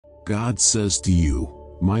God says to you,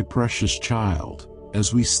 my precious child,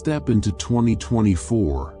 as we step into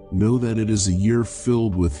 2024, know that it is a year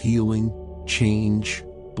filled with healing, change,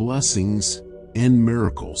 blessings, and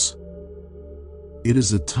miracles. It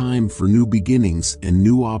is a time for new beginnings and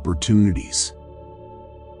new opportunities.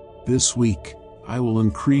 This week, I will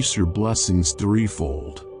increase your blessings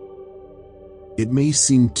threefold. It may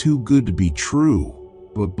seem too good to be true,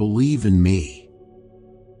 but believe in me.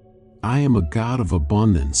 I am a God of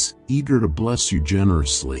abundance, eager to bless you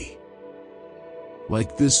generously.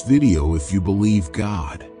 Like this video if you believe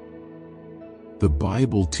God. The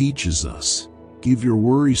Bible teaches us, give your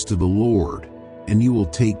worries to the Lord, and He will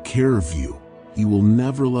take care of you. He will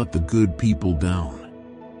never let the good people down.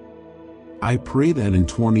 I pray that in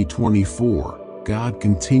 2024, God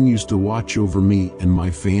continues to watch over me and my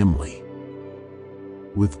family.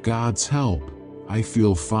 With God's help, I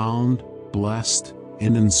feel found, blessed,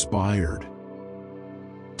 and inspired.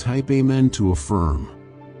 Type Amen to affirm.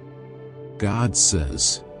 God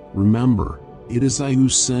says, remember, it is I who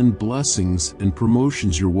send blessings and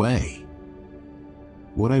promotions your way.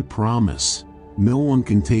 What I promise, no one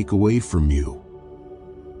can take away from you.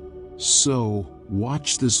 So,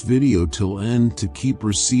 watch this video till end to keep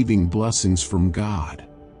receiving blessings from God.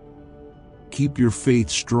 Keep your faith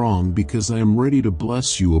strong because I am ready to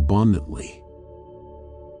bless you abundantly.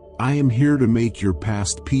 I am here to make your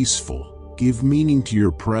past peaceful, give meaning to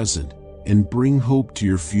your present, and bring hope to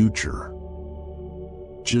your future.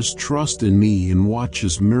 Just trust in me and watch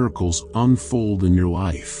as miracles unfold in your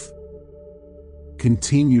life.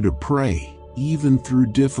 Continue to pray, even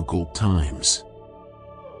through difficult times.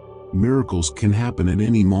 Miracles can happen at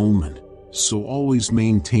any moment, so always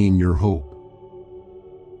maintain your hope.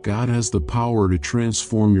 God has the power to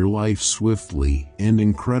transform your life swiftly and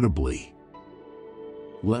incredibly.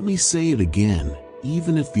 Let me say it again,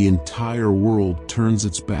 even if the entire world turns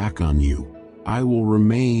its back on you, I will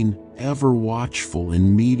remain ever watchful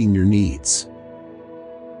in meeting your needs.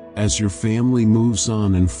 As your family moves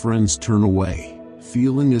on and friends turn away,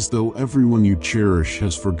 feeling as though everyone you cherish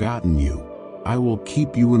has forgotten you, I will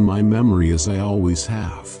keep you in my memory as I always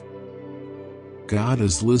have. God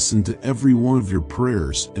has listened to every one of your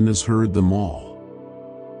prayers and has heard them all.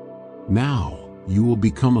 Now, you will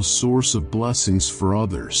become a source of blessings for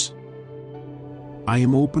others. I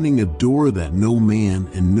am opening a door that no man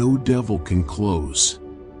and no devil can close.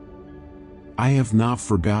 I have not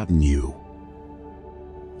forgotten you.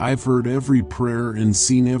 I've heard every prayer and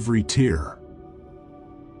seen every tear.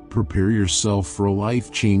 Prepare yourself for a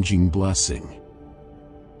life-changing blessing.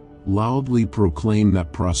 Loudly proclaim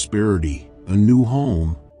that prosperity, a new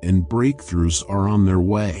home, and breakthroughs are on their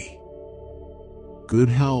way. Good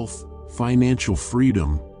health, financial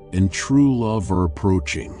freedom, and true love are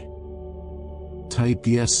approaching. Type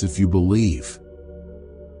yes if you believe.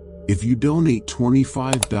 If you donate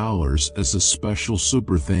 $25 as a special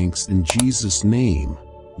super thanks in Jesus' name,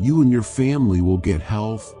 you and your family will get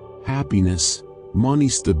health, happiness, money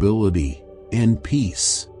stability, and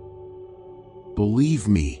peace. Believe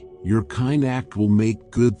me, your kind act will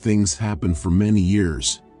make good things happen for many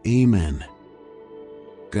years. Amen.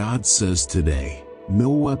 God says today, no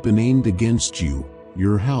weapon aimed against you,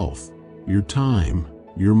 your health, your time,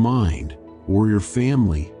 your mind, or your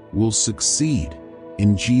family will succeed,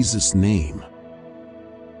 in Jesus' name.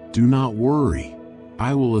 Do not worry,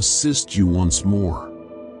 I will assist you once more.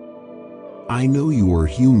 I know you are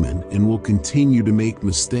human and will continue to make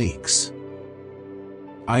mistakes.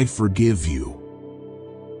 I forgive you.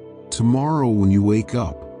 Tomorrow when you wake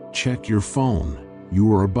up, check your phone.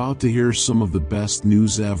 You are about to hear some of the best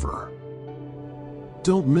news ever.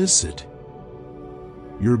 Don't miss it.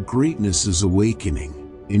 Your greatness is awakening,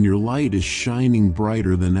 and your light is shining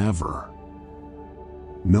brighter than ever.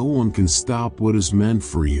 No one can stop what is meant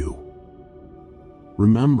for you.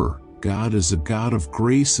 Remember, God is a God of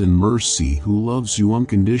grace and mercy who loves you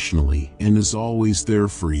unconditionally and is always there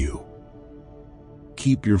for you.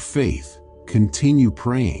 Keep your faith, continue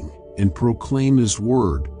praying, and proclaim His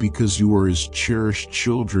word because you are His cherished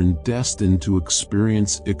children destined to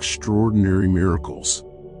experience extraordinary miracles.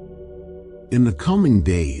 In the coming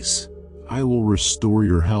days, I will restore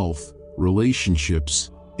your health,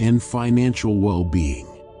 relationships, and financial well-being.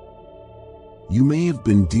 You may have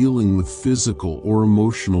been dealing with physical or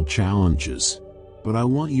emotional challenges, but I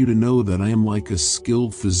want you to know that I am like a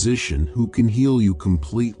skilled physician who can heal you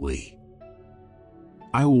completely.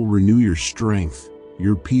 I will renew your strength,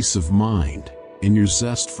 your peace of mind, and your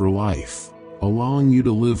zest for life, allowing you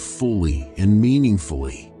to live fully and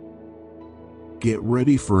meaningfully. Get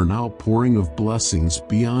ready for an outpouring of blessings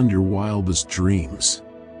beyond your wildest dreams.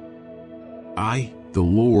 I, the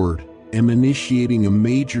Lord, am initiating a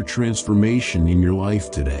major transformation in your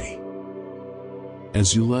life today.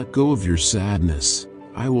 As you let go of your sadness,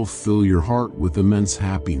 I will fill your heart with immense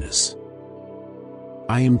happiness.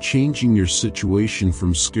 I am changing your situation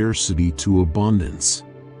from scarcity to abundance.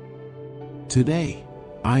 Today,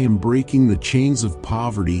 I am breaking the chains of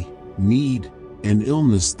poverty, need, and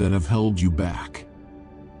illness that have held you back.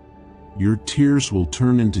 Your tears will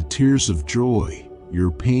turn into tears of joy,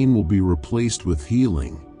 your pain will be replaced with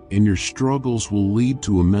healing, and your struggles will lead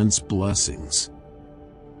to immense blessings.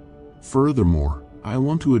 Furthermore, I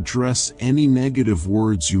want to address any negative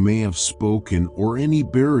words you may have spoken or any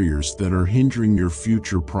barriers that are hindering your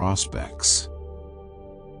future prospects.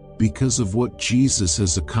 Because of what Jesus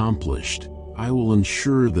has accomplished, I will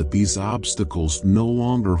ensure that these obstacles no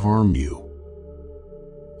longer harm you.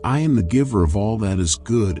 I am the giver of all that is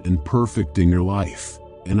good and perfect in your life,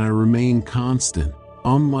 and I remain constant,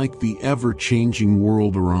 unlike the ever-changing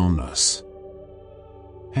world around us.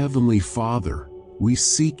 Heavenly Father, we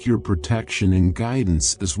seek your protection and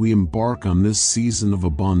guidance as we embark on this season of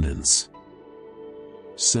abundance.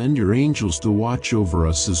 Send your angels to watch over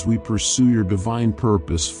us as we pursue your divine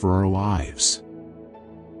purpose for our lives.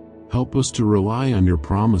 Help us to rely on your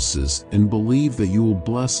promises and believe that you will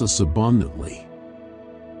bless us abundantly.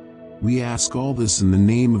 We ask all this in the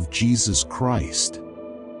name of Jesus Christ.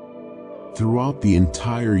 Throughout the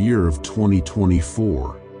entire year of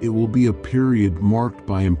 2024, it will be a period marked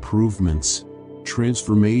by improvements,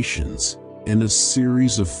 transformations, and a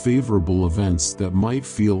series of favorable events that might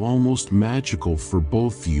feel almost magical for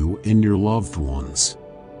both you and your loved ones.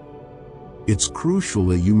 It's crucial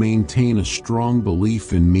that you maintain a strong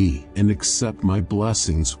belief in me and accept my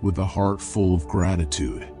blessings with a heart full of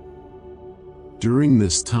gratitude. During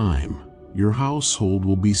this time, your household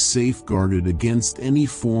will be safeguarded against any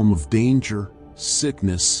form of danger,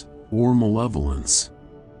 sickness, or malevolence.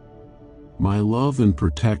 My love and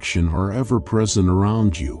protection are ever present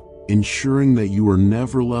around you, ensuring that you are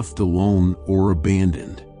never left alone or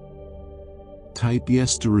abandoned. Type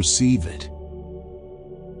yes to receive it.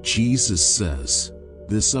 Jesus says,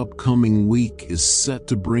 this upcoming week is set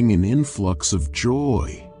to bring an influx of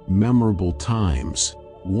joy, memorable times,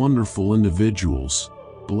 wonderful individuals,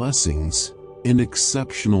 blessings, and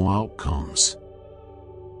exceptional outcomes.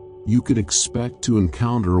 You can expect to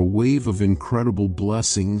encounter a wave of incredible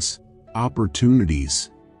blessings, opportunities,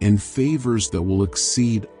 and favors that will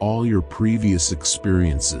exceed all your previous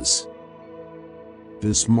experiences.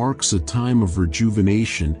 This marks a time of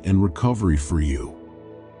rejuvenation and recovery for you.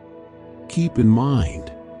 Keep in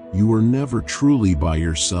mind, you are never truly by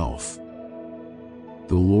yourself.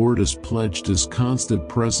 The Lord has pledged His constant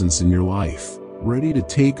presence in your life, ready to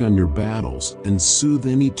take on your battles and soothe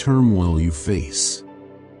any turmoil you face.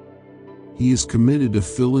 He is committed to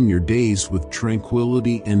filling your days with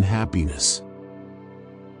tranquility and happiness.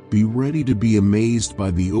 Be ready to be amazed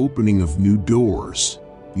by the opening of new doors,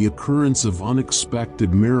 the occurrence of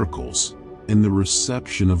unexpected miracles, and the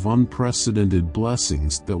reception of unprecedented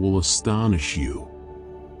blessings that will astonish you.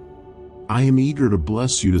 I am eager to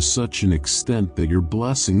bless you to such an extent that your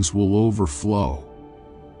blessings will overflow.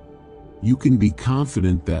 You can be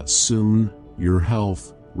confident that soon, your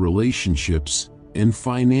health, relationships, and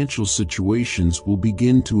financial situations will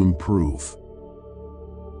begin to improve.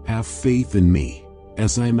 Have faith in me,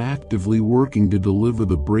 as I'm actively working to deliver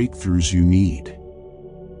the breakthroughs you need.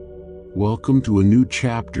 Welcome to a new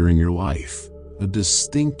chapter in your life, a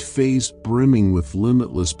distinct phase brimming with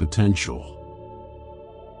limitless potential.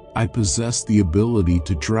 I possess the ability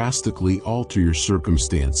to drastically alter your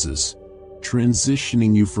circumstances,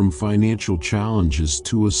 transitioning you from financial challenges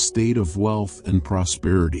to a state of wealth and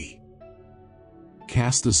prosperity.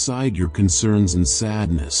 Cast aside your concerns and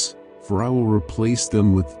sadness, for I will replace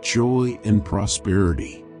them with joy and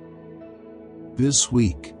prosperity. This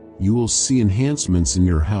week, you will see enhancements in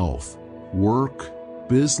your health, work,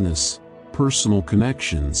 business, personal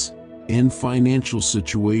connections, and financial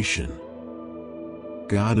situation.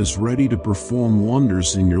 God is ready to perform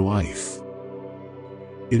wonders in your life.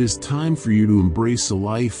 It is time for you to embrace a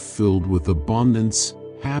life filled with abundance,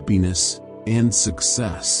 happiness, and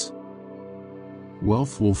success.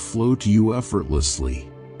 Wealth will flow to you effortlessly,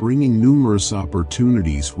 bringing numerous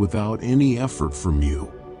opportunities without any effort from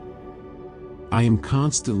you. I am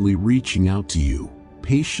constantly reaching out to you,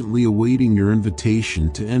 patiently awaiting your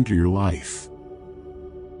invitation to enter your life.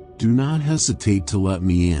 Do not hesitate to let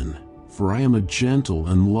me in, for I am a gentle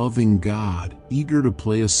and loving God, eager to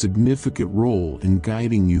play a significant role in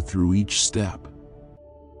guiding you through each step.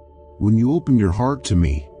 When you open your heart to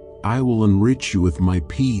me, I will enrich you with my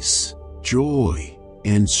peace, joy,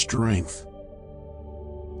 and strength.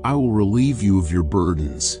 I will relieve you of your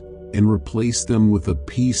burdens, and replace them with a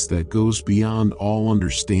peace that goes beyond all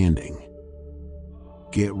understanding.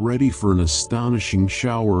 Get ready for an astonishing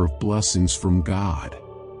shower of blessings from God.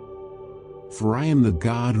 For I am the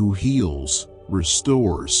God who heals,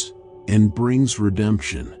 restores, and brings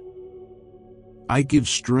redemption. I give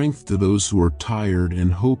strength to those who are tired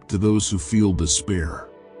and hope to those who feel despair.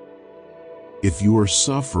 If you are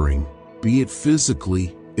suffering, be it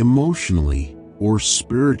physically, emotionally, or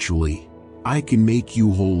spiritually, I can make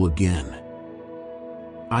you whole again.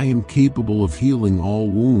 I am capable of healing all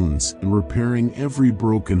wounds and repairing every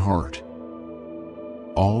broken heart.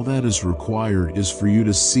 All that is required is for you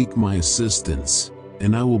to seek my assistance,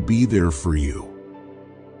 and I will be there for you.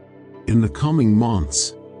 In the coming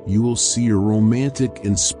months, you will see your romantic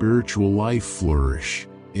and spiritual life flourish,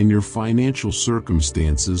 and your financial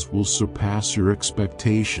circumstances will surpass your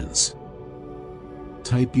expectations.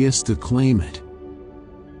 Type yes to claim it.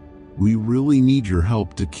 We really need your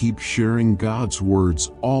help to keep sharing God's words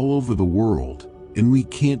all over the world, and we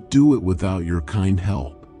can't do it without your kind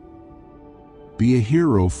help. Be a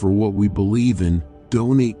hero for what we believe in.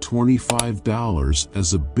 Donate $25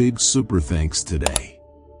 as a big super thanks today.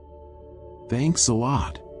 Thanks a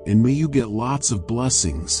lot, and may you get lots of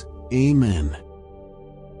blessings. Amen.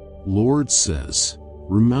 Lord says,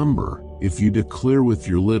 remember, if you declare with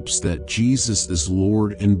your lips that Jesus is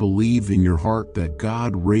Lord and believe in your heart that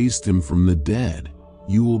God raised him from the dead,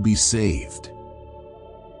 you will be saved.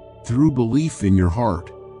 Through belief in your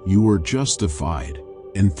heart, you are justified,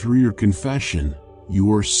 and through your confession,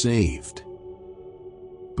 you are saved.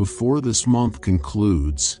 Before this month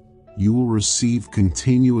concludes, you will receive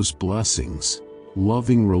continuous blessings,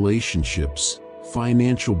 loving relationships,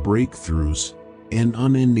 financial breakthroughs, and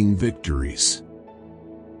unending victories.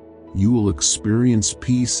 You will experience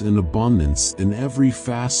peace and abundance in every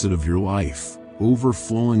facet of your life,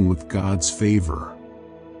 overflowing with God's favor.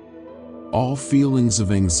 All feelings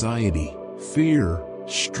of anxiety, fear,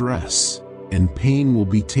 stress, and pain will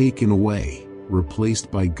be taken away, replaced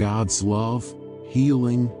by God's love,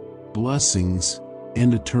 healing, blessings,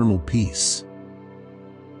 and eternal peace.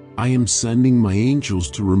 I am sending my angels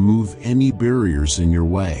to remove any barriers in your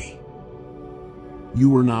way.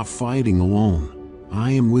 You are not fighting alone.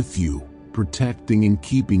 I am with you, protecting and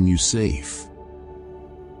keeping you safe.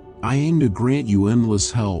 I aim to grant you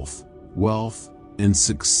endless health, wealth, and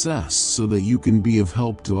success so that you can be of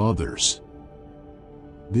help to others.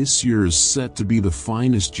 This year is set to be the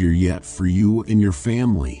finest year yet for you and your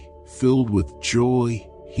family, filled with joy,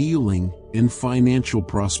 healing, and financial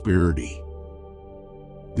prosperity.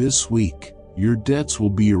 This week, your debts will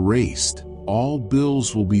be erased, all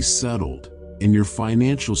bills will be settled, and your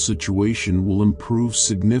financial situation will improve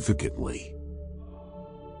significantly.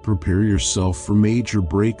 Prepare yourself for major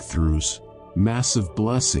breakthroughs, massive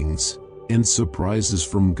blessings, and surprises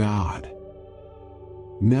from God.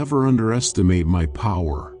 Never underestimate my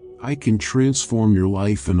power. I can transform your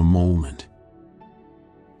life in a moment.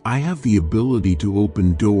 I have the ability to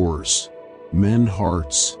open doors, mend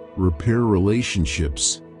hearts, repair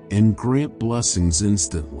relationships, and grant blessings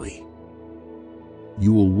instantly.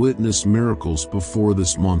 You will witness miracles before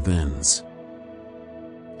this month ends.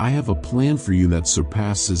 I have a plan for you that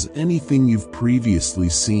surpasses anything you've previously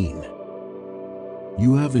seen.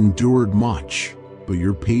 You have endured much, but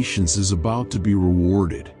your patience is about to be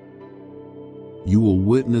rewarded. You will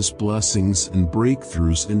witness blessings and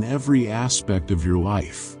breakthroughs in every aspect of your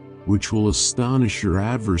life, which will astonish your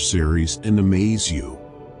adversaries and amaze you.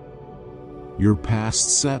 Your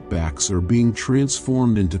past setbacks are being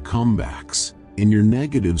transformed into comebacks, and your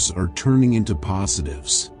negatives are turning into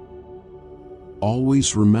positives.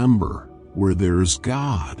 Always remember, where there is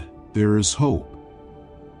God, there is hope.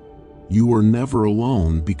 You are never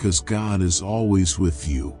alone because God is always with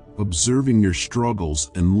you, observing your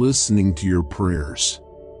struggles and listening to your prayers.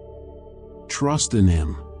 Trust in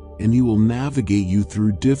Him, and He will navigate you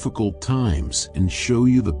through difficult times and show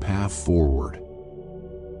you the path forward.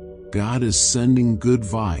 God is sending good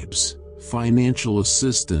vibes, financial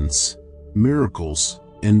assistance, miracles,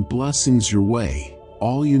 and blessings your way.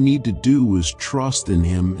 All you need to do is trust in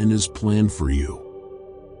Him and His plan for you.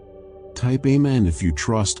 Type Amen if you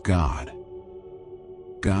trust God.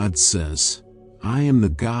 God says, I am the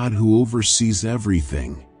God who oversees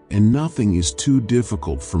everything, and nothing is too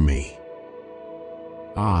difficult for me.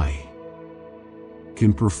 I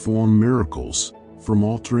can perform miracles, from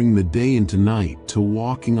altering the day into night to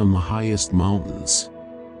walking on the highest mountains.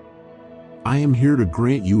 I am here to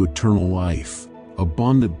grant you eternal life,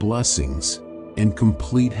 abundant blessings, and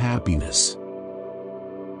complete happiness.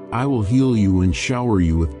 I will heal you and shower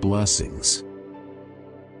you with blessings.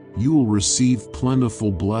 You will receive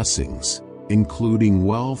plentiful blessings, including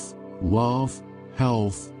wealth, love,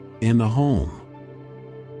 health, and a home.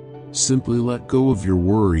 Simply let go of your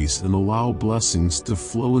worries and allow blessings to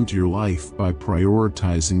flow into your life by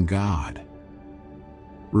prioritizing God.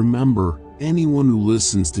 Remember, anyone who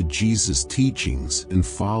listens to Jesus' teachings and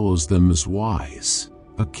follows them is wise,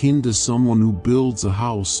 akin to someone who builds a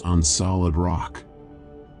house on solid rock.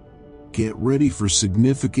 Get ready for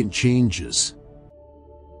significant changes.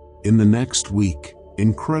 In the next week,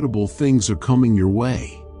 incredible things are coming your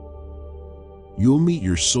way. You'll meet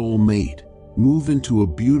your soulmate, move into a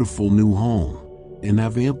beautiful new home, and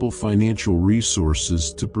have ample financial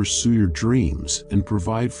resources to pursue your dreams and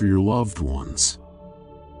provide for your loved ones.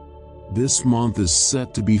 This month is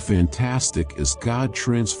set to be fantastic as God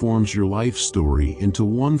transforms your life story into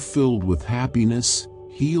one filled with happiness,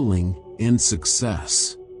 healing, and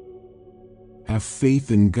success. Have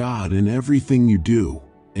faith in God in everything you do,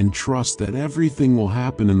 and trust that everything will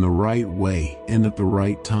happen in the right way and at the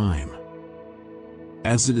right time.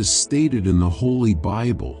 As it is stated in the Holy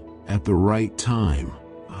Bible, at the right time,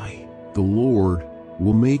 I, the Lord,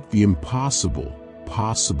 will make the impossible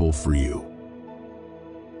possible for you.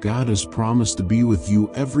 God has promised to be with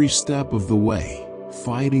you every step of the way,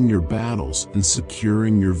 fighting your battles and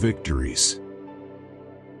securing your victories.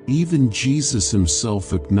 Even Jesus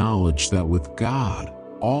himself acknowledged that with God,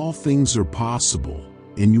 all things are possible,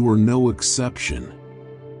 and you are no exception.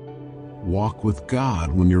 Walk with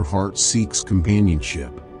God when your heart seeks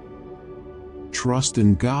companionship. Trust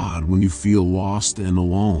in God when you feel lost and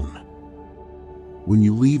alone. When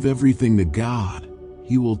you leave everything to God,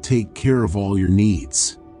 He will take care of all your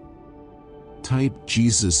needs. Type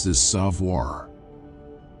Jesus is savoir.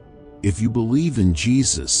 If you believe in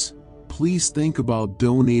Jesus, please think about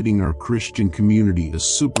donating our Christian community a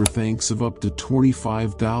super thanks of up to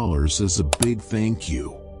 $25 as a big thank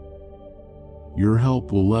you. Your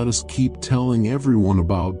help will let us keep telling everyone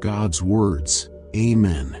about God's words.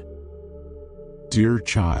 Amen. Dear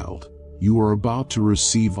child, you are about to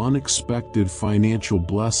receive unexpected financial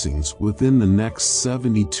blessings within the next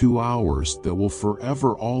 72 hours that will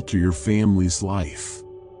forever alter your family's life.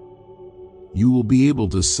 You will be able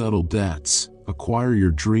to settle debts, acquire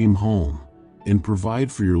your dream home, and provide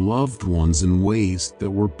for your loved ones in ways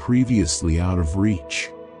that were previously out of reach.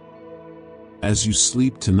 As you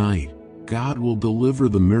sleep tonight, God will deliver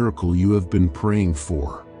the miracle you have been praying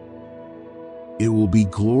for. It will be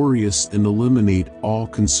glorious and eliminate all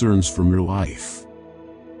concerns from your life.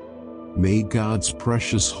 May God's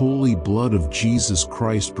precious holy blood of Jesus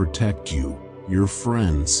Christ protect you, your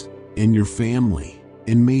friends, and your family,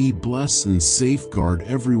 and may He bless and safeguard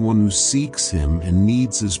everyone who seeks Him and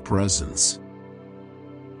needs His presence.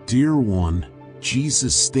 Dear one,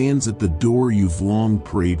 Jesus stands at the door you've long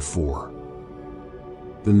prayed for.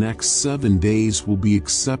 The next 7 days will be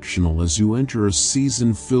exceptional as you enter a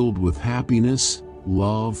season filled with happiness,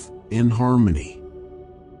 love, and harmony.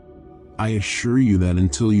 I assure you that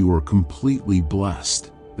until you are completely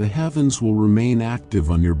blessed, the heavens will remain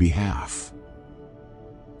active on your behalf.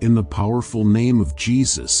 In the powerful name of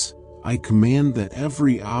Jesus, I command that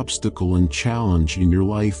every obstacle and challenge in your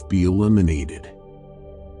life be eliminated.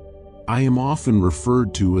 I am often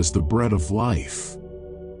referred to as the bread of life.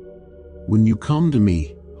 When you come to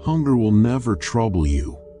me, hunger will never trouble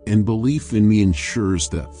you, and belief in me ensures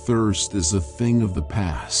that thirst is a thing of the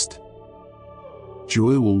past.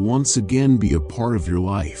 Joy will once again be a part of your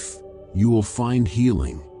life. You will find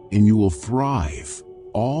healing, and you will thrive,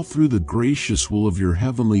 all through the gracious will of your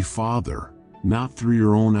Heavenly Father, not through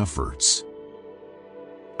your own efforts.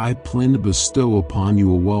 I plan to bestow upon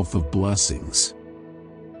you a wealth of blessings.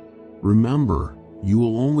 Remember, you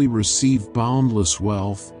will only receive boundless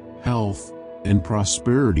wealth, health, and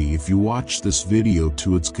prosperity if you watch this video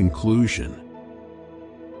to its conclusion.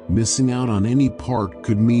 Missing out on any part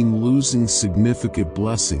could mean losing significant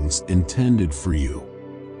blessings intended for you.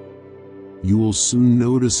 You will soon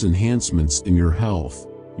notice enhancements in your health,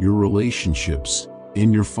 your relationships,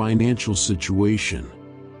 and your financial situation.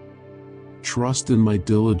 Trust in my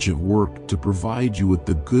diligent work to provide you with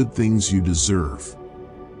the good things you deserve.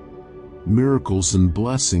 Miracles and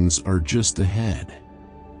blessings are just ahead.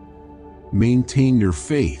 Maintain your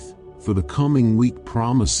faith, for the coming week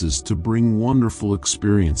promises to bring wonderful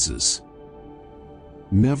experiences.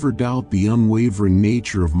 Never doubt the unwavering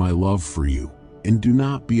nature of my love for you, and do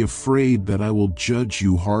not be afraid that I will judge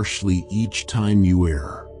you harshly each time you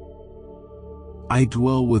err. I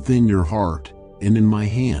dwell within your heart, and in my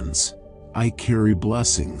hands, I carry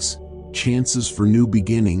blessings, chances for new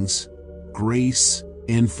beginnings, grace,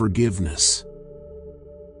 and forgiveness.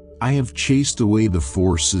 I have chased away the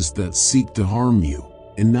forces that seek to harm you,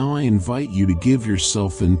 and now I invite you to give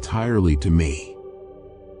yourself entirely to me.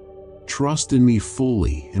 Trust in me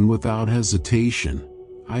fully and without hesitation.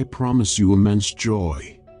 I promise you immense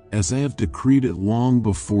joy, as I have decreed it long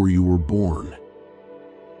before you were born.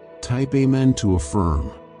 Type Amen to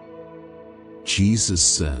affirm. Jesus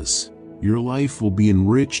says, your life will be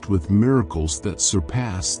enriched with miracles that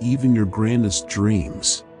surpass even your grandest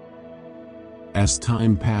dreams. As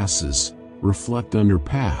time passes, reflect on your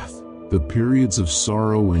path, the periods of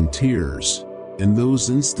sorrow and tears, and those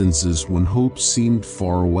instances when hope seemed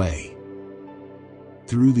far away.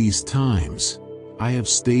 Through these times, I have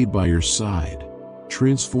stayed by your side,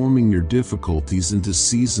 transforming your difficulties into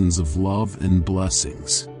seasons of love and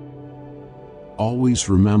blessings. Always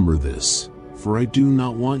remember this, for I do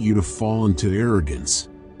not want you to fall into arrogance,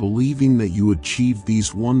 believing that you achieve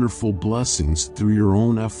these wonderful blessings through your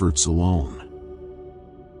own efforts alone.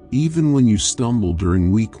 Even when you stumble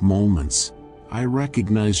during weak moments, I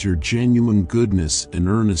recognize your genuine goodness and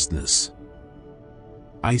earnestness.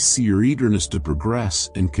 I see your eagerness to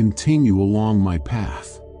progress and continue along my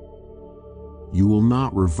path. You will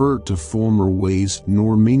not revert to former ways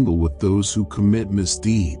nor mingle with those who commit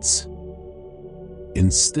misdeeds.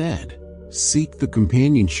 Instead, seek the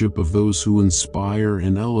companionship of those who inspire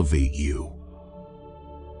and elevate you.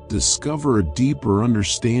 Discover a deeper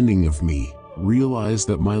understanding of me. Realize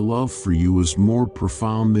that my love for you is more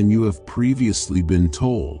profound than you have previously been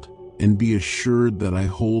told, and be assured that I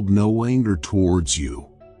hold no anger towards you.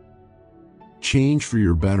 Change for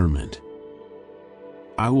your betterment.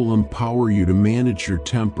 I will empower you to manage your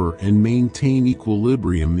temper and maintain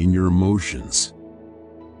equilibrium in your emotions.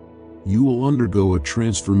 You will undergo a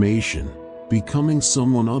transformation, becoming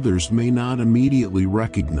someone others may not immediately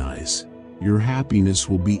recognize. Your happiness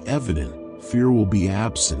will be evident, fear will be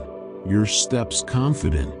absent, your steps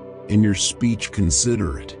confident, and your speech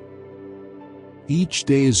considerate. Each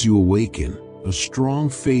day as you awaken, a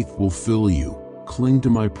strong faith will fill you. Cling to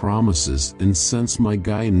my promises and sense my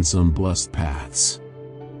guidance on blessed paths.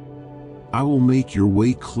 I will make your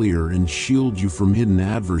way clear and shield you from hidden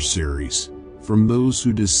adversaries, from those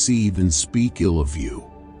who deceive and speak ill of you.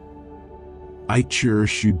 I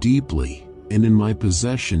cherish you deeply, and in my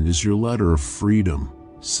possession is your letter of freedom,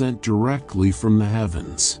 sent directly from the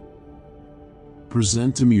heavens.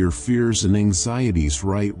 Present to me your fears and anxieties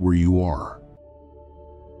right where you are.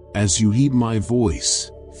 As you heed my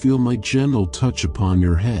voice, feel my gentle touch upon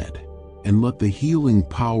your head, and let the healing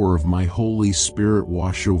power of my Holy Spirit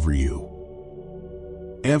wash over you.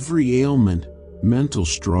 Every ailment, mental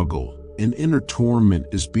struggle, and inner torment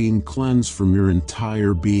is being cleansed from your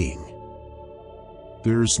entire being.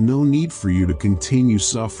 There is no need for you to continue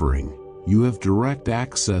suffering. You have direct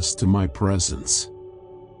access to my presence.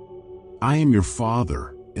 I am your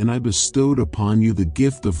Father, and I bestowed upon you the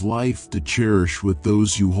gift of life to cherish with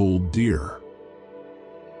those you hold dear.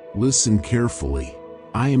 Listen carefully.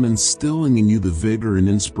 I am instilling in you the vigor and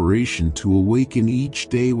inspiration to awaken each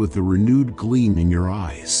day with a renewed gleam in your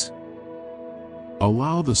eyes.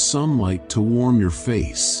 Allow the sunlight to warm your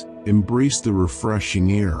face, embrace the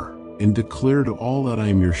refreshing air, and declare to all that I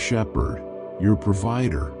am your shepherd, your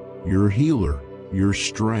provider, your healer, your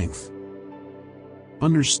strength.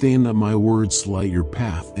 Understand that my words light your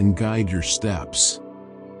path and guide your steps.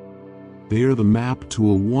 They are the map to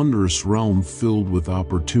a wondrous realm filled with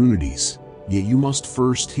opportunities, yet you must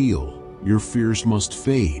first heal, your fears must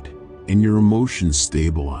fade, and your emotions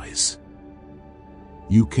stabilize.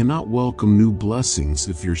 You cannot welcome new blessings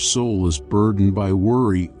if your soul is burdened by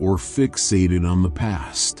worry or fixated on the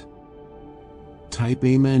past. Type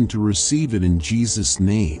Amen to receive it in Jesus'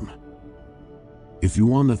 name. If you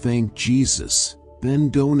want to thank Jesus, then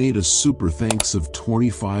donate a super thanks of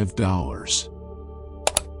 $25.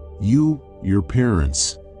 You, your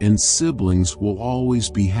parents, and siblings will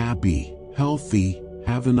always be happy, healthy,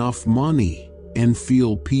 have enough money, and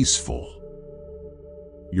feel peaceful.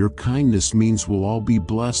 Your kindness means we'll all be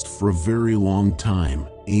blessed for a very long time.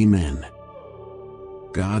 Amen.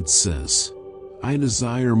 God says, I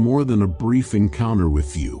desire more than a brief encounter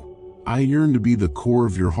with you. I yearn to be the core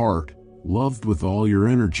of your heart, loved with all your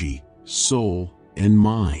energy, soul, and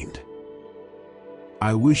mind.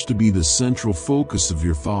 I wish to be the central focus of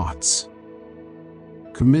your thoughts.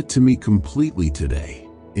 Commit to me completely today,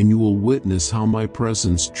 and you will witness how my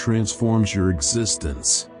presence transforms your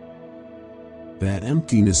existence. That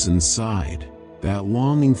emptiness inside, that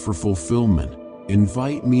longing for fulfillment,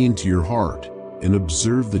 invite me into your heart and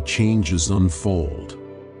observe the changes unfold.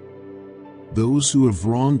 Those who have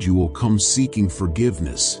wronged you will come seeking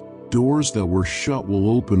forgiveness, doors that were shut will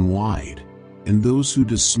open wide, and those who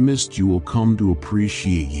dismissed you will come to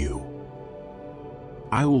appreciate you.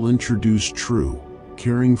 I will introduce true,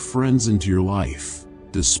 caring friends into your life,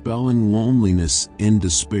 dispelling loneliness and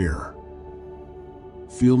despair.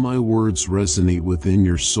 feel my words resonate within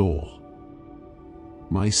your soul.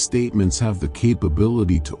 My statements have the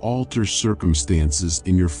capability to alter circumstances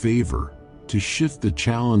in your favor, to shift the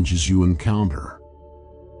challenges you encounter.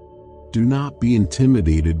 Do not be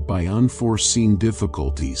intimidated by unforeseen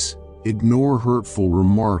difficulties, ignore hurtful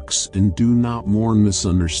remarks, and do not mourn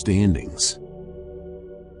misunderstandings.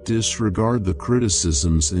 Disregard the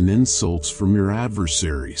criticisms and insults from your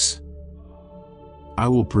adversaries. I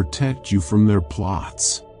will protect you from their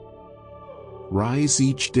plots. Rise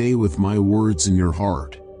each day with my words in your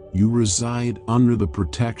heart. You reside under the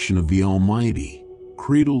protection of the Almighty,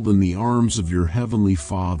 cradled in the arms of your Heavenly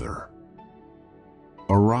Father.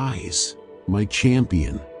 Arise, my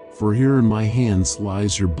champion, for here in my hands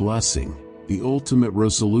lies your blessing, the ultimate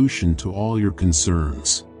resolution to all your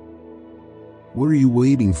concerns. What are you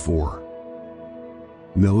waiting for?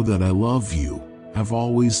 Know that I love you, have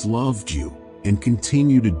always loved you, and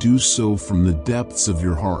continue to do so from the depths of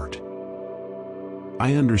your heart.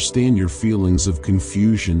 I understand your feelings of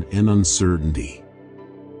confusion and uncertainty.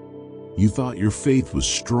 You thought your faith was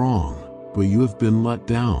strong, but you have been let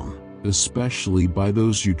down, especially by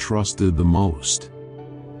those you trusted the most.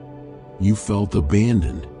 You felt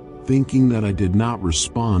abandoned, thinking that I did not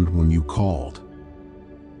respond when you called.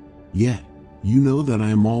 Yet, you know that I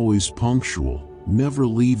am always punctual, never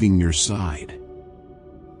leaving your side.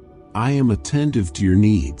 I am attentive to your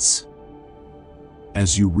needs.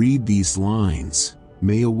 As you read these lines,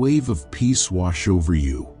 may a wave of peace wash over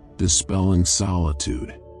you, dispelling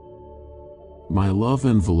solitude. My love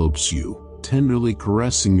envelopes you, tenderly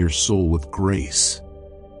caressing your soul with grace.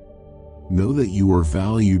 Know that you are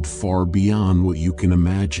valued far beyond what you can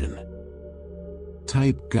imagine.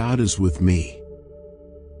 Type "God is with me."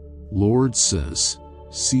 Lord says,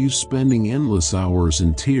 see you spending endless hours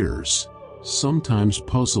in tears, sometimes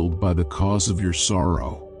puzzled by the cause of your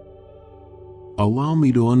sorrow. Allow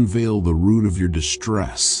me to unveil the root of your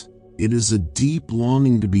distress. It is a deep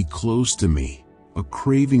longing to be close to me, a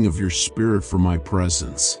craving of your spirit for my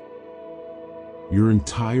presence. Your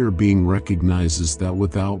entire being recognizes that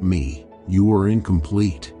without me, you are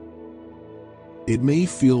incomplete. It may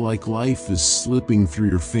feel like life is slipping through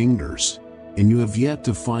your fingers, and you have yet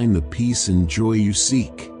to find the peace and joy you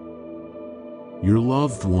seek. Your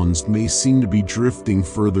loved ones may seem to be drifting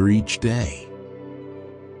further each day.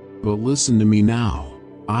 But listen to me now.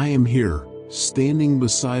 I am here, standing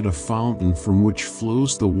beside a fountain from which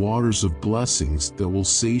flows the waters of blessings that will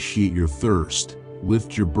satiate your thirst,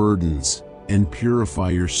 lift your burdens, and purify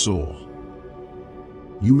your soul.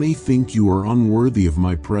 You may think you are unworthy of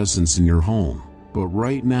my presence in your home, but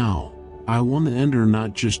right now, I want to enter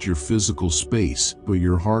not just your physical space, but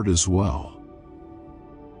your heart as well.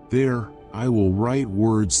 There, I will write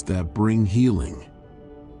words that bring healing.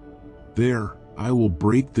 There, I will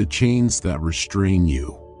break the chains that restrain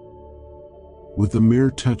you. With a mere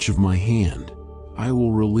touch of my hand, I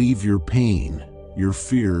will relieve your pain, your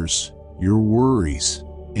fears, your worries,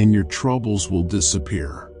 and your troubles will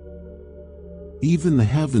disappear. Even the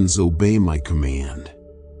heavens obey my command.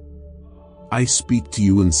 I speak to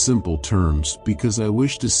you in simple terms because I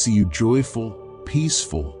wish to see you joyful,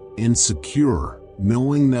 peaceful, and secure,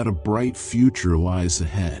 knowing that a bright future lies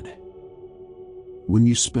ahead. When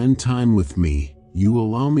you spend time with me, you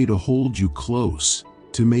allow me to hold you close,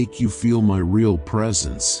 to make you feel my real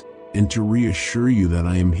presence, and to reassure you that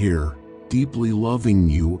I am here, deeply loving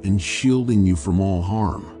you and shielding you from all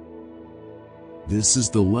harm. This is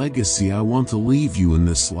the legacy I want to leave you in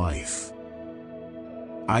this life.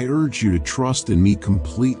 I urge you to trust in me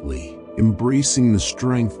completely, embracing the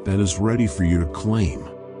strength that is ready for you to claim.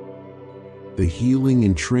 The healing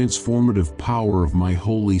and transformative power of my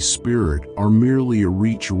Holy Spirit are merely a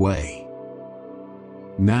reach away.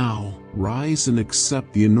 Now, rise and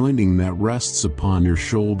accept the anointing that rests upon your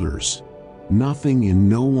shoulders. Nothing and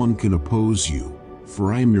no one can oppose you,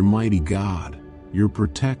 for I am your mighty God, your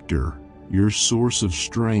protector, your source of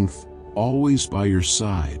strength, always by your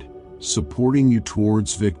side, supporting you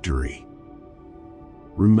towards victory.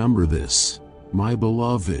 Remember this, my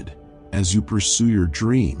beloved, as you pursue your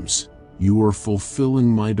dreams, you are fulfilling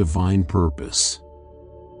my divine purpose.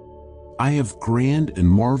 I have grand and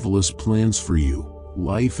marvelous plans for you.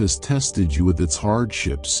 Life has tested you with its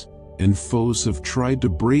hardships, and foes have tried to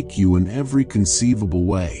break you in every conceivable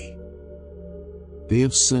way. They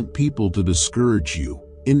have sent people to discourage you,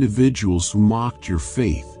 individuals who mocked your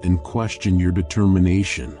faith and questioned your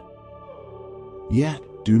determination. Yet,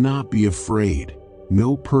 do not be afraid.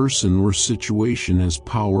 No person or situation has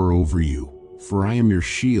power over you, for I am your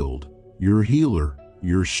shield, your healer,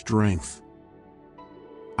 your strength.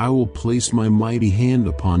 I will place my mighty hand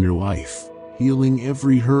upon your life, healing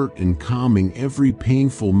every hurt and calming every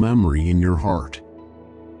painful memory in your heart.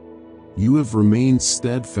 You have remained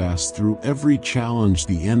steadfast through every challenge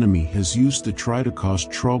the enemy has used to try to cause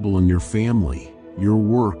trouble in your family, your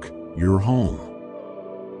work, your home.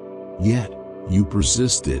 Yet, you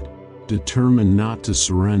persisted, determined not to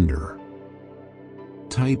surrender.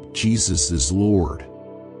 Type Jesus is Lord.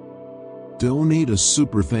 Donate a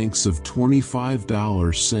super thanks of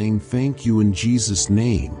 $25 saying thank you in Jesus'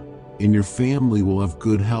 name, and your family will have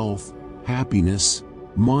good health, happiness,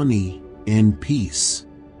 money, and peace.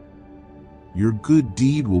 Your good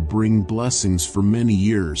deed will bring blessings for many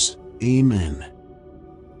years. Amen.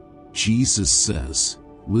 Jesus says,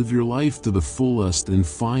 live your life to the fullest and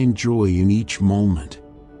find joy in each moment.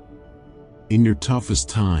 In your toughest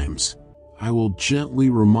times, I will gently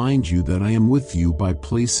remind you that I am with you by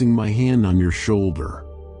placing my hand on your shoulder.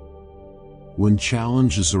 When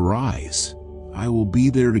challenges arise, I will be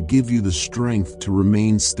there to give you the strength to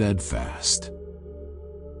remain steadfast.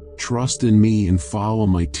 Trust in me and follow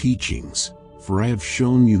my teachings, for I have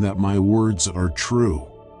shown you that my words are true.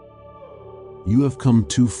 You have come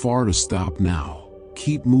too far to stop now.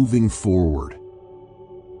 Keep moving forward.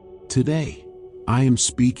 Today, I am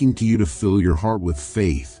speaking to you to fill your heart with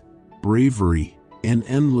faith, bravery, and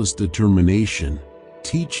endless determination,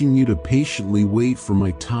 teaching you to patiently wait for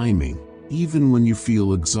my timing, even when you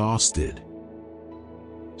feel exhausted.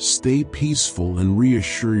 Stay peaceful and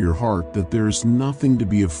reassure your heart that there is nothing to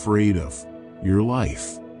be afraid of. Your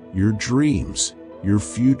life, your dreams, your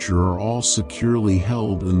future are all securely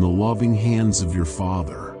held in the loving hands of your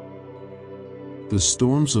Father. The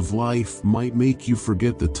storms of life might make you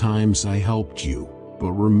forget the times I helped you,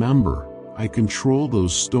 but remember, I control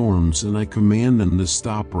those storms and I command them to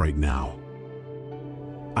stop right now.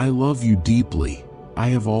 I love you deeply. I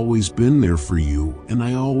have always been there for you, and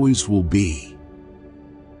I always will be.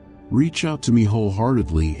 Reach out to me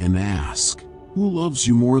wholeheartedly and ask, who loves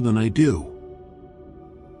you more than I do?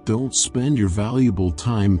 Don't spend your valuable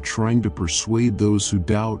time trying to persuade those who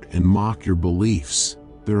doubt and mock your beliefs.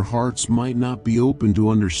 Their hearts might not be open to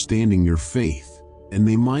understanding your faith, and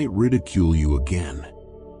they might ridicule you again.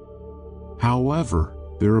 However,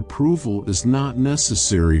 their approval is not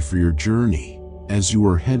necessary for your journey, as you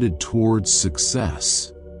are headed towards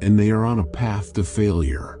success, and they are on a path to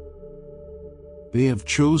failure. They have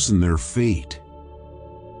chosen their fate.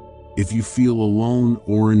 If you feel alone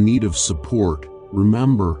or in need of support,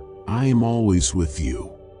 remember, I am always with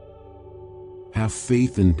you. Have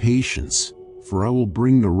faith and patience, for I will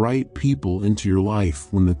bring the right people into your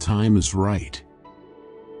life when the time is right.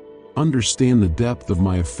 Understand the depth of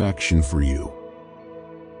my affection for you.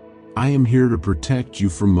 I am here to protect you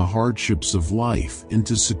from the hardships of life and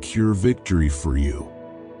to secure victory for you.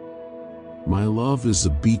 My love is a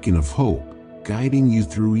beacon of hope, guiding you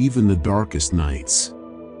through even the darkest nights.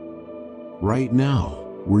 Right now,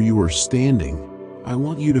 where you are standing, I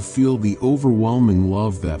want you to feel the overwhelming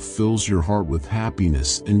love that fills your heart with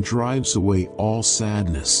happiness and drives away all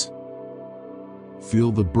sadness.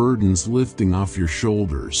 Feel the burdens lifting off your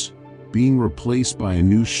shoulders, being replaced by a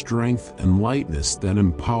new strength and lightness that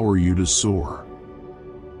empower you to soar.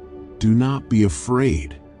 Do not be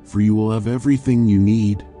afraid, for you will have everything you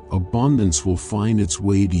need. Abundance will find its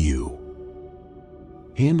way to you.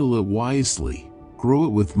 Handle it wisely, grow it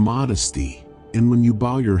with modesty, and when you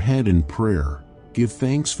bow your head in prayer, give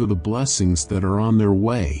thanks for the blessings that are on their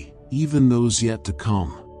way, even those yet to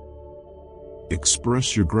come.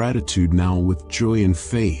 Express your gratitude now with joy and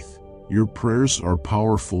faith. Your prayers are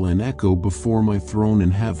powerful and echo before my throne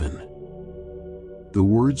in heaven. The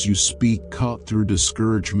words you speak cut through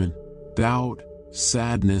discouragement, doubt,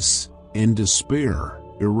 sadness, and despair,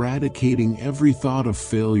 eradicating every thought of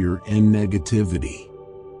failure and negativity.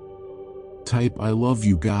 Type I love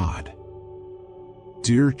you, God.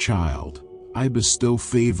 Dear child, I bestow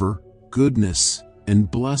favor, goodness,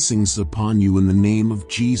 and blessings upon you in the name of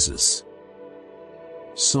Jesus.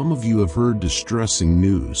 Some of you have heard distressing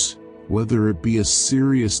news, whether it be a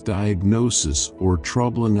serious diagnosis or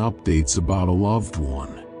troubling updates about a loved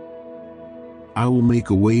one. I will make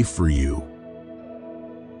a way for you.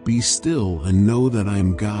 Be still and know that I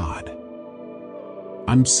am God.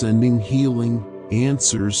 I'm sending healing,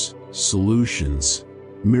 answers, solutions,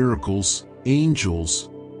 miracles, angels,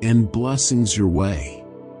 and blessings your way.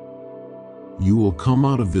 You will come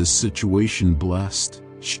out of this situation blessed,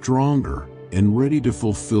 stronger, and ready to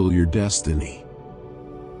fulfill your destiny.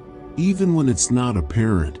 Even when it's not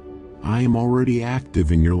apparent, I am already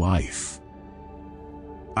active in your life.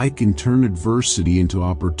 I can turn adversity into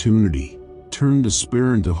opportunity, turn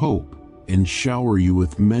despair into hope, and shower you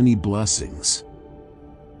with many blessings.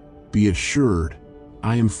 Be assured,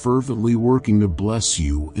 I am fervently working to bless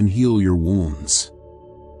you and heal your wounds.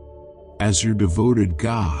 As your devoted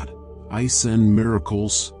God, I send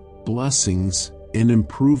miracles, blessings, and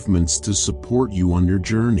improvements to support you on your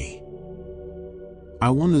journey. I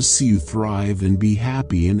want to see you thrive and be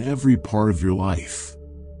happy in every part of your life.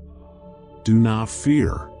 Do not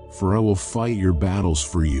fear, for I will fight your battles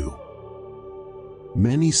for you.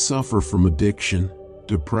 Many suffer from addiction,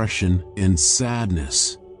 depression, and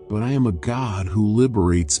sadness, but I am a God who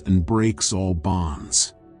liberates and breaks all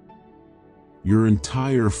bonds. Your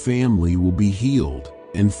entire family will be healed,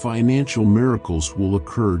 and financial miracles will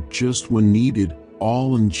occur just when needed,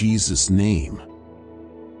 all in Jesus' name.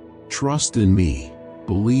 Trust in me,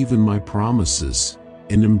 believe in my promises,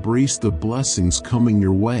 and embrace the blessings coming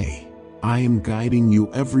your way. I am guiding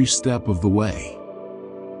you every step of the way.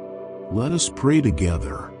 Let us pray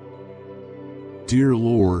together. Dear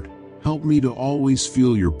Lord, help me to always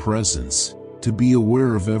feel your presence, to be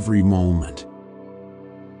aware of every moment.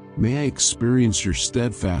 May I experience your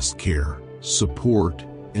steadfast care, support,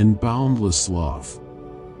 and boundless love.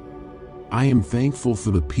 I am thankful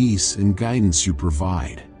for the peace and guidance you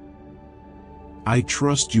provide. I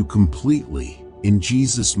trust you completely, in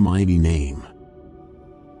Jesus' mighty name.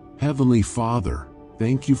 Heavenly Father,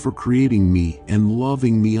 thank you for creating me and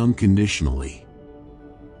loving me unconditionally.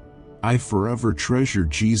 I forever treasure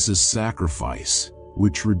Jesus' sacrifice,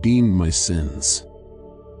 which redeemed my sins.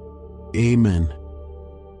 Amen.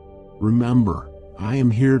 Remember, I am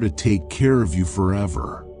here to take care of you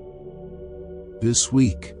forever. This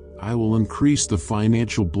week, I will increase the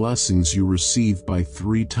financial blessings you receive by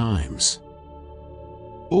 3 times.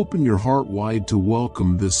 Open your heart wide to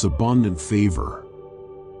welcome this abundant favor.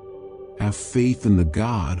 Have faith in the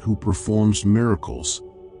God who performs miracles,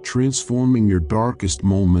 transforming your darkest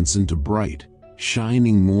moments into bright,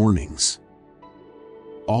 shining mornings.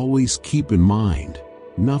 Always keep in mind,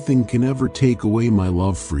 nothing can ever take away my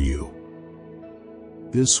love for you.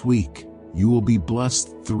 This week, you will be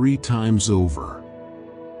blessed 3 times over.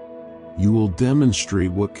 You will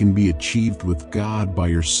demonstrate what can be achieved with God by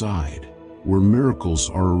your side, where miracles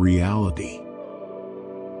are a reality.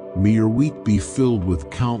 May your week be filled with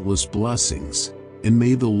countless blessings, and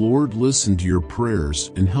may the Lord listen to your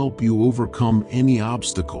prayers and help you overcome any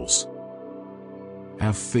obstacles.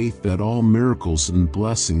 Have faith that all miracles and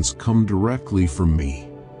blessings come directly from me,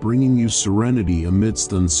 bringing you serenity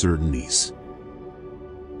amidst uncertainties.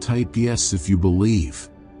 Type yes if you believe.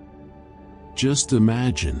 Just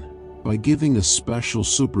imagine, by giving a special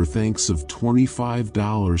super thanks of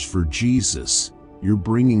 $25 for Jesus, you're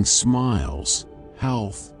bringing smiles,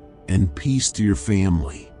 health, and peace to your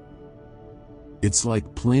family. It's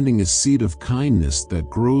like planting a seed of kindness that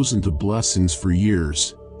grows into blessings for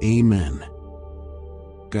years. Amen.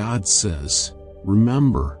 God says,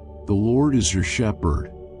 remember, the Lord is your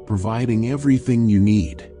shepherd, providing everything you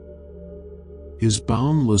need. His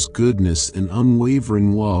boundless goodness and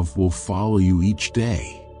unwavering love will follow you each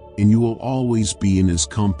day, and you will always be in His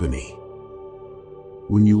company.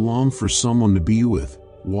 When you long for someone to be with,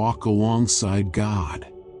 walk alongside God.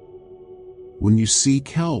 When you seek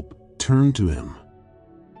help, turn to Him.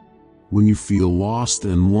 When you feel lost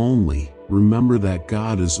and lonely, remember that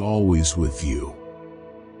God is always with you.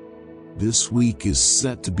 This week is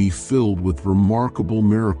set to be filled with remarkable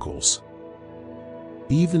miracles.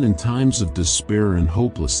 Even in times of despair and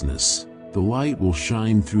hopelessness, the light will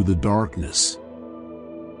shine through the darkness.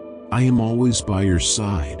 I am always by your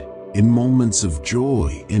side, in moments of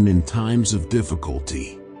joy and in times of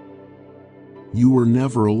difficulty. You are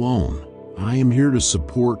never alone. I am here to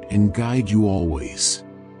support and guide you always.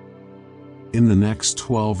 In the next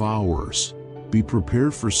 12 hours, be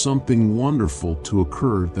prepared for something wonderful to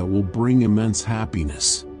occur that will bring immense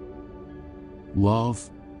happiness. Love,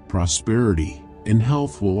 prosperity, and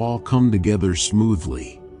health will all come together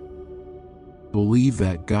smoothly. Believe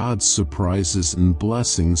that God's surprises and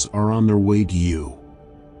blessings are on their way to you.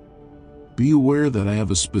 Be aware that I have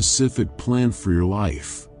a specific plan for your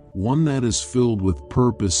life, one that is filled with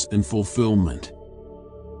purpose and fulfillment.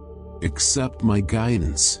 Accept my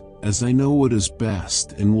guidance, as I know what is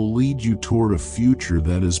best and will lead you toward a future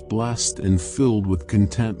that is blessed and filled with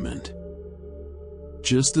contentment.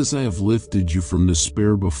 Just as I have lifted you from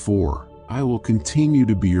despair before, I will continue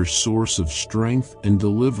to be your source of strength and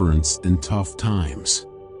deliverance in tough times.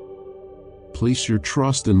 Place your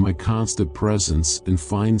trust in my constant presence and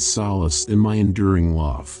find solace in my enduring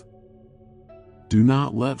love. Do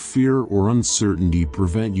not let fear or uncertainty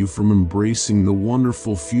prevent you from embracing the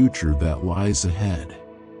wonderful future that lies ahead.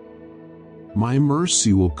 My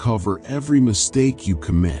mercy will cover every mistake you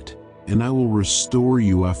commit, and I will restore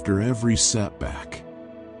you after every setback.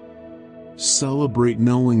 Celebrate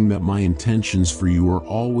knowing that my intentions for you are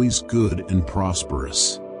always good and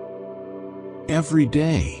prosperous. Every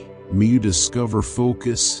day, may you discover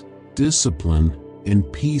focus, discipline,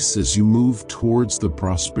 and peace as you move towards the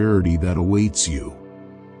prosperity that awaits you.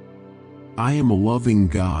 I am a loving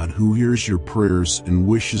God who hears your prayers and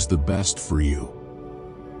wishes the best for you.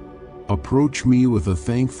 Approach me with a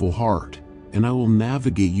thankful heart, and I will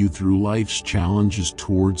navigate you through life's challenges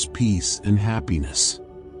towards peace and happiness.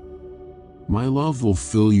 My love will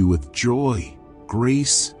fill you with joy,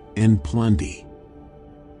 grace, and plenty.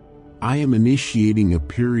 I am initiating a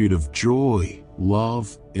period of joy,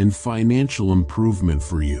 love, and financial improvement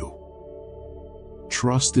for you.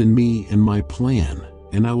 Trust in me and my plan,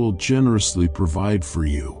 and I will generously provide for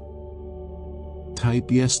you.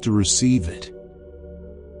 Type yes to receive it.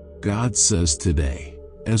 God says today,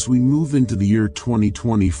 as we move into the year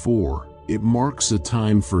 2024, it marks a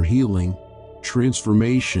time for healing,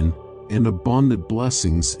 transformation, and abundant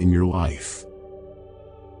blessings in your life.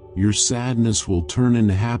 Your sadness will turn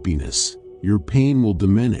into happiness, your pain will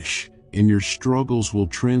diminish, and your struggles will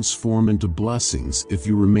transform into blessings if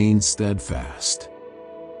you remain steadfast.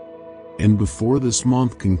 And before this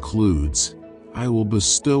month concludes, I will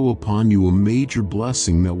bestow upon you a major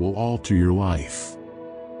blessing that will alter your life.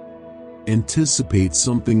 Anticipate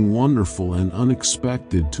something wonderful and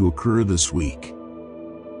unexpected to occur this week.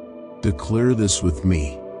 Declare this with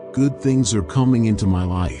me: good things are coming into my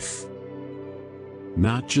life.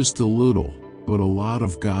 Not just a little, but a lot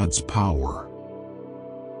of God's power.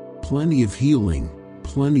 Plenty of healing,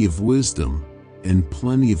 plenty of wisdom, and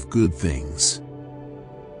plenty of good things.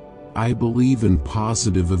 I believe in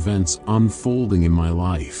positive events unfolding in my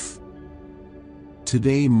life.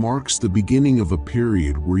 Today marks the beginning of a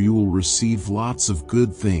period where you will receive lots of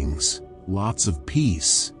good things, lots of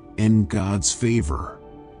peace, and God's favor.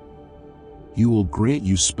 He will grant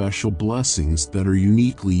you special blessings that are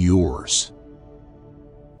uniquely yours.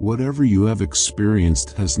 Whatever you have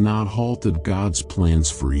experienced has not halted God's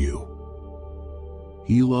plans for you.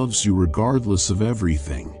 He loves you regardless of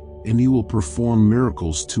everything, and He will perform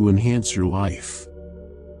miracles to enhance your life.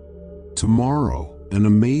 Tomorrow, an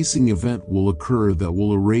amazing event will occur that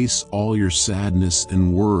will erase all your sadness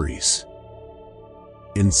and worries.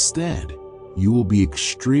 Instead, you will be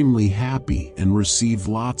extremely happy and receive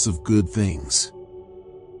lots of good things.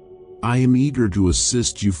 I am eager to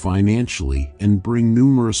assist you financially and bring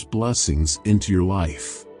numerous blessings into your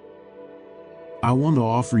life. I want to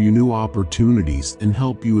offer you new opportunities and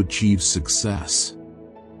help you achieve success.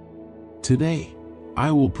 Today,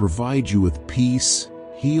 I will provide you with peace,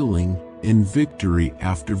 healing, and victory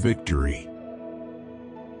after victory.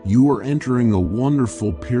 You are entering a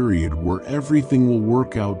wonderful period where everything will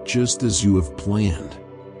work out just as you have planned.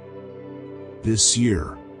 This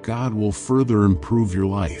year, God will further improve your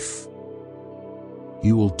life.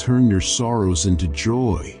 He will turn your sorrows into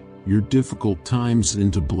joy, your difficult times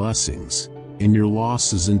into blessings, and your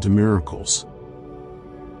losses into miracles.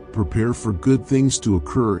 Prepare for good things to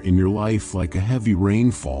occur in your life like a heavy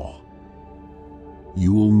rainfall.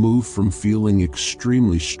 You will move from feeling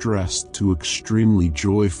extremely stressed to extremely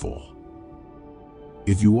joyful.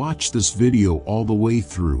 If you watch this video all the way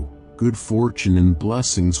through, good fortune and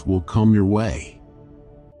blessings will come your way.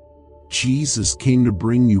 Jesus came to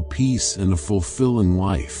bring you peace and a fulfilling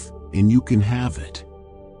life, and you can have it.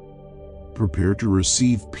 Prepare to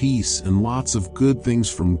receive peace and lots of good things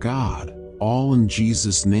from God, all in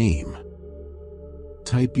Jesus' name.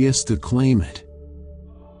 Type yes to claim it.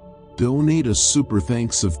 Donate a super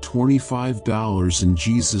thanks of $25 in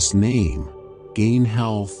Jesus' name. Gain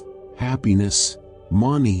health, happiness,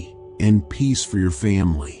 money, and peace for your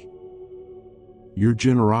family. Your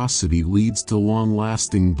generosity leads to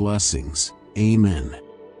long-lasting blessings. Amen.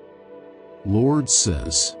 Lord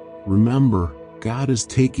says, remember, God is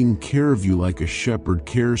taking care of you like a shepherd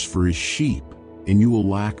cares for his sheep, and you will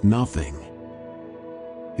lack nothing.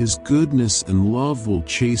 His goodness and love will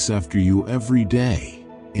chase after you every day,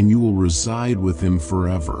 and you will reside with Him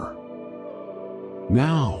forever.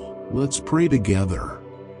 Now, let's pray together.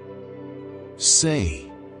 Say,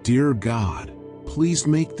 Dear God, please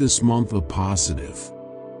make this month a positive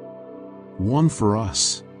one for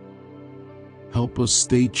us. Help us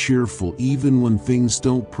stay cheerful even when things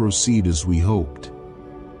don't proceed as we hoped.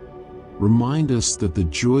 Remind us that the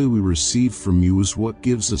joy we receive from you is what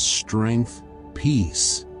gives us strength,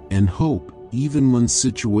 peace, and hope, even when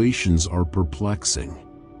situations are perplexing.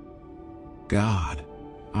 God,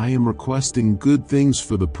 I am requesting good things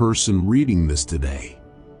for the person reading this today.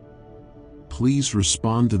 Please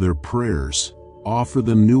respond to their prayers, offer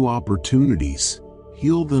them new opportunities,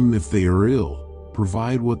 heal them if they are ill,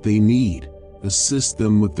 provide what they need, assist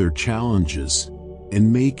them with their challenges,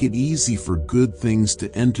 and make it easy for good things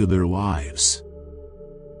to enter their lives.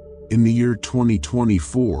 In the year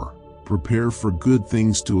 2024, prepare for good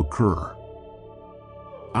things to occur.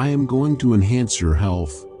 I am going to enhance your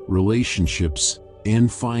health, relationships,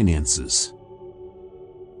 and finances.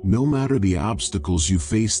 No matter the obstacles you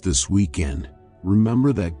face this weekend,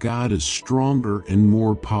 remember that God is stronger and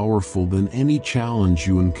more powerful than any challenge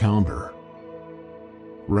you encounter.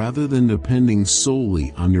 Rather than depending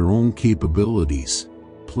solely on your own capabilities,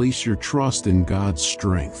 place your trust in God's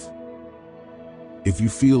strength. If you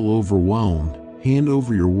feel overwhelmed, hand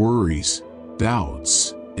over your worries,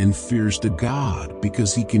 doubts, and fears to God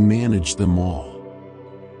because He can manage them all.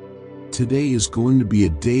 Today is going to be a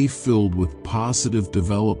day filled with positive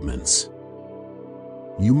developments.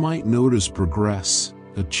 You might notice progress,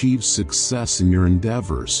 achieve success in your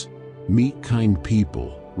endeavors, meet kind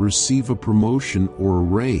people, receive a promotion or a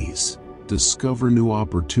raise, discover new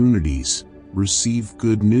opportunities, receive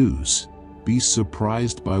good news, be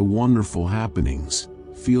surprised by wonderful happenings,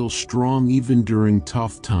 feel strong even during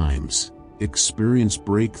tough times, experience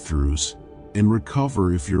breakthroughs, and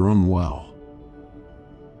recover if you're unwell.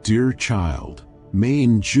 Dear child, May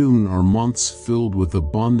and June are months filled with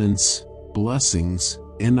abundance, blessings,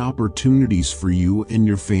 and opportunities for you and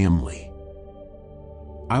your family.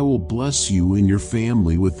 I will bless you and your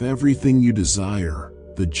family with everything you desire,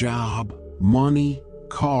 the job, money,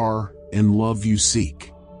 car, and love you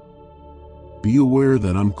seek. Be aware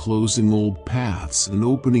that I'm closing old paths and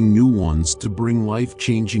opening new ones to bring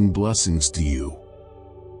life-changing blessings to you.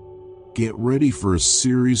 Get ready for a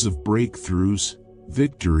series of breakthroughs,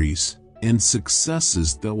 victories, and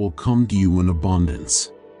successes that will come to you in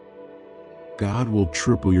abundance. God will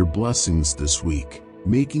triple your blessings this week,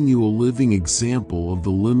 making you a living example of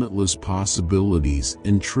the limitless possibilities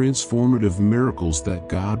and transformative miracles that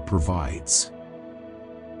God provides.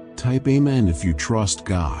 Type Amen if you trust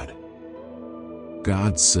God.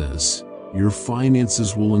 God says, your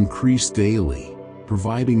finances will increase daily,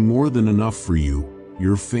 providing more than enough for you,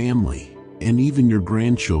 your family, and even your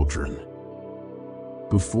grandchildren.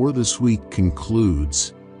 Before this week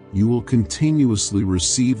concludes, you will continuously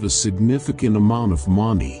receive a significant amount of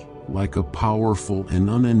money, like a powerful and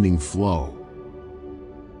unending flow.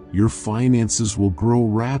 Your finances will grow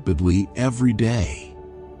rapidly every day.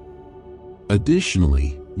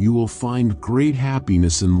 Additionally, you will find great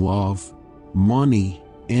happiness in love, money,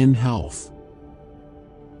 and health.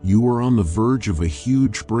 You are on the verge of a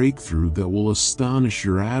huge breakthrough that will astonish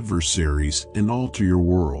your adversaries and alter your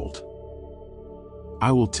world.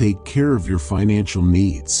 I will take care of your financial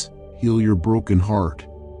needs, heal your broken heart,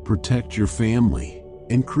 protect your family,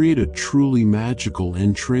 and create a truly magical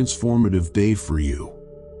and transformative day for you.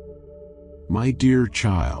 My dear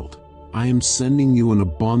child, I am sending you an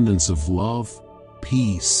abundance of love,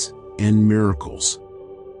 peace, and miracles.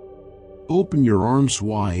 Open your arms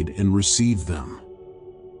wide and receive them.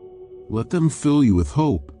 Let them fill you with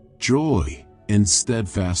hope, joy, and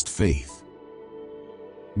steadfast faith.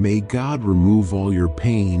 May God remove all your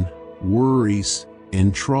pain, worries,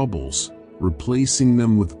 and troubles, replacing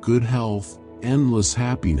them with good health, endless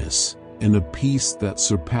happiness, and a peace that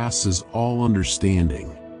surpasses all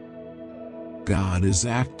understanding. God is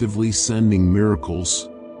actively sending miracles,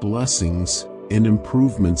 blessings, and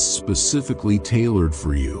improvements specifically tailored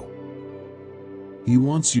for you. He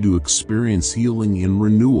wants you to experience healing and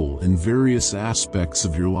renewal in various aspects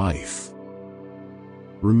of your life.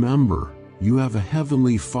 Remember, you have a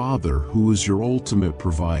Heavenly Father who is your ultimate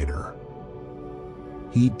provider.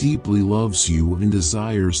 He deeply loves you and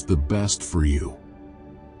desires the best for you.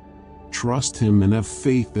 Trust Him and have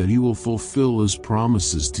faith that He will fulfill His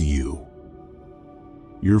promises to you.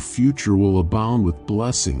 Your future will abound with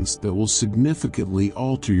blessings that will significantly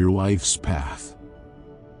alter your life's path.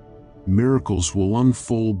 Miracles will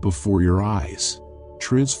unfold before your eyes,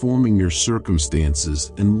 transforming your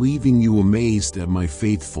circumstances and leaving you amazed at my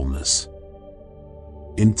faithfulness.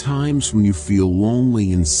 In times when you feel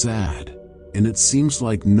lonely and sad, and it seems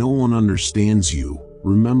like no one understands you,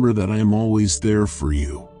 remember that I am always there for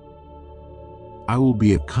you. I will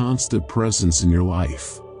be a constant presence in your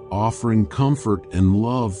life, offering comfort and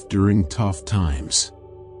love during tough times.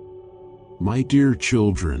 My dear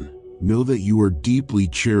children, know that you are deeply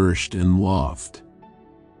cherished and loved.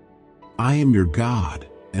 I am your God,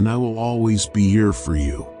 and I will always be here for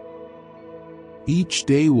you. Each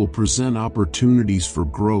day will present opportunities for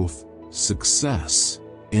growth, success,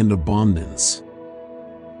 and abundance.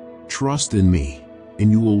 Trust in me,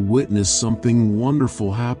 and you will witness something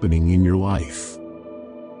wonderful happening in your life.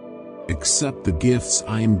 Accept the gifts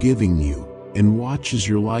I am giving you, and watch as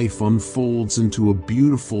your life unfolds into a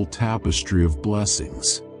beautiful tapestry of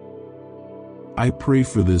blessings. I pray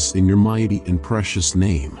for this in your mighty and precious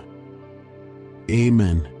name.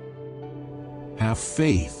 Amen. Have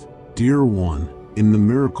faith, dear one, in the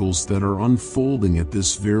miracles that are unfolding at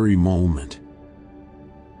this very moment.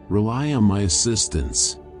 Rely on my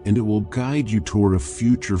assistance, and it will guide you toward a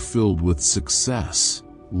future filled with success,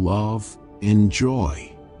 love, and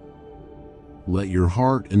joy. Let your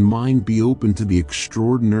heart and mind be open to the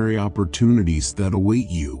extraordinary opportunities that await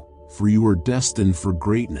you, for you are destined for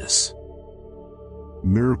greatness.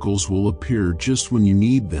 Miracles will appear just when you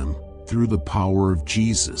need them, through the power of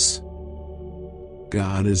Jesus.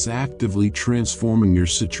 God is actively transforming your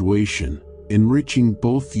situation, enriching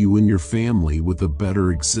both you and your family with a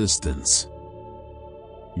better existence.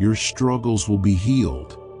 Your struggles will be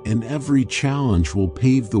healed, and every challenge will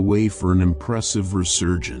pave the way for an impressive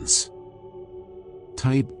resurgence.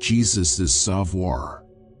 Type Jesus is savoir.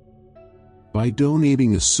 By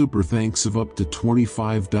donating a super thanks of up to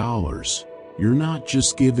 $25, you're not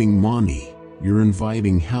just giving money, you're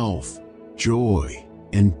inviting health, joy,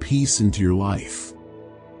 and peace into your life.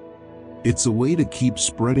 It's a way to keep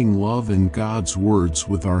spreading love and God's words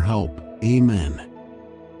with our help. Amen.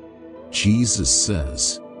 Jesus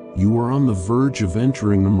says, you are on the verge of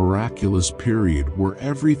entering a miraculous period where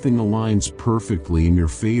everything aligns perfectly in your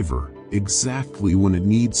favor, exactly when it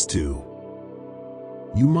needs to.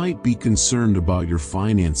 You might be concerned about your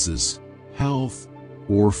finances, health,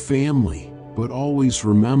 or family, but always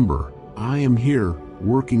remember, I am here,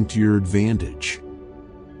 working to your advantage.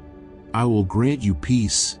 I will grant you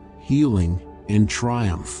peace, healing, and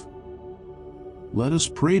triumph. Let us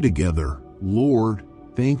pray together. Lord,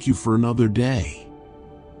 thank you for another day.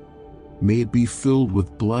 May it be filled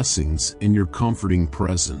with blessings and your comforting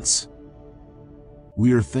presence.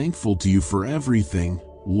 We are thankful to you for everything,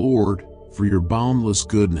 Lord, for your boundless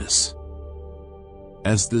goodness.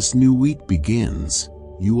 As this new week begins,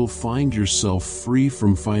 you will find yourself free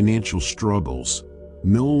from financial struggles,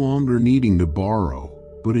 no longer needing to borrow,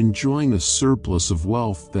 but enjoying a surplus of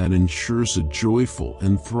wealth that ensures a joyful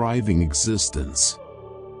and thriving existence.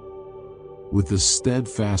 With a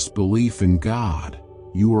steadfast belief in God,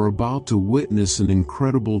 you are about to witness an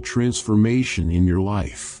incredible transformation in your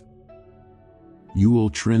life. You will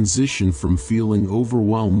transition from feeling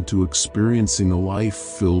overwhelmed to experiencing a life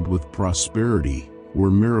filled with prosperity,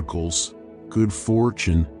 where miracles, good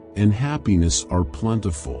fortune, and happiness are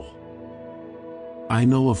plentiful. I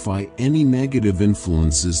nullify any negative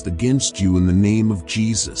influences against you in the name of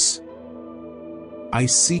Jesus. I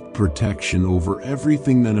seek protection over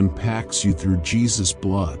everything that impacts you through Jesus'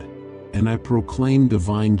 blood, and I proclaim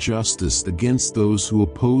divine justice against those who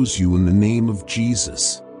oppose you in the name of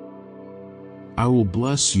Jesus. I will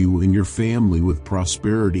bless you and your family with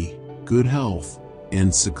prosperity, good health,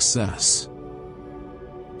 and success.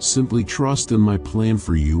 Simply trust in my plan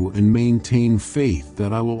for you and maintain faith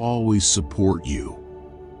that I will always support you.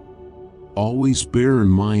 Always bear in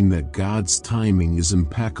mind that God's timing is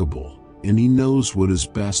impeccable, and He knows what is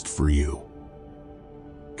best for you.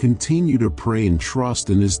 Continue to pray and trust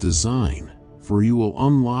in His design, for you will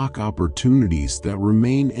unlock opportunities that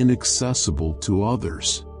remain inaccessible to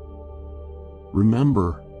others.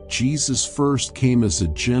 Remember, Jesus first came as a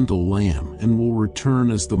gentle lamb and will return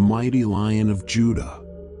as the mighty Lion of Judah.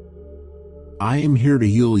 I am here to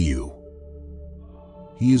heal you.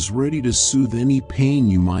 He is ready to soothe any pain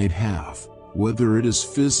you might have, whether it is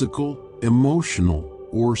physical, emotional,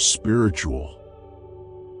 or spiritual.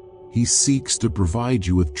 He seeks to provide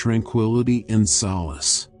you with tranquility and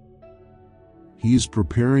solace. He is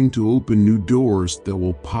preparing to open new doors that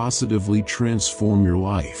will positively transform your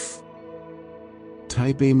life.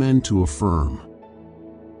 Type Amen to affirm.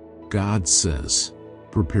 God says,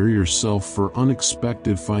 prepare yourself for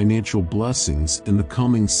unexpected financial blessings in the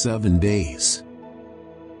coming 7 days.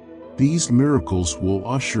 These miracles will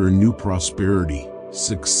usher in new prosperity,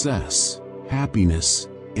 success, happiness,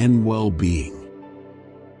 and well-being.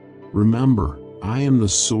 Remember, I am the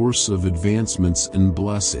source of advancements and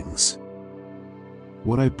blessings.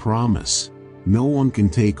 What I promise, no one can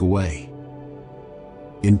take away.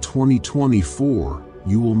 In 2024,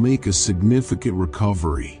 you will make a significant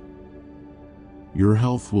recovery. Your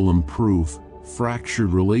health will improve,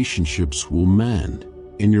 fractured relationships will mend,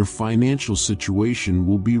 and your financial situation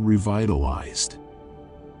will be revitalized.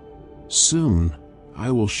 Soon,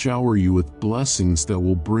 I will shower you with blessings that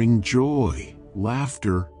will bring joy,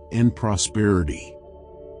 laughter, and prosperity.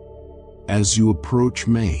 As you approach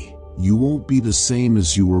May, you won't be the same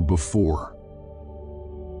as you were before.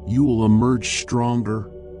 You will emerge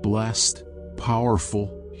stronger, blessed,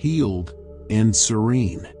 powerful, healed, and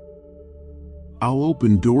serene. I'll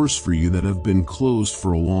open doors for you that have been closed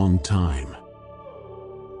for a long time.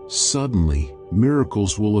 Suddenly,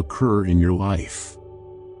 miracles will occur in your life.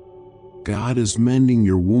 God is mending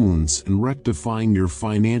your wounds and rectifying your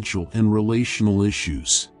financial and relational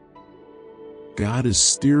issues. God is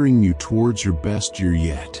steering you towards your best year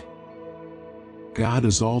yet. God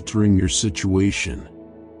is altering your situation.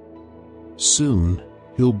 Soon,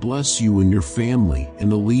 He'll bless you and your family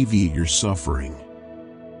and alleviate your suffering.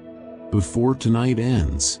 Before tonight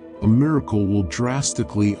ends, a miracle will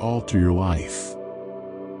drastically alter your life.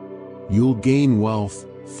 You'll gain wealth,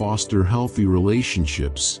 foster healthy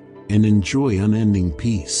relationships, and enjoy unending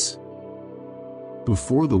peace.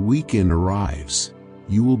 Before the weekend arrives,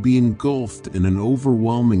 you will be engulfed in an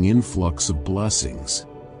overwhelming influx of blessings,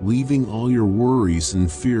 leaving all your worries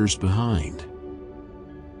and fears behind.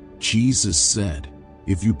 Jesus said,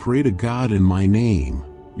 "If you pray to God in my name,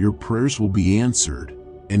 your prayers will be answered,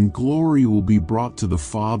 and glory will be brought to the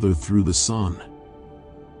Father through the Son.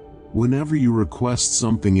 Whenever you request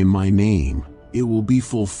something in my name, it will be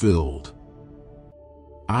fulfilled.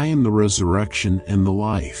 I am the resurrection and the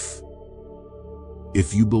life.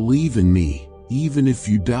 If you believe in me, even if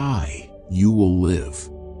you die, you will live.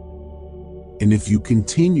 And if you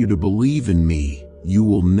continue to believe in me, you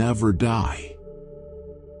will never die."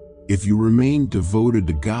 If you remain devoted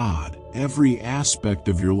to God, every aspect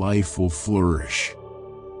of your life will flourish.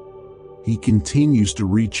 He continues to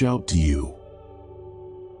reach out to you.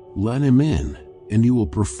 Let Him in, and He will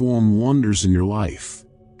perform wonders in your life,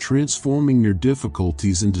 transforming your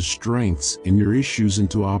difficulties into strengths and your issues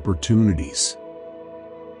into opportunities.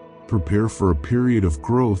 Prepare for a period of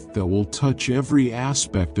growth that will touch every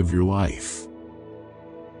aspect of your life.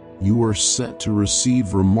 You are set to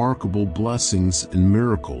receive remarkable blessings and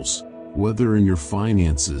miracles, whether in your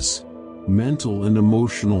finances, mental and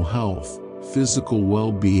emotional health, physical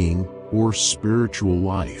well-being, or spiritual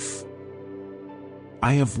life.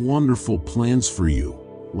 I have wonderful plans for you,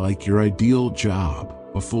 like your ideal job,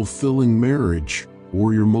 a fulfilling marriage,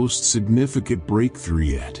 or your most significant breakthrough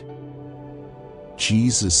yet.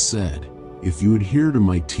 Jesus said, "If you adhere to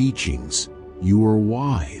my teachings, you are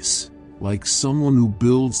wise, like someone who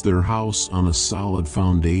builds their house on a solid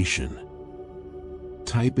foundation."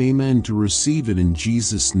 Type Amen to receive it in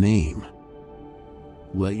Jesus' name.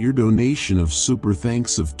 Let your donation of super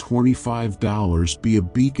thanks of $25 be a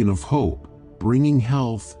beacon of hope, bringing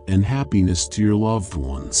health and happiness to your loved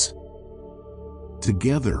ones.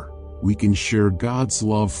 Together, we can share God's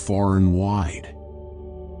love far and wide.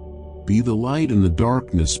 Be the light in the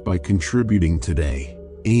darkness by contributing today.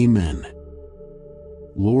 Amen.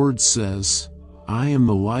 Lord says, "I am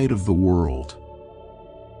the light of the world."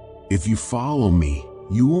 If you follow me,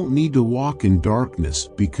 you won't need to walk in darkness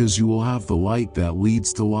because you will have the light that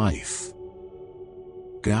leads to life.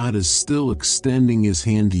 God is still extending His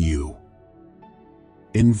hand to you.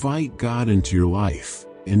 Invite God into your life,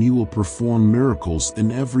 and He will perform miracles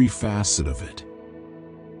in every facet of it.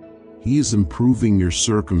 He is improving your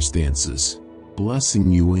circumstances,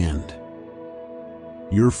 blessing you and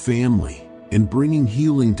your family, and bringing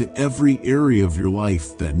healing to every area of your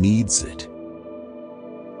life that needs it.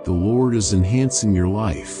 The Lord is enhancing your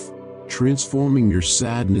life, transforming your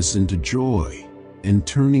sadness into joy, and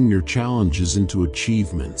turning your challenges into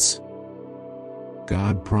achievements.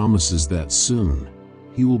 God promises that soon,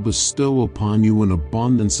 He will bestow upon you an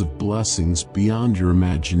abundance of blessings beyond your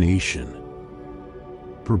imagination.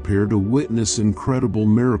 Prepare to witness incredible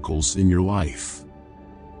miracles in your life.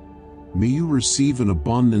 May you receive an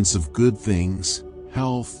abundance of good things,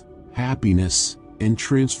 health, happiness, and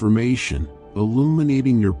transformation,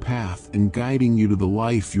 illuminating your path and guiding you to the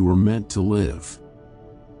life you were meant to live.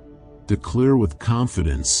 Declare with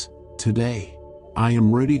confidence, "Today, I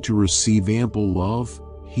am ready to receive ample love,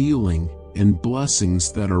 healing, and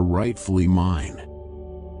blessings that are rightfully mine.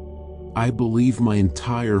 I believe my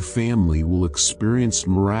entire family will experience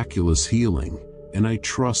miraculous healing, and I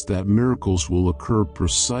trust that miracles will occur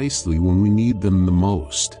precisely when we need them the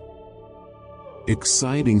most."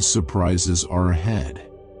 Exciting surprises are ahead.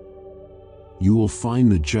 You will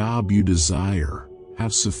find the job you desire,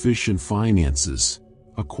 have sufficient finances,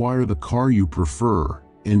 acquire the car you prefer,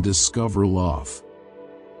 and discover love.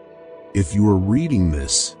 If you are reading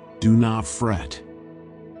this, do not fret.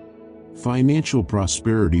 Financial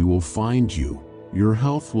prosperity will find you, your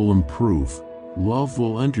health will improve, love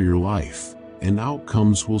will enter your life, and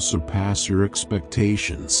outcomes will surpass your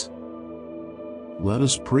expectations. Let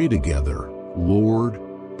us pray together. Lord,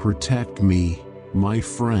 protect me, my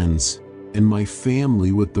friends, and my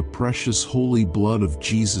family with the precious holy blood of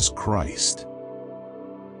Jesus Christ.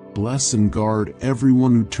 Bless and guard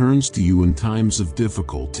everyone who turns to you in times of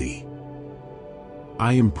difficulty.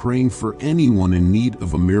 I am praying for anyone in need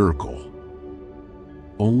of a miracle.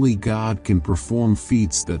 Only God can perform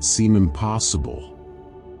feats that seem impossible.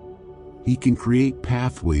 He can create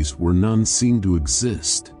pathways where none seem to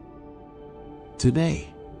exist.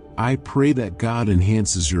 Today, I pray that God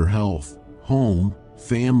enhances your health, home,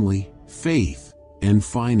 family, faith, and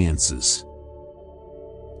finances.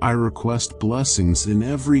 I request blessings in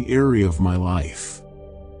every area of my life.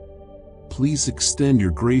 Please extend your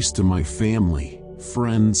grace to my family,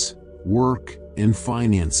 friends, work, and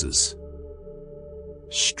finances.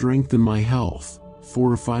 Strengthen my health,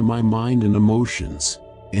 fortify my mind and emotions,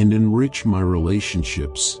 and enrich my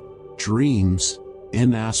relationships, dreams,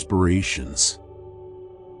 and aspirations.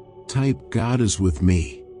 Type God is with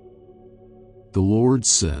me. The Lord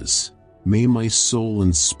says, may my soul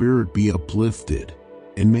and spirit be uplifted,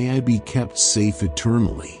 and may I be kept safe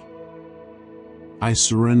eternally. I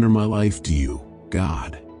surrender my life to you,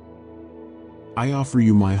 God. I offer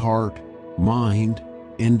you my heart, mind,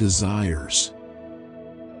 and desires.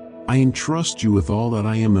 I entrust you with all that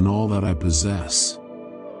I am and all that I possess.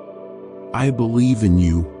 I believe in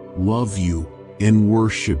you, love you, and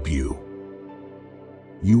worship you.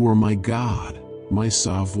 You are my God, my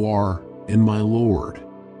Savior, and my Lord.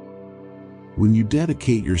 When you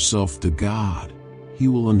dedicate yourself to God, He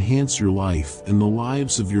will enhance your life and the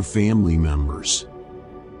lives of your family members.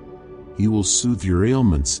 He will soothe your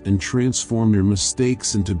ailments and transform your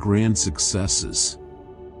mistakes into grand successes.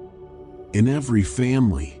 In every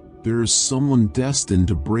family, there is someone destined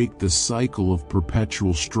to break the cycle of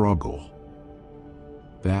perpetual struggle.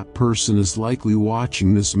 That person is likely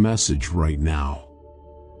watching this message right now.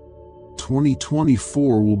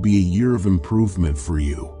 2024 will be a year of improvement for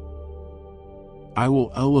you. I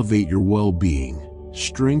will elevate your well-being,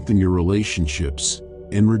 strengthen your relationships,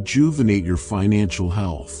 and rejuvenate your financial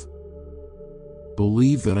health.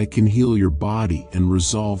 Believe that I can heal your body and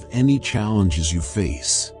resolve any challenges you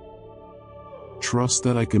face. Trust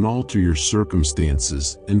that I can alter your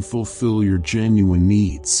circumstances and fulfill your genuine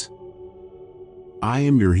needs. I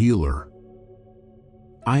am your healer.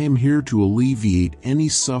 I am here to alleviate any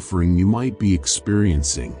suffering you might be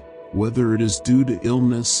experiencing, whether it is due to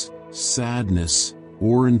illness, sadness,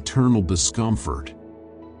 or internal discomfort.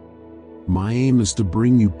 My aim is to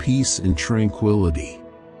bring you peace and tranquility.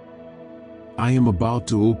 I am about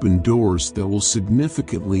to open doors that will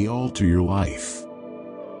significantly alter your life.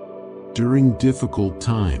 During difficult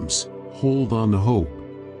times, hold on to hope.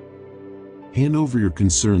 Hand over your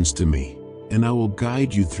concerns to me, and I will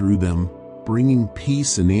guide you through them, bringing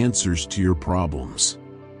peace and answers to your problems.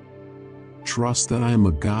 Trust that I am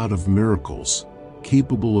a God of miracles,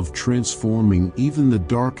 capable of transforming even the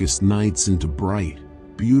darkest nights into bright,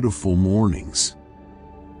 beautiful mornings.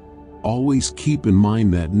 Always keep in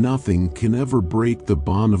mind that nothing can ever break the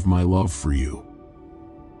bond of my love for you.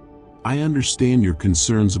 I understand your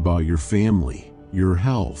concerns about your family, your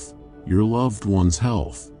health, your loved one's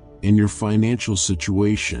health, and your financial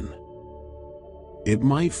situation. It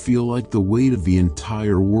might feel like the weight of the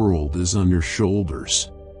entire world is on your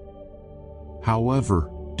shoulders. However,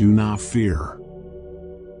 do not fear.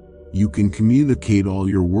 You can communicate all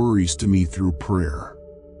your worries to me through prayer.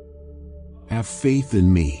 Have faith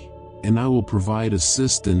in me, and I will provide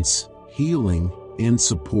assistance, healing, and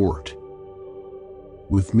support.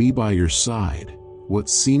 With me by your side, what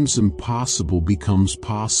seems impossible becomes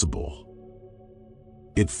possible.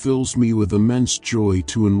 It fills me with immense joy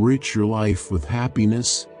to enrich your life with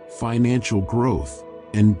happiness, financial growth,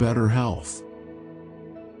 and better health.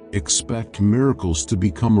 Expect miracles to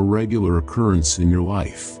become a regular occurrence in your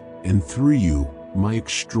life, and through you, my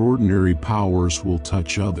extraordinary powers will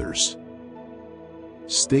touch others.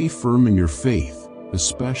 Stay firm in your faith,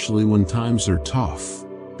 especially when times are tough,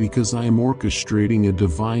 because I am orchestrating a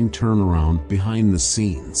divine turnaround behind the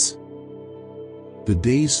scenes. The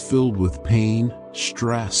days filled with pain,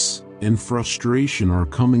 stress, and frustration are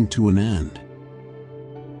coming to an end.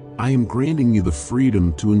 I am granting you the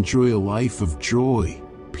freedom to enjoy a life of joy,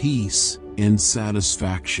 peace, and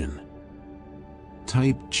satisfaction.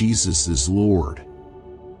 Type Jesus is Lord.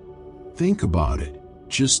 Think about it.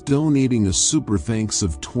 Just donating a super thanks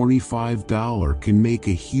of $25 can make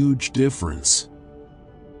a huge difference.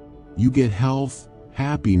 You get health,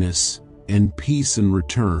 happiness, and peace in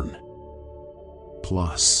return.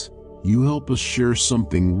 Plus, you help us share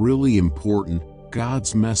something really important,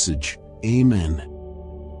 God's message. Amen.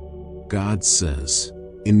 God says,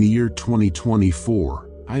 in the year 2024,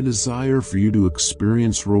 I desire for you to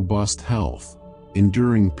experience robust health,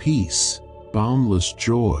 enduring peace, boundless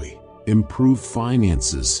joy, improved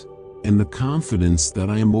finances, and the confidence that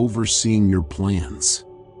I am overseeing your plans.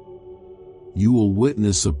 you will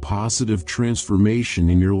witness a positive transformation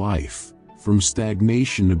in your life, from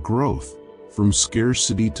stagnation to growth, from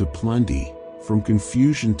scarcity to plenty, from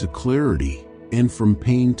confusion to clarity, and from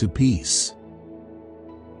pain to peace.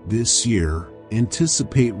 This year,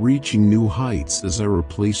 anticipate reaching new heights as I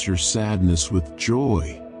replace your sadness with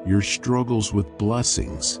joy, your struggles with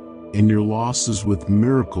blessings, and your losses with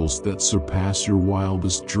miracles that surpass your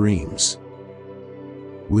wildest dreams.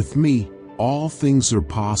 With me, all things are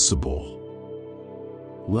possible.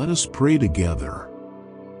 Let us pray together.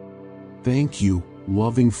 Thank you,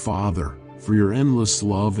 loving Father, for your endless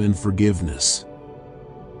love and forgiveness.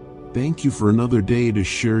 Thank you for another day to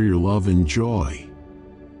share your love and joy.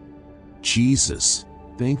 Jesus,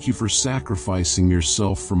 thank you for sacrificing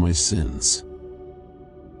yourself for my sins.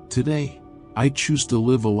 Today, I choose to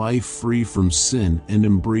live a life free from sin and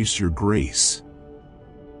embrace your grace.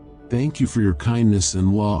 Thank you for your kindness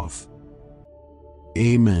and love.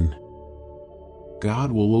 Amen.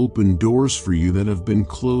 God will open doors for you that have been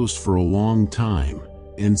closed for a long time,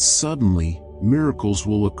 and suddenly, miracles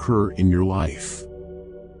will occur in your life.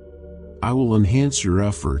 I will enhance your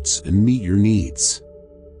efforts and meet your needs.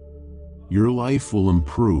 Your life will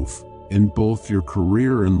improve, and both your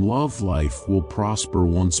career and love life will prosper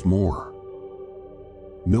once more.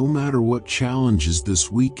 No matter what challenges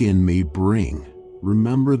this weekend may bring,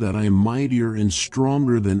 remember that I am mightier and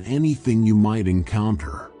stronger than anything you might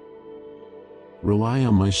encounter. Rely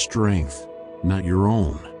on my strength, not your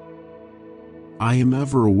own. I am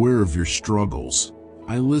ever aware of your struggles.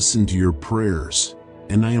 I listen to your prayers,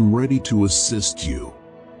 and I am ready to assist you.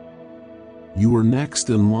 You are next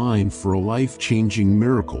in line for a life-changing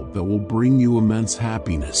miracle that will bring you immense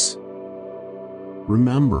happiness.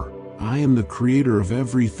 Remember, I am the creator of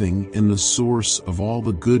everything and the source of all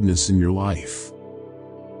the goodness in your life.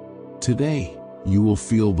 Today, you will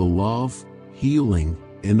feel the love, healing,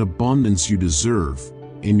 and abundance you deserve,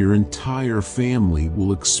 and your entire family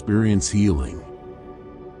will experience healing.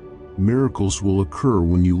 Miracles will occur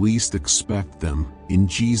when you least expect them, in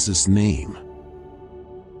Jesus' name.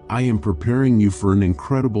 I am preparing you for an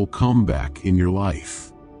incredible comeback in your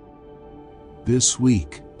life. This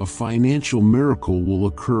week, a financial miracle will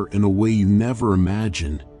occur in a way you never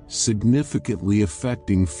imagined, significantly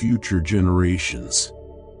affecting future generations.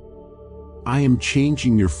 I am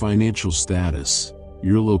changing your financial status,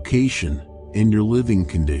 your location, and your living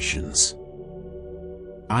conditions.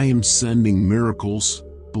 I am sending miracles,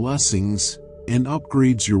 blessings, and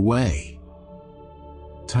upgrades your way.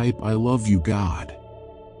 Type "I love you, God."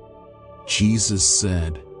 Jesus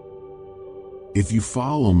said, "If you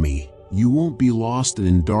follow me, you won't be lost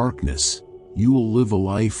in darkness, you will live a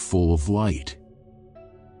life full of light."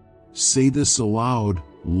 Say this aloud: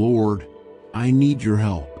 "Lord, I need your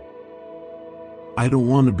help. I don't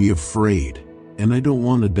want to be afraid, and I don't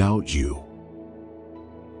want to doubt you.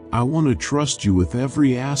 I want to trust you with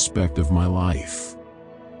every aspect of my life.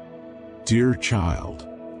 Dear child,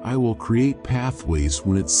 I will create pathways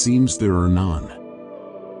when it seems there are none.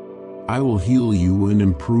 I will heal you and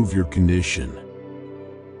improve your condition."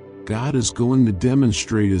 God is going to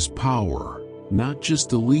demonstrate His power, not just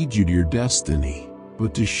to lead you to your destiny,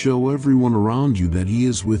 but to show everyone around you that He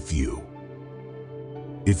is with you.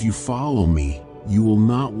 If you follow me, you will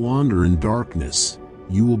not wander in darkness,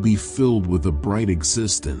 you will be filled with a bright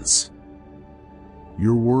existence.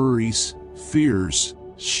 Your worries, fears,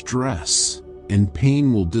 stress, and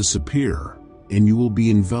pain will disappear, and you will be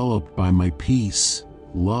enveloped by my peace,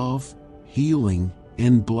 love, healing,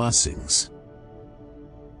 and blessings.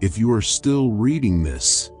 If you are still reading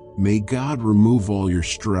this, may God remove all your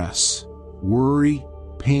stress, worry,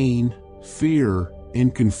 pain, fear,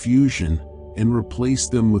 and confusion, and replace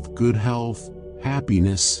them with good health,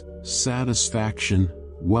 happiness, satisfaction,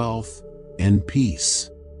 wealth, and peace.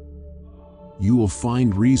 You will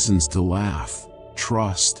find reasons to laugh,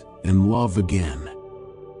 trust, and love again.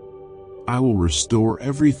 I will restore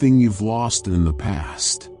everything you've lost in the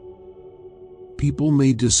past. People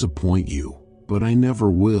may disappoint you, but I never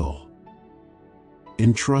will.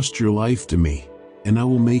 Entrust your life to me, and I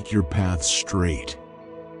will make your path straight.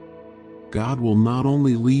 God will not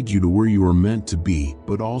only lead you to where you are meant to be,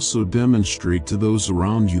 but also demonstrate to those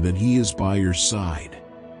around you that He is by your side.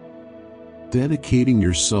 Dedicating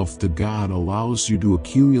yourself to God allows you to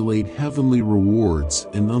accumulate heavenly rewards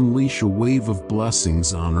and unleash a wave of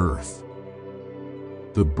blessings on earth.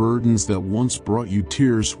 The burdens that once brought you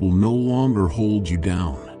tears will no longer hold you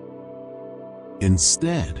down.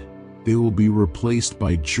 Instead, they will be replaced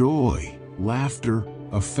by joy, laughter,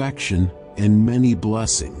 affection, and many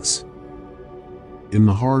blessings. In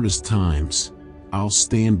the hardest times, I'll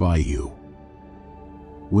stand by you.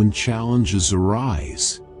 When challenges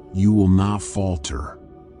arise, you will not falter.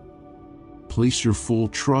 Place your full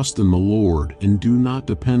trust in the Lord and do not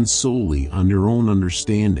depend solely on your own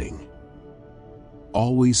understanding.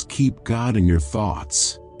 Always keep God in your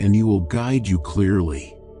thoughts, and He will guide you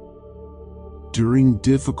clearly. During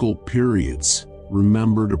difficult periods,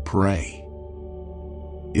 remember to pray.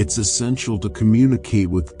 It's essential to communicate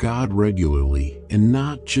with God regularly and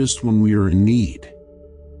not just when we are in need.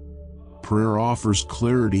 Prayer offers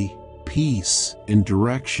clarity, peace, and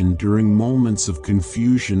direction during moments of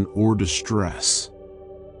confusion or distress.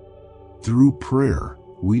 Through prayer,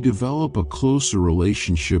 we develop a closer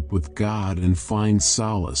relationship with God and find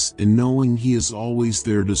solace in knowing He is always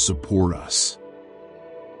there to support us.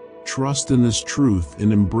 Trust in this truth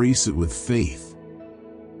and embrace it with faith.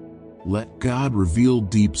 Let God reveal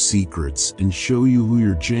deep secrets and show you who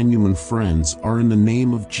your genuine friends are in the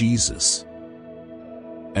name of Jesus.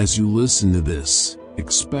 As you listen to this,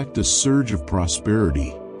 expect a surge of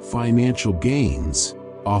prosperity, financial gains,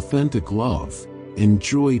 authentic love, and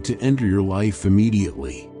joy to enter your life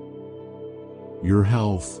immediately. Your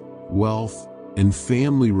health, wealth, and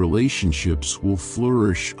family relationships will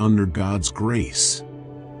flourish under God's grace.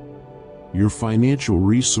 Your financial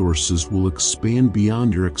resources will expand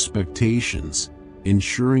beyond your expectations,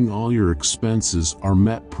 ensuring all your expenses are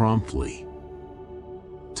met promptly.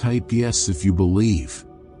 Type yes if you believe.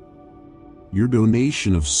 Your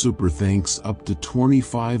donation of super thanks up to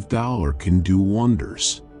 $25 can do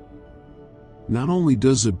wonders. Not only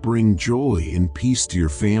does it bring joy and peace to your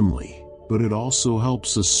family, but it also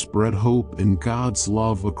helps us spread hope and God's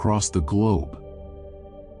love across the globe.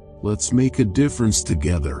 Let's make a difference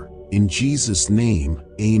together. In Jesus' name,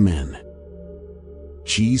 amen.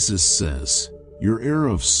 Jesus says, your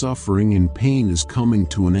era of suffering and pain is coming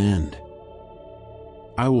to an end.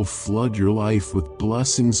 I will flood your life with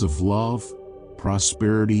blessings of love,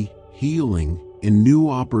 prosperity, healing, and new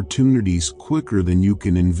opportunities quicker than you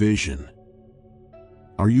can envision.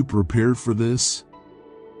 Are you prepared for this?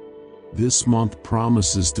 This month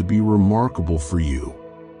promises to be remarkable for you.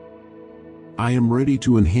 I am ready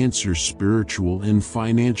to enhance your spiritual and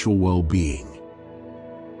financial well-being.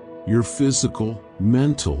 Your physical,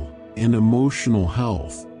 mental, and emotional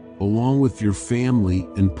health, along with your family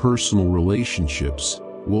and personal relationships,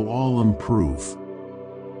 will all improve.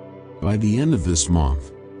 By the end of this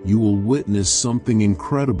month, you will witness something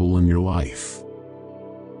incredible in your life.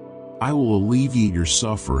 I will alleviate your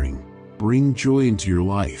suffering, bring joy into your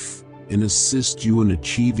life, and assist you in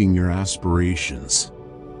achieving your aspirations.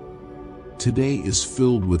 Today is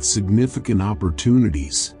filled with significant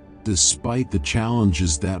opportunities, despite the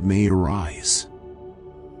challenges that may arise.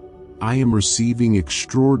 I am receiving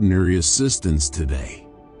extraordinary assistance today.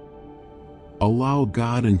 Allow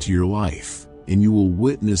God into your life, and you will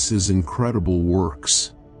witness His incredible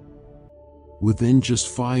works. Within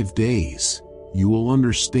just 5 days, you will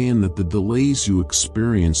understand that the delays you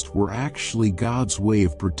experienced were actually God's way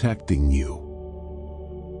of protecting you.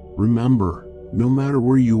 Remember, no matter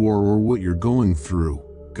where you are or what you're going through,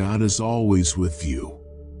 God is always with you.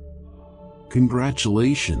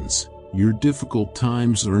 Congratulations, your difficult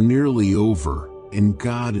times are nearly over, and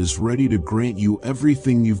God is ready to grant you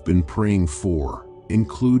everything you've been praying for,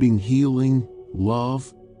 including healing,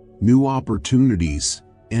 love, new opportunities,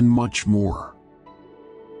 and much more.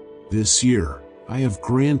 This year, I have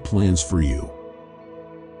grand plans for you.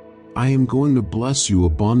 I am going to bless you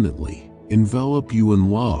abundantly, envelop you in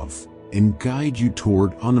love, and guide you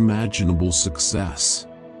toward unimaginable success.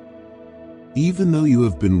 Even though you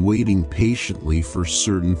have been waiting patiently for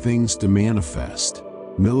certain things to manifest,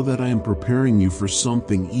 know that I am preparing you for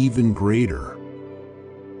something even greater.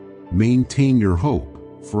 Maintain your hope,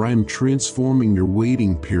 for I am transforming your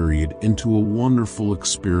waiting period into a wonderful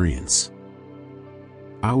experience.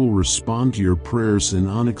 I will respond to your prayers in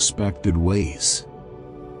unexpected ways.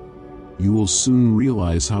 You will soon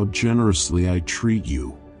realize how generously I treat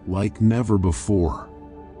you, like never before.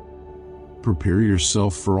 Prepare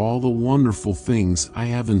yourself for all the wonderful things I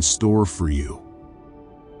have in store for you.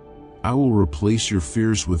 I will replace your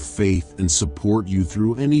fears with faith and support you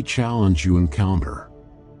through any challenge you encounter.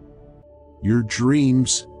 Your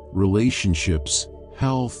dreams, relationships,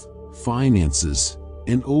 health, finances,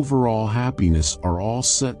 and overall happiness are all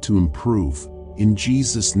set to improve, in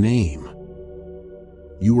Jesus' name.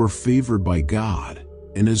 You are favored by God,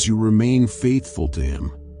 and as you remain faithful to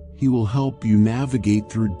Him, He will help you navigate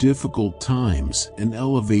through difficult times and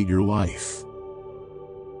elevate your life.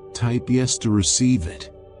 Type yes to receive it.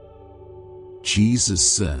 Jesus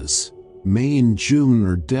says, May and June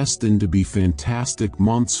are destined to be fantastic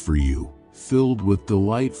months for you, filled with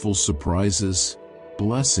delightful surprises,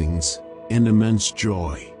 blessings, and immense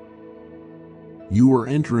joy. You are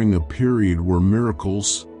entering a period where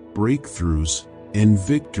miracles, breakthroughs, and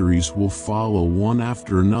victories will follow one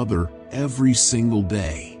after another every single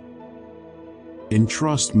day.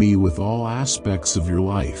 Entrust me with all aspects of your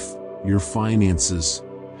life, your finances,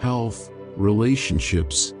 health,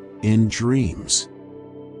 relationships, and dreams.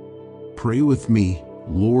 Pray with me.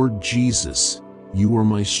 Lord Jesus, you are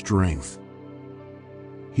my strength.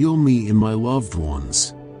 Heal me and my loved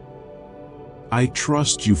ones. I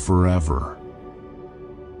trust you forever.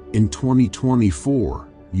 In 2024,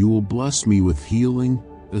 you will bless me with healing,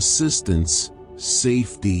 assistance,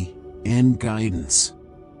 safety, and guidance.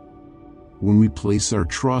 When we place our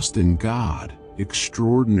trust in God,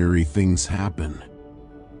 extraordinary things happen.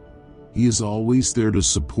 He is always there to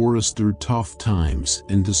support us through tough times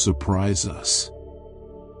and to surprise us.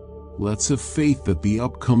 Let's have faith that the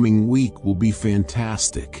upcoming week will be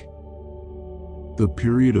fantastic. The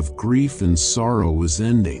period of grief and sorrow is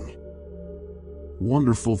ending.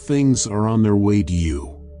 Wonderful things are on their way to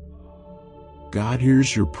you. God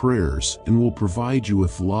hears your prayers and will provide you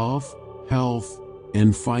with love, health,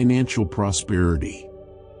 and financial prosperity.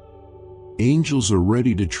 Angels are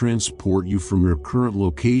ready to transport you from your current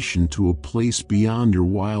location to a place beyond your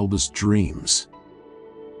wildest dreams.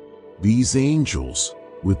 These angels,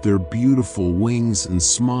 with their beautiful wings and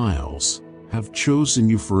smiles, have chosen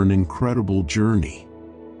you for an incredible journey.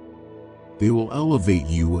 They will elevate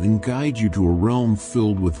you and guide you to a realm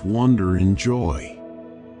filled with wonder and joy.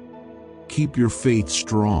 Keep your faith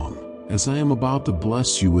strong, as I am about to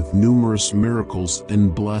bless you with numerous miracles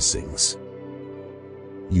and blessings.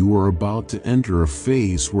 You are about to enter a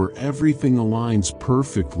phase where everything aligns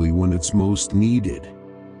perfectly when it's most needed.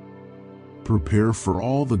 Prepare for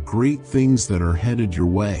all the great things that are headed your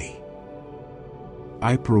way.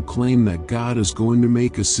 I proclaim that God is going to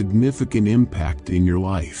make a significant impact in your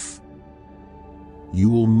life. You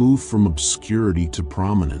will move from obscurity to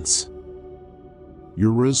prominence.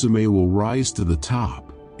 Your resume will rise to the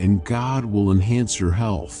top, and God will enhance your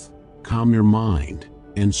health, calm your mind,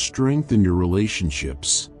 and strengthen your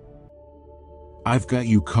relationships. I've got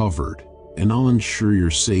you covered, and I'll ensure your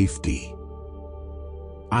safety.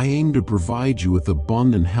 I aim to provide you with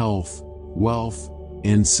abundant health, wealth,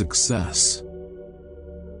 and success,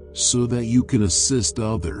 so that you can assist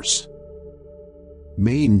others.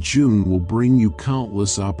 May and June will bring you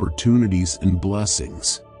countless opportunities and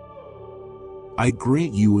blessings. I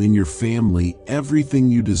grant you and your family everything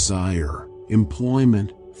you desire: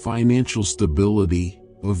 employment, financial stability,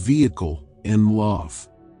 a vehicle, and love.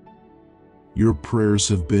 Your prayers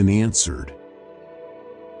have been answered.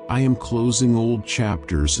 I am closing old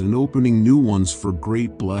chapters and opening new ones for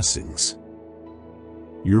great blessings.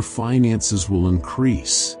 Your finances will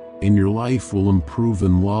increase, and your life will improve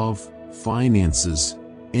in love, finances,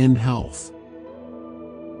 and health.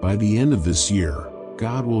 By the end of this year,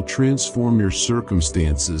 God will transform your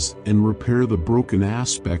circumstances and repair the broken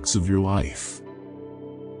aspects of your life.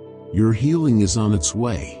 Your healing is on its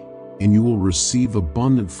way, and you will receive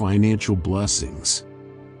abundant financial blessings.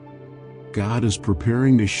 God is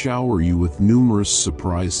preparing to shower you with numerous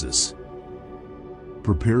surprises.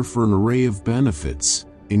 Prepare for an array of benefits,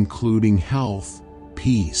 including health,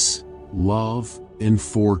 peace, love, and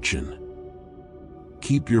fortune.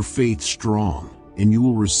 Keep your faith strong, and you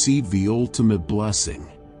will receive the ultimate blessing.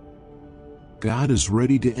 God is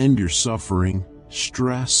ready to end your suffering,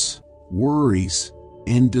 stress, worries,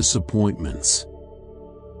 and disappointments.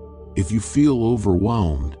 If you feel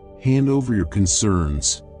overwhelmed, hand over your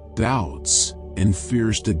concerns, doubts, and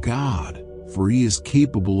fears to God, for He is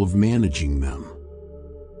capable of managing them.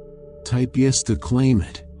 Type yes to claim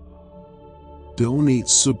it. Donate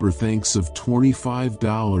super thanks of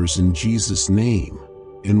 $25 in Jesus' name,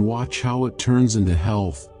 and watch how it turns into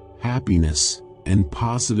health, happiness, and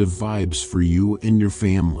positive vibes for you and your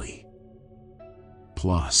family.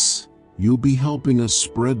 Plus, you'll be helping us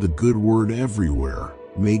spread the good word everywhere.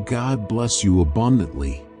 May God bless you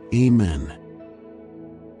abundantly. Amen.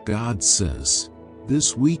 God says,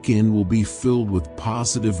 this weekend will be filled with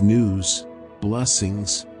positive news,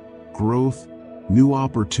 blessings, growth, new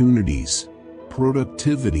opportunities,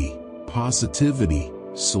 productivity, positivity,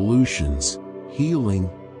 solutions, healing,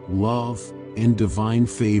 love, and divine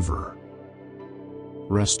favor.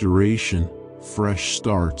 Restoration, fresh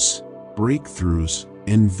starts, breakthroughs,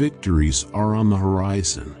 and victories are on the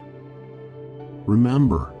horizon.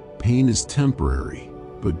 Remember, pain is temporary,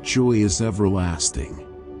 but joy is everlasting.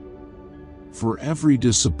 For every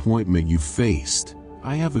disappointment you faced,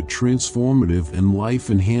 I have a transformative and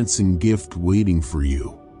life-enhancing gift waiting for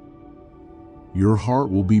you. Your heart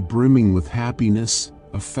will be brimming with happiness,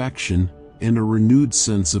 affection, and a renewed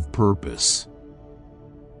sense of purpose.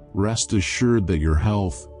 rest assured that your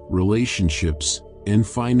health, relationships, and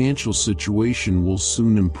financial situation will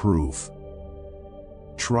soon improve.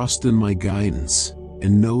 Trust in my guidance,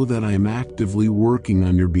 and know that I am actively working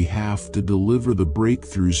on your behalf to deliver the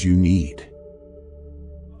breakthroughs you need.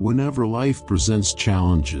 Whenever life presents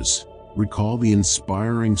challenges, recall the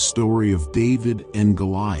inspiring story of David and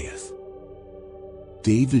Goliath.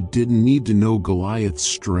 David didn't need to know Goliath's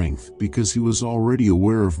strength because he was already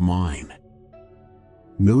aware of mine.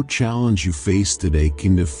 No challenge you face today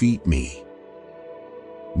can defeat me.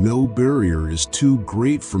 No barrier is too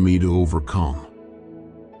great for me to overcome.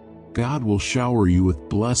 God will shower you with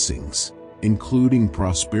blessings, including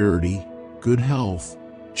prosperity, good health,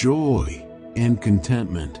 joy, and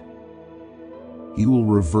contentment. He will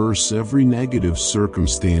reverse every negative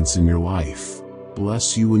circumstance in your life,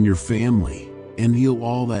 bless you and your family, and heal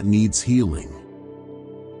all that needs healing.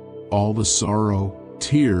 All the sorrow,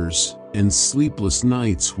 tears, and sleepless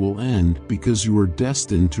nights will end because you are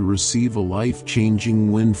destined to receive a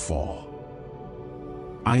life-changing windfall.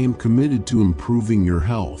 I am committed to improving your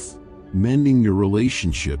health, mending your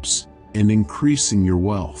relationships, and increasing your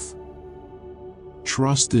wealth.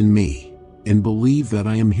 Trust in me, and believe that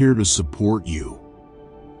I am here to support you.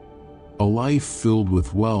 A life filled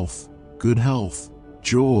with wealth, good health,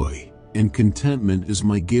 joy, and contentment is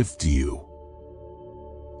my gift to you.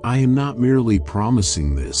 I am not merely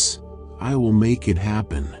promising this, I will make it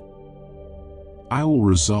happen. I will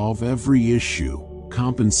resolve every issue,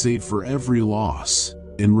 compensate for every loss,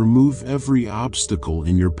 and remove every obstacle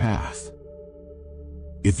in your path.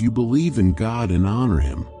 If you believe in God and honor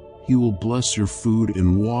Him, He will bless your food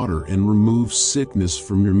and water and remove sickness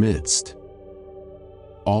from your midst.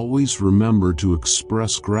 Always remember to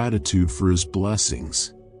express gratitude for His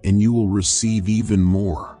blessings, and you will receive even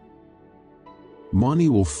more. Money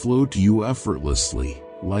will flow to you effortlessly,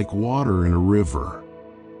 like water in a river.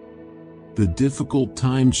 The difficult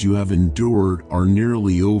times you have endured are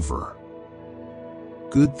nearly over.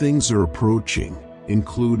 Good things are approaching,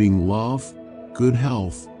 including love, good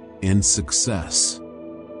health, and success.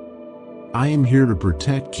 I am here to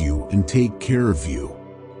protect you and take care of you.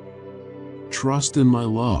 Trust in my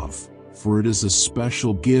love, for it is a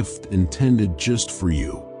special gift intended just for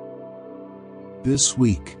you. This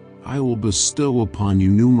week, I will bestow upon you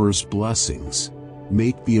numerous blessings,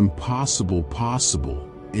 make the impossible possible,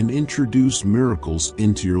 and introduce miracles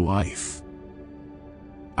into your life.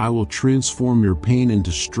 I will transform your pain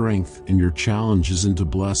into strength and your challenges into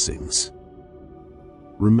blessings.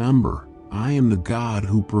 Remember, I am the God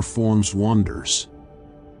who performs wonders.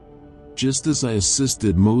 Just as I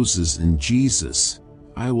assisted Moses and Jesus,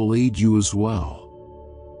 I will aid you as well.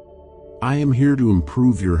 I am here to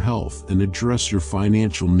improve your health and address your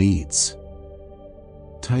financial needs.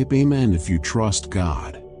 Type Amen if you trust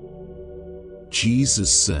God.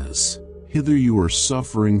 Jesus says, "Hither you are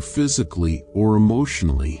suffering physically or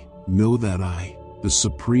emotionally, know that I, the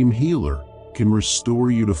Supreme Healer, can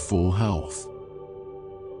restore you to full health.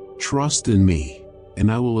 Trust in me,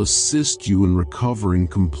 and I will assist you in recovering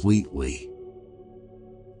completely.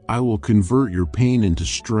 I will convert your pain into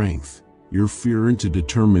strength, your fear into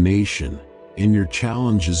determination, and your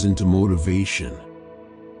challenges into motivation.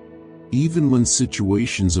 Even when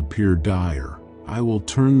situations appear dire, I will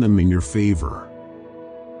turn them in your favor.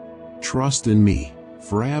 Trust in me,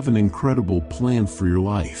 for I have an incredible plan for your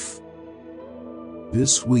life."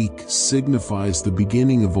 This week signifies the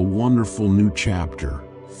beginning of a wonderful new chapter,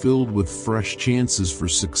 filled with fresh chances for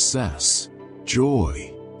success,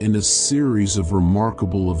 joy, and a series of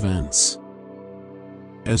remarkable events.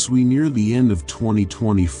 As we near the end of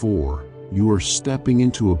 2024, you are stepping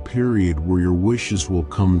into a period where your wishes will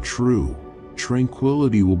come true,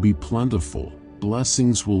 tranquility will be plentiful,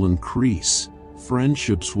 blessings will increase,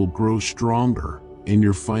 friendships will grow stronger, and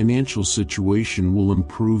your financial situation will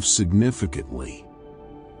improve significantly.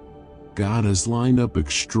 God has lined up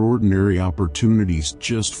extraordinary opportunities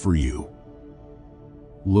just for you.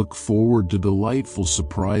 Look forward to delightful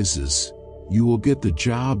surprises. You will get the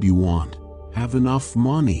job you want, have enough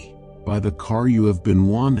money, buy the car you have been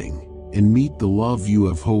wanting, and meet the love you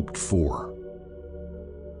have hoped for.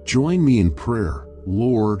 Join me in prayer.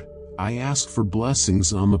 Lord, I ask for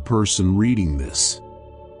blessings on the person reading this.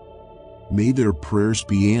 May their prayers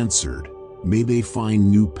be answered. May they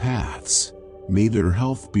find new paths. May their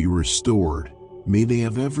health be restored. May they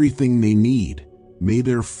have everything they need. May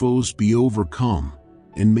their foes be overcome.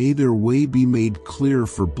 And may their way be made clear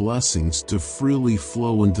for blessings to freely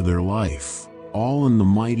flow into their life, all in the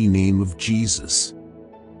mighty name of Jesus.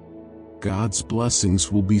 God's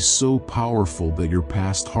blessings will be so powerful that your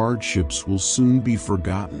past hardships will soon be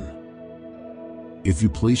forgotten. If you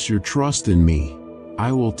place your trust in me,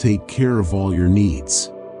 I will take care of all your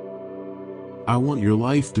needs. I want your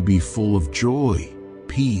life to be full of joy,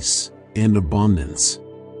 peace, and abundance.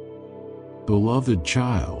 Beloved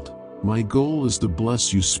child, my goal is to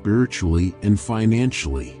bless you spiritually and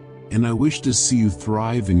financially, and I wish to see you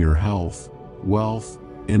thrive in your health, wealth,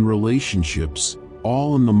 and relationships,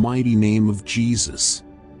 all in the mighty name of Jesus.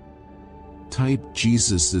 Type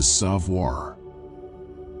Jesus is savoir.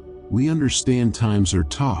 We understand times are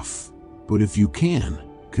tough, but if you can,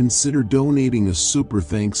 consider donating a super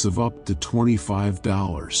thanks of up to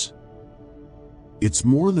 $25. It's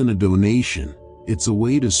more than a donation, it's a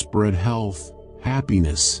way to spread health,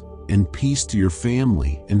 happiness, and peace to your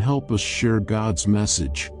family and help us share God's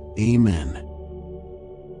message. Amen.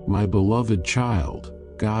 My beloved child,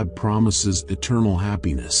 God promises eternal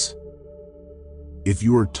happiness. If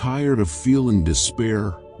you are tired of feeling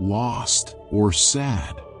despair, lost, or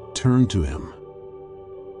sad, turn to Him.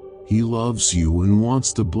 He loves you and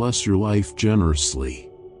wants to bless your life generously.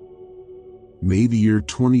 May the year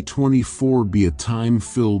 2024 be a time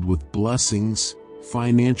filled with blessings,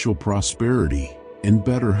 financial prosperity, and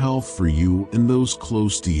better health for you and those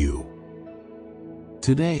close to you.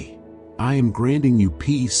 Today, I am granting you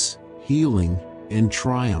peace, healing, and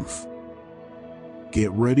triumph.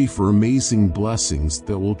 Get ready for amazing blessings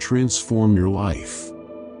that will transform your life.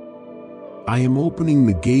 I am opening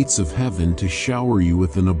the gates of heaven to shower you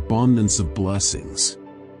with an abundance of blessings.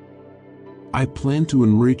 I plan to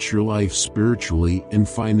enrich your life spiritually and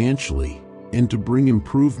financially, and to bring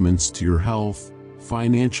improvements to your health,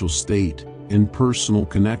 financial state, and personal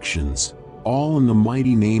connections, all in the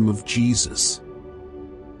mighty name of Jesus.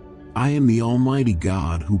 I am the Almighty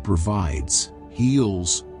God who provides,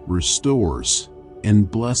 heals, restores, and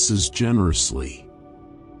blesses generously.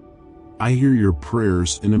 I hear your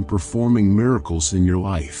prayers and am performing miracles in your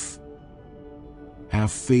life.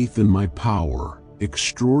 Have faith in my power.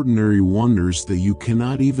 Extraordinary wonders that you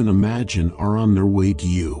cannot even imagine are on their way to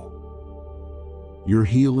you. Your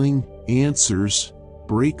healing, answers,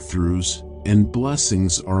 breakthroughs, and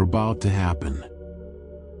blessings are about to happen.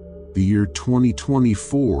 The year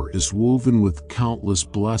 2024 is woven with countless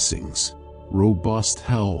blessings, robust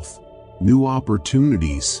health, new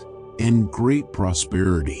opportunities, and great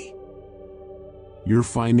prosperity. Your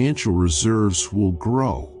financial reserves will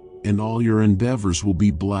grow, and all your endeavors will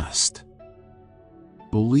be blessed.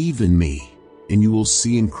 Believe in me, and you will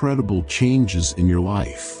see incredible changes in your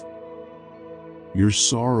life. Your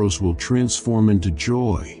sorrows will transform into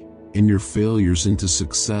joy, and your failures into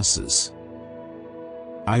successes.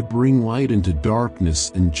 I bring light into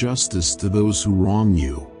darkness and justice to those who wrong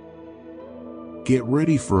you. Get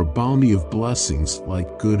ready for a bounty of blessings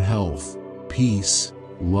like good health, peace,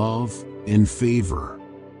 love, and favor.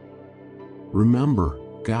 Remember,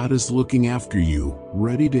 God is looking after you,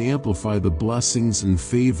 ready to amplify the blessings and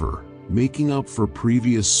favor, making up for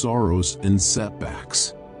previous sorrows and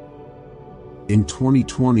setbacks. In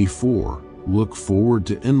 2024, look forward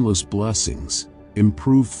to endless blessings,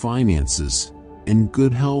 improved finances, and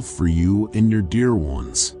good health for you and your dear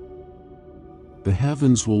ones. The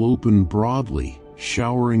heavens will open broadly,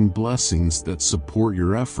 showering blessings that support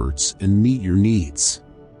your efforts and meet your needs.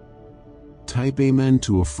 Type Amen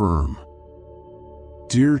to affirm.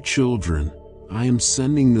 Dear children, I am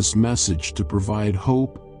sending this message to provide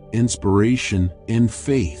hope, inspiration, and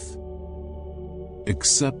faith.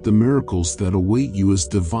 Accept the miracles that await you as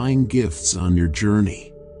divine gifts on your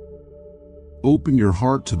journey. Open your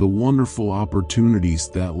heart to the wonderful opportunities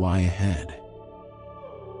that lie ahead.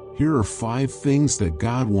 Here are 5 things that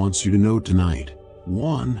God wants you to know tonight.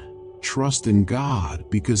 1. Trust in God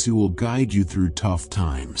because He will guide you through tough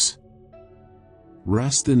times.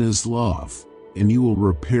 Rest in His love, and He will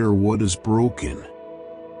repair what is broken.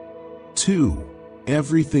 2.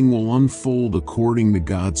 Everything will unfold according to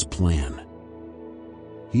God's plan.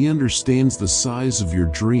 He understands the size of your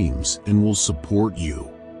dreams and will support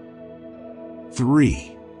you.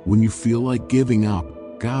 3. When you feel like giving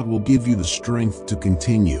up, God will give you the strength to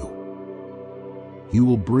continue. He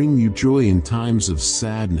will bring you joy in times of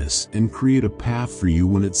sadness and create a path for you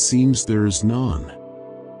when it seems there is none.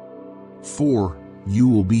 4. You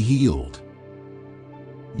will be healed.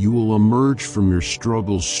 You will emerge from your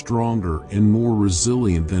struggles stronger and more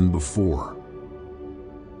resilient than before.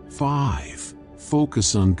 5.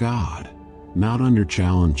 Focus on God, not on your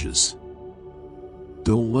challenges.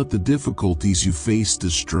 Don't let the difficulties you face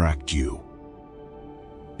distract you.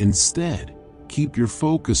 Instead, keep your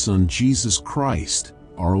focus on Jesus Christ,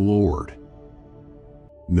 our Lord.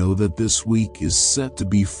 Know that this week is set to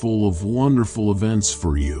be full of wonderful events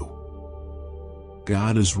for you.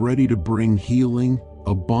 God is ready to bring healing,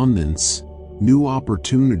 abundance, new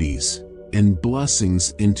opportunities, and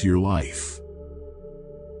blessings into your life.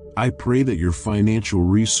 I pray that your financial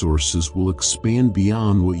resources will expand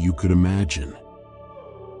beyond what you could imagine.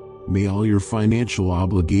 May all your financial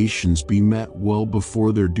obligations be met well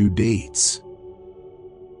before their due dates.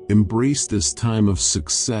 Embrace this time of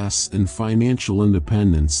success and financial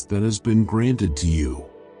independence that has been granted to you.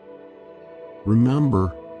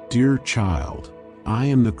 Remember, dear child, I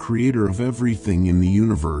am the creator of everything in the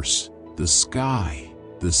universe, the sky,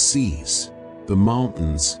 the seas, the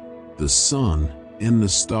mountains, the sun, and the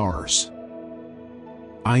stars.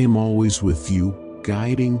 I am always with you,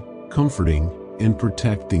 guiding, comforting, and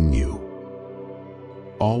protecting you.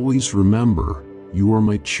 Always remember, you are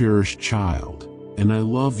my cherished child, and I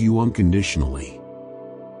love you unconditionally.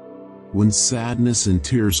 When sadness and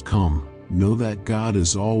tears come, know that God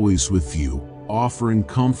is always with you, offering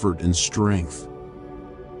comfort and strength.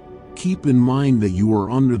 Keep in mind that you are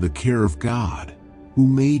under the care of God, who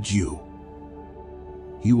made you.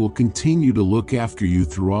 He will continue to look after you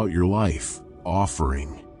throughout your life,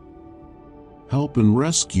 offering help and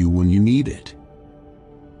rescue when you need it.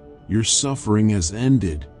 Your suffering has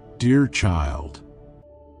ended, dear child.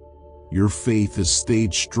 Your faith has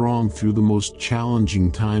stayed strong through the most challenging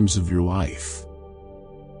times of your life.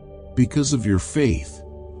 Because of your faith,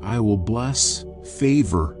 I will bless,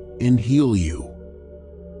 favor, and heal you.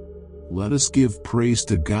 Let us give praise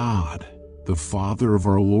to God, the Father of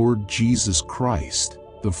our Lord Jesus Christ,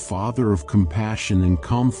 the Father of compassion and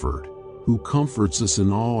comfort, who comforts us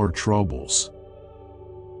in all our troubles.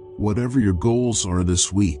 Whatever your goals are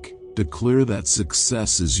this week, declare that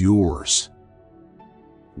success is yours.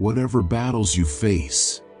 Whatever battles you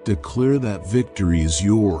face, declare that victory is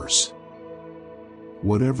yours.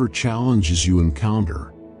 Whatever challenges you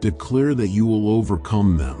encounter, declare that you will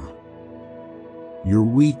overcome them. Your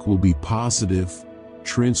week will be positive,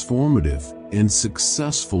 transformative, and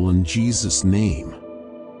successful in Jesus' name.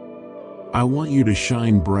 I want you to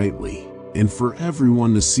shine brightly, and for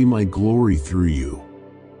everyone to see my glory through you.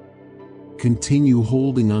 Continue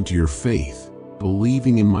holding onto your faith,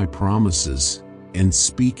 believing in my promises, and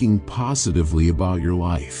speaking positively about your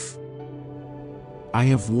life. I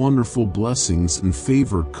have wonderful blessings and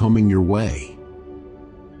favor coming your way.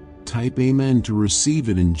 Type Amen to receive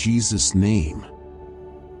it in Jesus' name.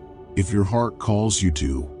 If your heart calls you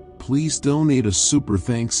to, please donate a super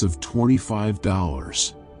thanks of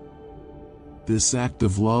 $25. This act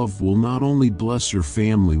of love will not only bless your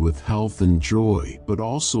family with health and joy, but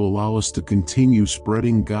also allow us to continue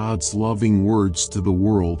spreading God's loving words to the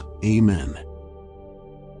world. Amen.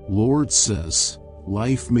 Lord says,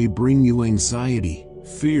 life may bring you anxiety,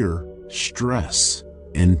 fear, stress,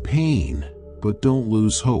 and pain, but don't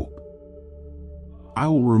lose hope. I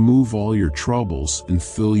will remove all your troubles and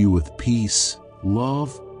fill you with peace,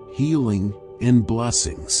 love, healing, and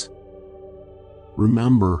blessings.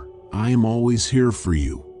 Remember, I am always here for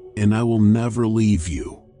you, and I will never leave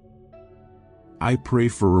you. I pray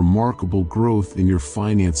for remarkable growth in your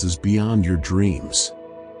finances beyond your dreams.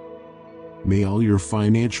 May all your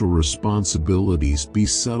financial responsibilities be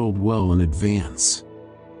settled well in advance.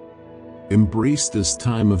 Embrace this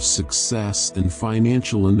time of success and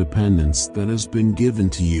financial independence that has been given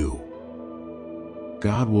to you.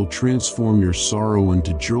 God will transform your sorrow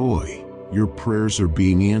into joy. Your prayers are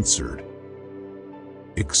being answered.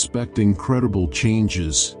 Expect incredible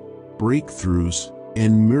changes, breakthroughs,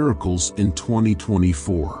 and miracles in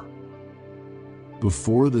 2024.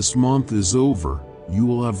 Before this month is over, you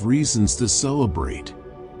will have reasons to celebrate.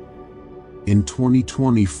 In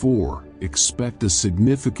 2024, expect a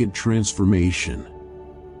significant transformation.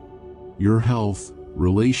 Your health,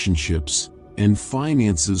 relationships, and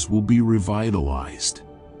finances will be revitalized.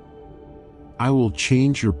 I will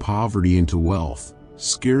change your poverty into wealth,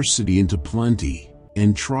 scarcity into plenty,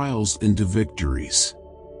 and trials into victories.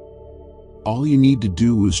 All you need to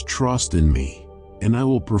do is trust in me, and I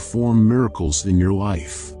will perform miracles in your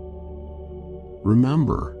life.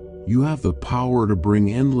 Remember, you have the power to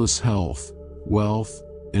bring endless health, wealth,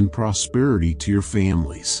 and prosperity to your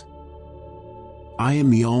families. I am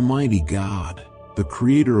the Almighty God, the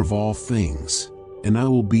Creator of all things, and I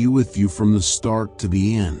will be with you from the start to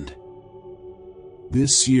the end.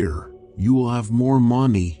 This year, you will have more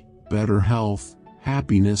money, better health,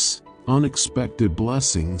 happiness, unexpected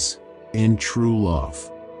blessings, and true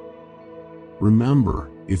love. Remember,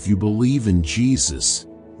 if you believe in Jesus,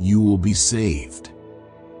 you will be saved.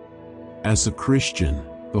 As a Christian,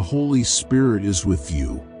 the Holy Spirit is with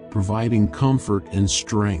you, providing comfort and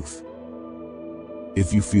strength.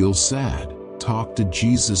 If you feel sad, talk to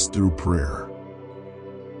Jesus through prayer.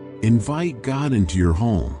 Invite God into your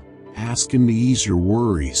home, ask Him to ease your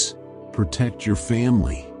worries, protect your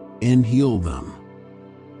family, and heal them.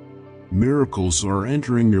 Miracles are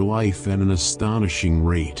entering your life at an astonishing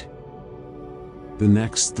rate. The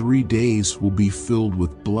next 3 days will be filled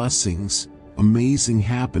with blessings, amazing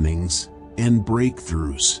happenings, and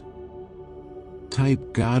breakthroughs.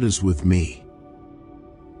 Type "God is with me."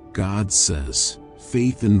 God says,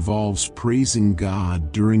 faith involves praising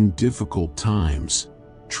God during difficult times,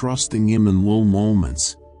 trusting Him in low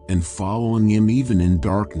moments, and following Him even in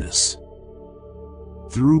darkness.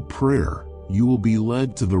 Through prayer, you will be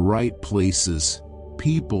led to the right places,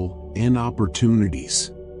 people, and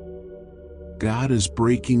opportunities. God is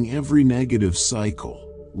breaking every negative cycle,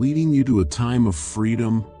 leading you to a time of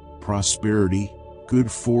freedom, prosperity,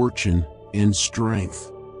 good fortune, and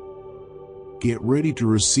strength. Get ready to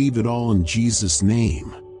receive it all in Jesus'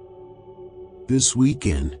 name. This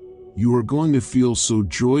weekend, you are going to feel so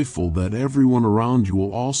joyful that everyone around you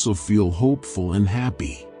will also feel hopeful and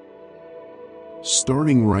happy.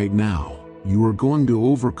 Starting right now, you are going to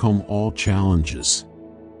overcome all challenges.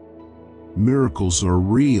 Miracles are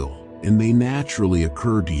real, and they naturally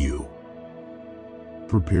occur to you.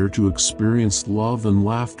 Prepare to experience love and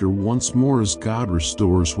laughter once more as God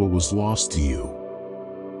restores what was lost to you.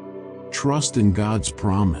 Trust in God's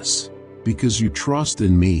promise. Because you trust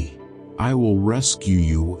in me, I will rescue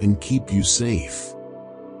you and keep you safe.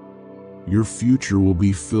 Your future will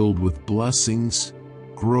be filled with blessings,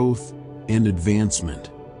 growth, and advancement.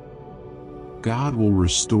 God will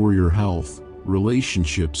restore your health,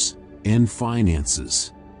 relationships, and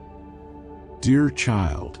finances. Dear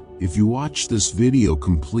child, if you watch this video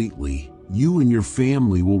completely, you and your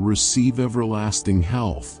family will receive everlasting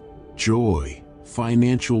health, joy,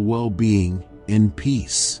 financial well-being, and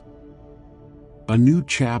peace. A new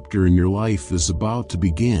chapter in your life is about to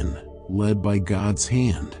begin, led by God's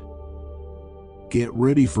hand. Get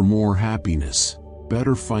ready for more happiness,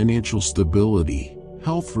 better financial stability,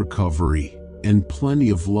 health recovery, and plenty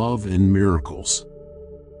of love and miracles.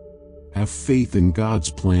 Have faith in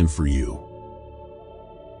God's plan for you.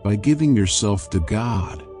 By giving yourself to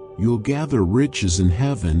God, you'll gather riches in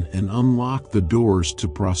heaven and unlock the doors to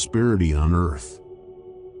prosperity on earth.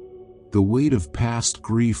 The weight of past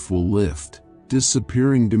grief will lift,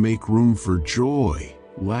 disappearing to make room for joy,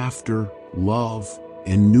 laughter, love,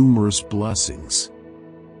 and numerous blessings.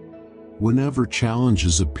 Whenever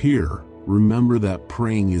challenges appear, remember that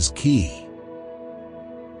praying is key.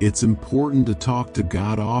 It's important to talk to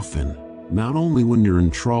God often, not only when you're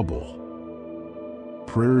in trouble.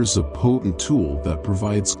 Prayer is a potent tool that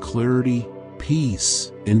provides clarity,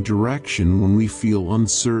 peace, and direction when we feel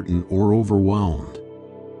uncertain or overwhelmed.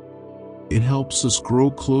 It helps us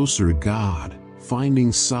grow closer to God,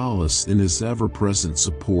 finding solace in His ever-present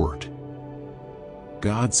support.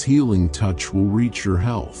 God's healing touch will reach your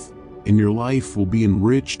health, and your life will be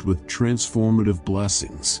enriched with transformative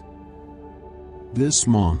blessings. This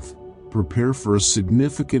month, prepare for a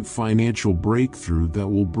significant financial breakthrough that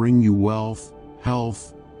will bring you wealth,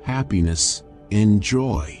 health, happiness, and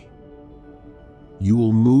joy. You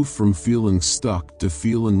will move from feeling stuck to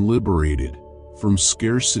feeling liberated, from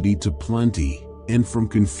scarcity to plenty, and from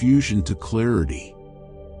confusion to clarity.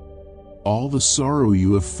 All the sorrow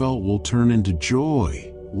you have felt will turn into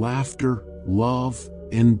joy, laughter, love,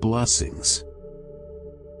 and blessings.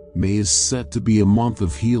 May is set to be a month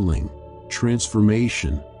of healing,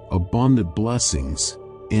 transformation, abundant blessings,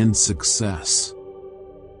 and success.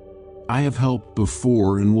 I have helped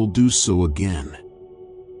before and will do so again.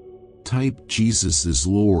 Type "Jesus is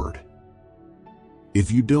Lord."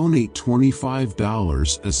 If you donate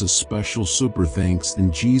 $25 as a special super thanks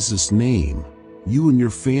in Jesus' name, you and your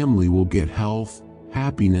family will get health,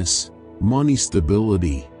 happiness, money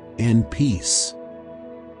stability, and peace.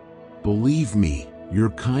 Believe me, your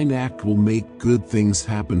kind act will make good things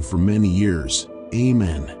happen for many years.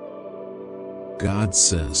 Amen. God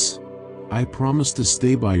says, I promise to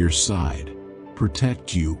stay by your side,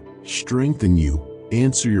 protect you, strengthen you,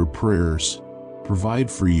 answer your prayers, provide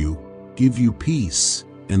for you, give you peace,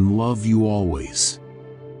 and love you always.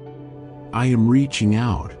 I am reaching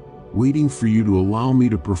out, waiting for you to allow me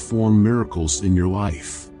to perform miracles in your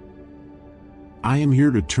life. I am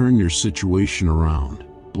here to turn your situation around,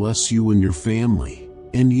 bless you and your family,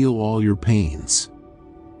 and heal all your pains.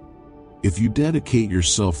 If you dedicate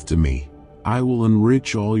yourself to me, I will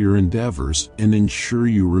enrich all your endeavors and ensure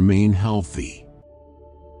you remain healthy.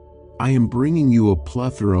 I am bringing you a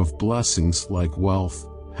plethora of blessings like wealth,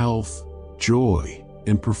 health, joy,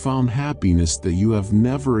 and profound happiness that you have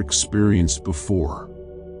never experienced before.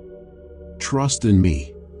 Trust in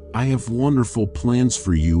me. I have wonderful plans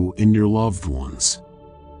for you and your loved ones.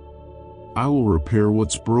 I will repair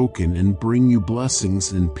what's broken and bring you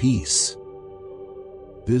blessings and peace.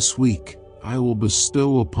 This week, I will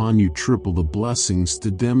bestow upon you triple the blessings to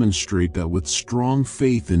demonstrate that with strong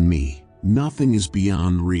faith in me, nothing is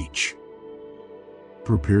beyond reach.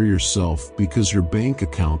 Prepare yourself because your bank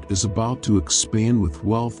account is about to expand with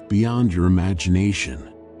wealth beyond your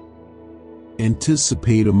imagination.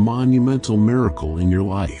 Anticipate a monumental miracle in your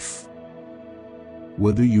life.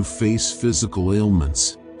 Whether you face physical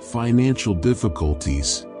ailments, financial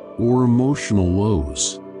difficulties, or emotional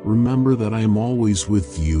lows, remember that I am always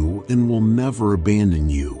with you and will never abandon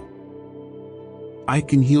you. I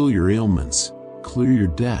can heal your ailments, clear your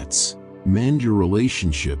debts, mend your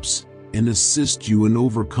relationships, and assist you in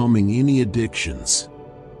overcoming any addictions.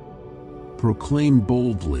 Proclaim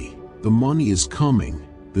boldly, the money is coming,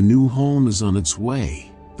 the new home is on its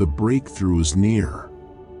way, the breakthrough is near.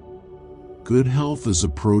 Good health is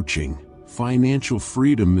approaching, financial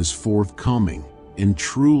freedom is forthcoming, and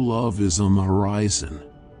true love is on the horizon.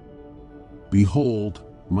 Behold,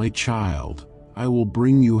 my child, I will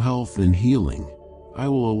bring you health and healing. I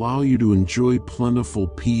will allow you to enjoy plentiful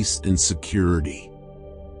peace and security.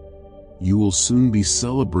 You will soon be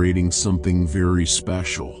celebrating something very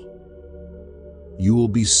special. You will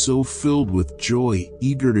be so filled with joy,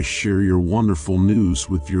 eager to share your wonderful news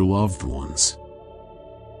with your loved ones.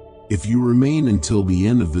 If you remain until the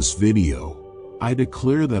end of this video, I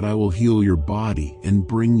declare that I will heal your body and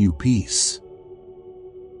bring you peace.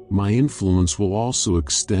 My influence will also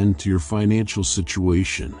extend to your financial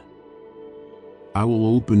situation. I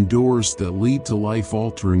will open doors that lead to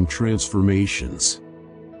life-altering transformations.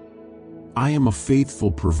 I am a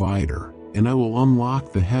faithful provider, and I will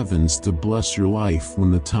unlock the heavens to bless your life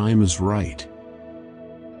when the time is right.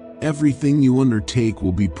 Everything you undertake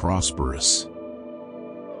will be prosperous.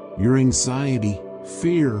 Your anxiety,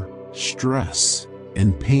 fear, stress,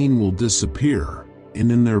 and pain will disappear,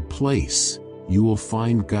 and in their place, you will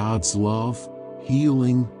find God's love,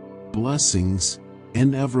 healing, blessings,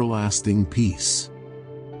 and everlasting peace.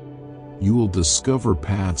 You will discover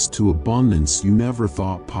paths to abundance you never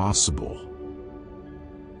thought possible.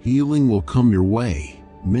 Healing will come your way,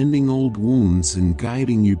 mending old wounds and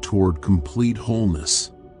guiding you toward complete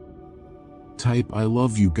wholeness. Type I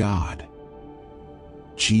love you, God.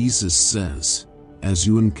 Jesus says, as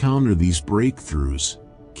you encounter these breakthroughs,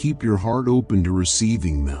 keep your heart open to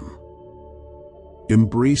receiving them.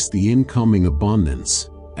 Embrace the incoming abundance,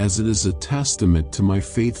 as it is a testament to my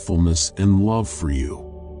faithfulness and love for you.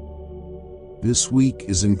 This week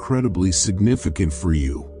is incredibly significant for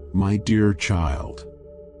you, my dear child.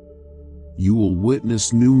 You will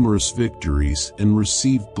witness numerous victories and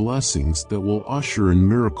receive blessings that will usher in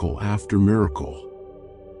miracle after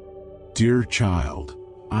miracle. Dear child,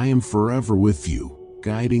 I am forever with you,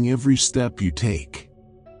 guiding every step you take.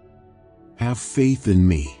 Have faith in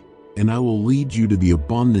me, and I will lead you to the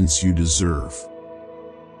abundance you deserve.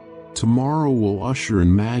 Tomorrow will usher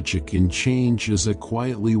in magic and change as I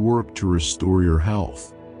quietly work to restore your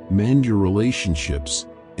health, mend your relationships,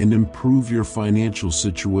 and improve your financial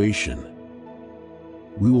situation.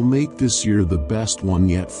 We will make this year the best one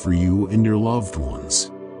yet for you and your loved ones.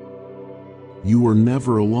 You are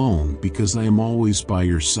never alone because I am always by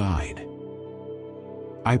your side.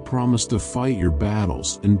 I promise to fight your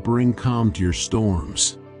battles and bring calm to your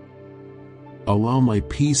storms. Allow my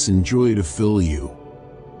peace and joy to fill you.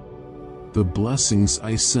 The blessings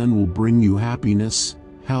I send will bring you happiness,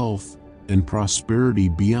 health, and prosperity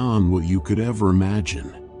beyond what you could ever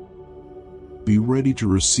imagine. Be ready to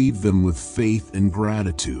receive them with faith and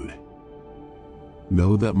gratitude.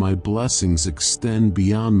 Know that my blessings extend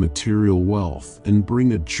beyond material wealth and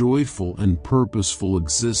bring a joyful and purposeful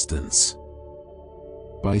existence.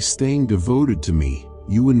 By staying devoted to me,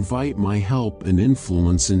 you invite my help and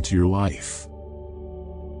influence into your life.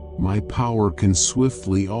 My power can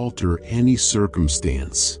swiftly alter any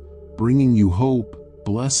circumstance, bringing you hope,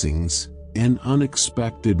 blessings, and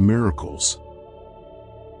unexpected miracles.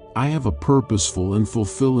 I have a purposeful and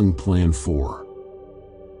fulfilling plan for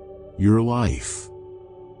your life.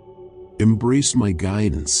 Embrace my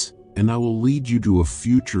guidance, and I will lead you to a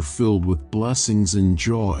future filled with blessings and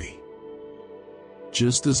joy.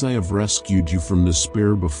 Just as I have rescued you from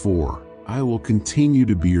despair before, I will continue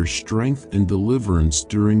to be your strength and deliverance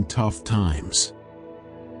during tough times.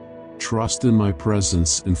 Trust in my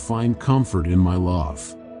presence and find comfort in my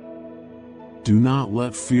love. Do not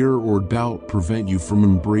let fear or doubt prevent you from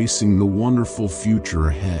embracing the wonderful future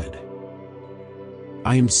ahead.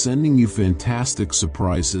 I am sending you fantastic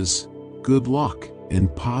surprises, good luck,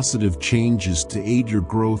 and positive changes to aid your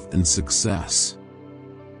growth and success.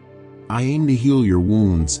 I aim to heal your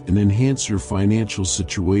wounds and enhance your financial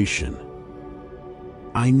situation.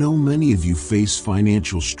 I know many of you face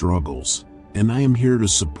financial struggles, and I am here to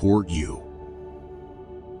support you.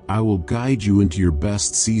 I will guide you into your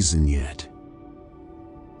best season yet.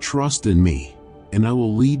 Trust in me, and I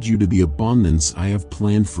will lead you to the abundance I have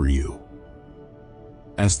planned for you.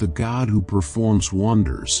 As the God who performs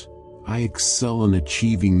wonders, I excel in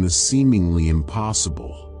achieving the seemingly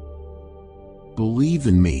impossible. Believe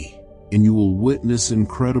in me, and you will witness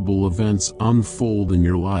incredible events unfold in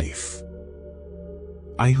your life.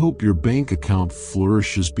 I hope your bank account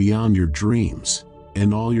flourishes beyond your dreams,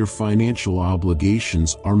 and all your financial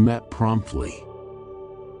obligations are met promptly.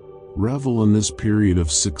 Revel in this period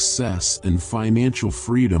of success and financial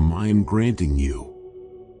freedom I am granting you.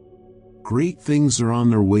 Great things are on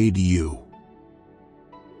their way to you.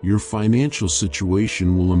 Your financial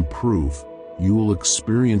situation will improve, you will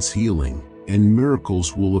experience healing, and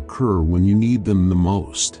miracles will occur when you need them the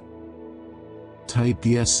most. Type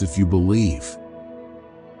yes if you believe.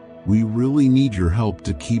 We really need your help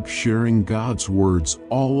to keep sharing God's words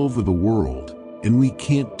all over the world, and we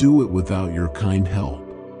can't do it without your kind help.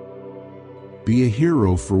 Be a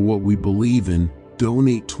hero for what we believe in.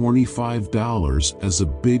 Donate $25 as a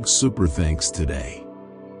big super thanks today.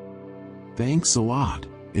 Thanks a lot,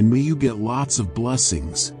 and may you get lots of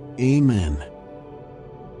blessings. Amen.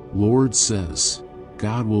 Lord says,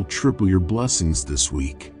 God will triple your blessings this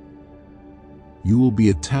week. You will be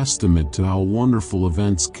a testament to how wonderful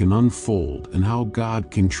events can unfold and how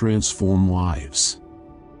God can transform lives.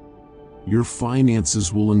 Your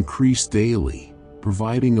finances will increase daily,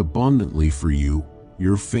 providing abundantly for you,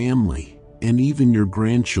 your family, and even your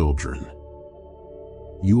grandchildren.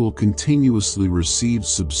 You will continuously receive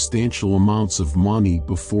substantial amounts of money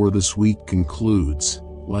before this week concludes,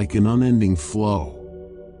 like an unending flow.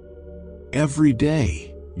 Every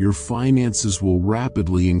day, your finances will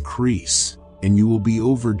rapidly increase, and you will be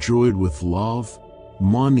overjoyed with love,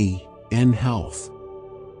 money, and health.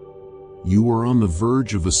 You are on the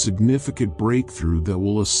verge of a significant breakthrough that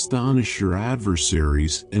will astonish your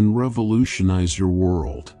adversaries and revolutionize your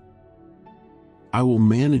world. I will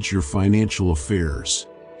manage your financial affairs,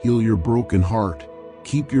 heal your broken heart,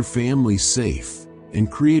 keep your family safe,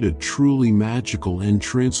 and create a truly magical and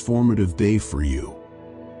transformative day for you.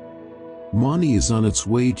 Money is on its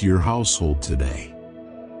way to your household today.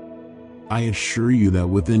 I assure you that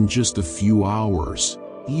within just a few hours,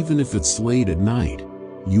 even if it's late at night,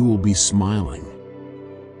 you will be smiling.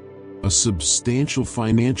 A substantial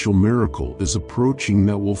financial miracle is approaching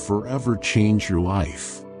that will forever change your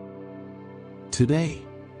life. Today,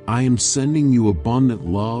 I am sending you abundant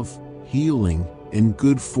love, healing, and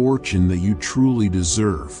good fortune that you truly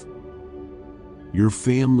deserve. Your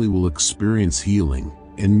family will experience healing,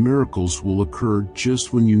 and miracles will occur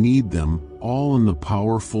just when you need them, all in the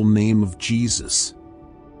powerful name of Jesus.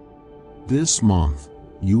 This month,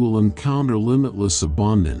 you will encounter limitless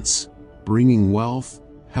abundance, bringing wealth,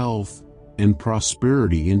 health, and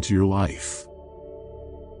prosperity into your life.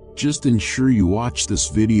 Just ensure you watch this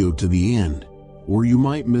video to the end, or you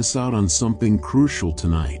might miss out on something crucial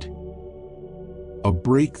tonight. A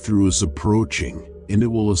breakthrough is approaching, and it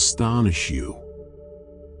will astonish you.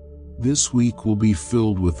 This week will be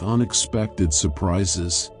filled with unexpected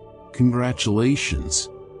surprises, congratulations,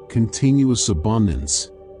 continuous abundance,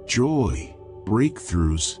 joy,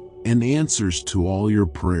 breakthroughs, and answers to all your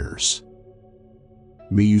prayers.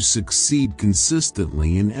 May you succeed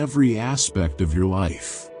consistently in every aspect of your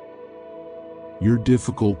life. Your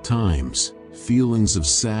difficult times, feelings of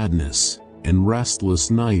sadness, and restless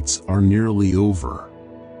nights are nearly over.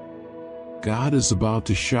 God is about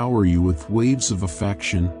to shower you with waves of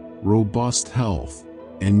affection, robust health,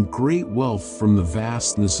 and great wealth from the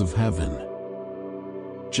vastness of heaven.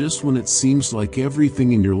 Just when it seems like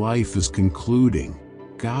everything in your life is concluding,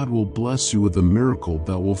 God will bless you with a miracle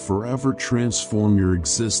that will forever transform your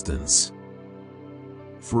existence.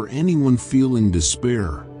 For anyone feeling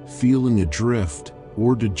despair, feeling adrift,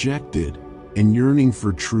 or dejected, and yearning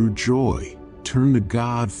for true joy, turn to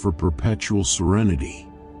God for perpetual serenity.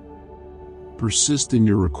 Persist in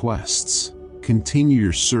your requests, continue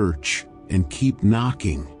your search, and keep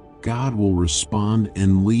knocking. God will respond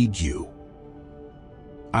and lead you.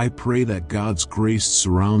 I pray that God's grace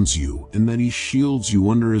surrounds you and that He shields you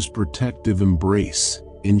under His protective embrace,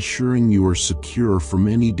 ensuring you are secure from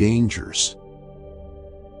any dangers.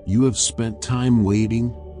 You have spent time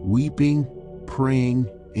waiting, weeping, praying,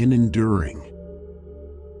 and enduring.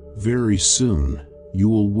 Very soon, you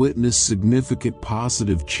will witness significant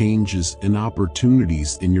positive changes and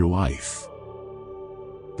opportunities in your life.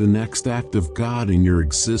 The next act of God in your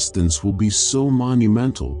existence will be so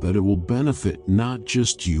monumental that it will benefit not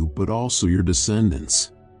just you but also your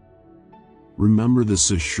descendants. Remember this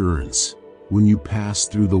assurance: When you pass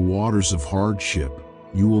through the waters of hardship,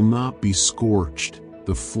 you will not be scorched,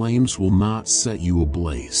 the flames will not set you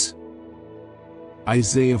ablaze.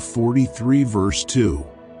 Isaiah 43 verse 2.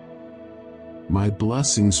 My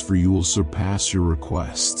blessings for you will surpass your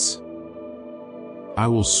requests. I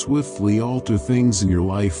will swiftly alter things in your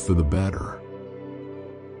life for the better.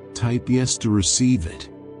 Type yes to receive it.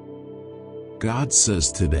 God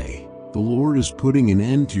says today, the Lord is putting an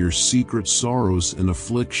end to your secret sorrows and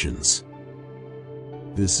afflictions.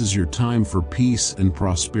 This is your time for peace and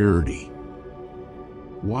prosperity.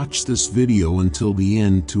 Watch this video until the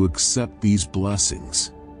end to accept these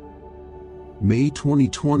blessings. May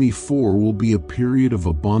 2024 will be a period of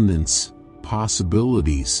abundance,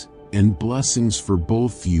 possibilities, and blessings for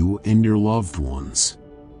both you and your loved ones.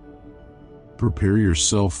 Prepare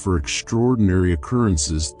yourself for extraordinary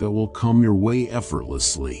occurrences that will come your way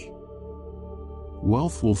effortlessly.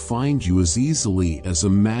 Wealth will find you as easily as a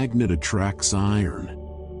magnet attracts iron.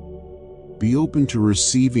 Be open to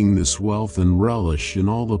receiving this wealth and relish in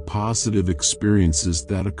all the positive experiences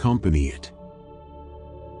that accompany it.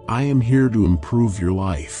 I am here to improve your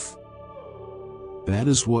life. That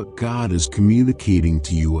is what God is communicating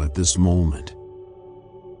to you at this moment.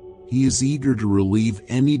 He is eager to relieve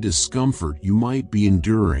any discomfort you might be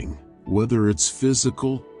enduring, whether it's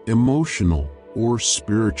physical, emotional, or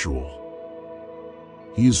spiritual.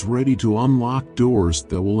 He is ready to unlock doors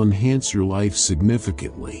that will enhance your life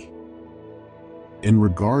significantly. And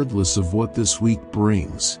regardless of what this week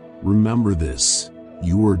brings, remember this: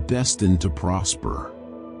 you are destined to prosper.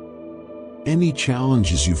 Any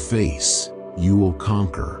challenges you face, you will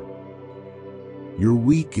conquer. Your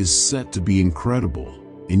week is set to be incredible,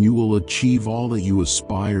 and you will achieve all that you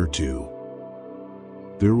aspire to.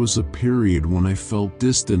 There was a period when I felt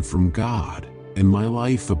distant from God, and my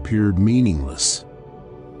life appeared meaningless.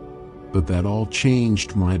 But that all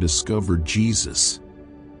changed when I discovered Jesus.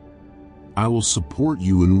 I will support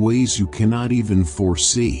you in ways you cannot even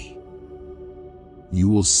foresee. You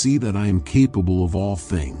will see that I am capable of all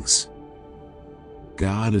things.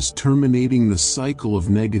 God is terminating the cycle of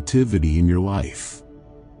negativity in your life.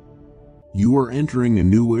 You are entering a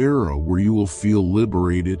new era where you will feel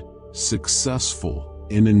liberated, successful,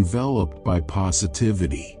 and enveloped by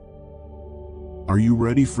positivity. Are you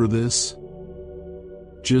ready for this?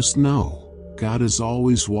 Just know, God is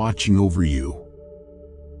always watching over you.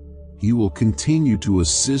 He will continue to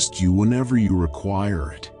assist you whenever you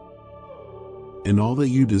require it. And all that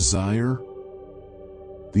you desire,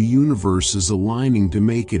 the universe is aligning to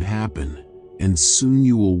make it happen, and soon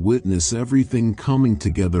you will witness everything coming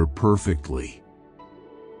together perfectly.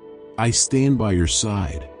 I stand by your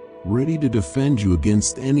side, ready to defend you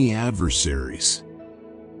against any adversaries.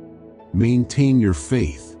 Maintain your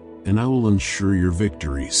faith, and I will ensure your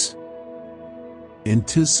victories.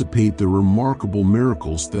 Anticipate the remarkable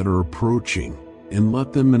miracles that are approaching, and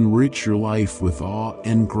let them enrich your life with awe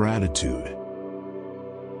and gratitude.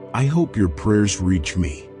 I hope your prayers reach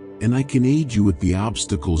me, and I can aid you with the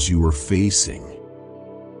obstacles you are facing.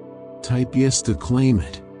 Type yes to claim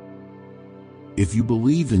it. If you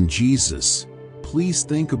believe in Jesus, please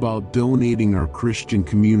think about donating our Christian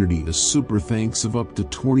community a super thanks of up to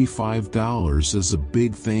 $25 as a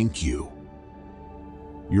big thank you.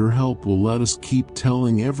 Your help will let us keep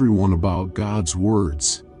telling everyone about God's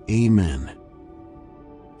words. Amen.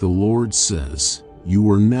 The Lord says, "You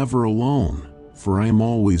are never alone, for I am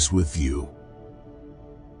always with you."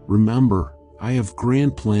 Remember, I have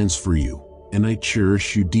grand plans for you, and I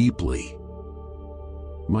cherish you deeply.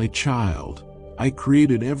 My child, I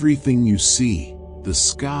created everything you see: the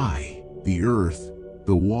sky, the earth,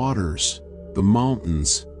 the waters, the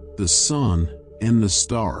mountains, the sun, and the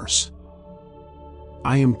stars.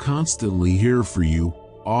 I am constantly here for you,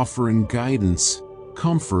 offering guidance,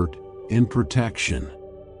 comfort, and protection.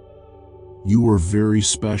 You are very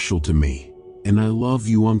special to me, and I love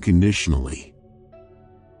you unconditionally.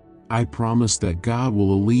 I promise that God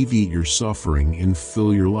will alleviate your suffering and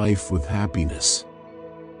fill your life with happiness.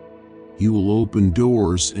 He will open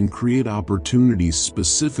doors and create opportunities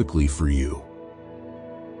specifically for you.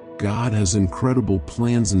 God has incredible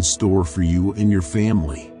plans in store for you and your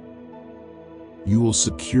family. You will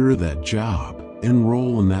secure that job,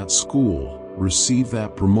 enroll in that school, receive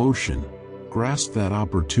that promotion, grasp that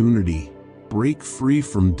opportunity, break free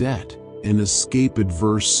from debt, and escape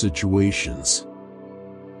adverse situations.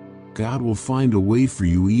 God will find a way for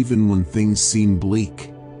you even when things seem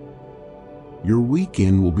bleak. Your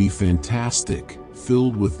weekend will be fantastic,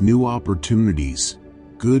 filled with new opportunities,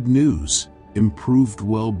 good news, improved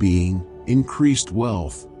well-being, increased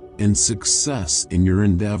wealth, and success in your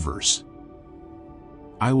endeavors.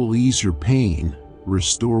 I will ease your pain,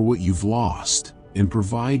 restore what you've lost, and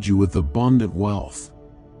provide you with abundant wealth.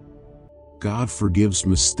 God forgives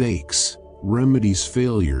mistakes, remedies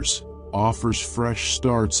failures, offers fresh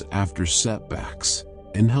starts after setbacks,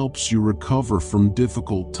 and helps you recover from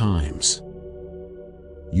difficult times.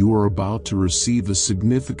 You are about to receive a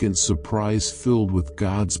significant surprise filled with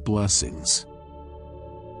God's blessings.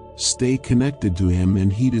 Stay connected to Him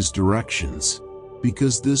and heed His directions,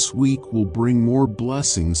 because this week will bring more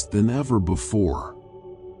blessings than ever before.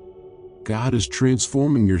 God is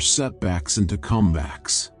transforming your setbacks into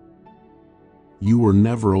comebacks. You are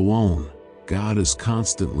never alone. God is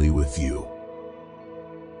constantly with you.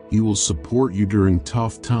 He will support you during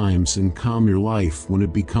tough times and calm your life when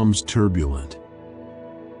it becomes turbulent.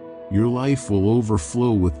 Your life will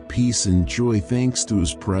overflow with peace and joy thanks to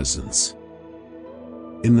His presence.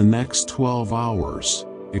 In the next 12 hours,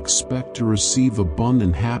 expect to receive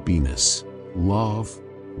abundant happiness, love,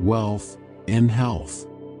 wealth, and health.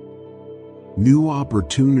 New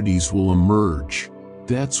opportunities will emerge,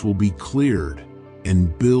 debts will be cleared,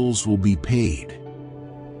 and bills will be paid.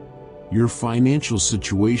 Your financial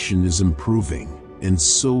situation is improving, and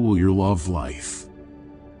so will your love life.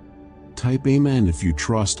 Type Amen if you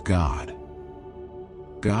trust God.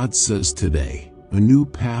 God says today, a new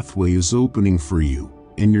pathway is opening for you,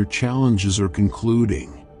 and your challenges are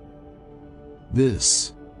concluding.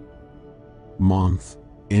 This month,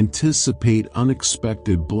 anticipate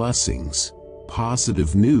unexpected blessings,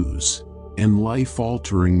 positive news, and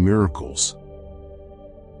life-altering miracles.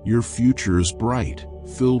 Your future is bright,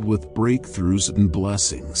 filled with breakthroughs and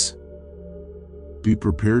blessings. Be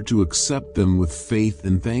prepared to accept them with faith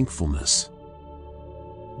and thankfulness.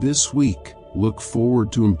 This week, look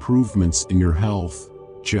forward to improvements in your health,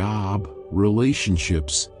 job,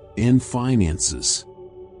 relationships, and finances.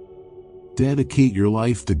 Dedicate your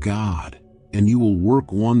life to God, and you will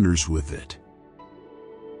work wonders with it.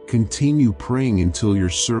 Continue praying until your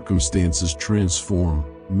circumstances transform.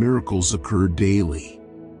 Miracles occur daily.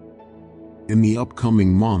 In the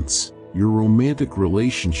upcoming months, your romantic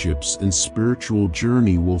relationships and spiritual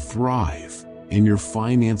journey will thrive, and your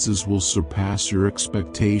finances will surpass your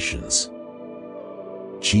expectations.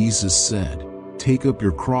 Jesus said, "Take up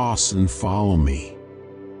your cross and follow me."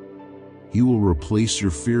 He will replace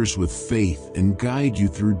your fears with faith and guide you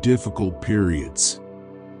through difficult periods.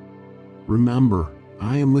 Remember,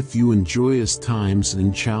 I am with you in joyous times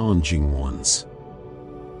and challenging ones.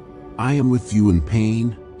 I am with you in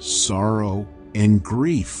pain, sorrow, and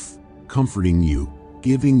grief, comforting you,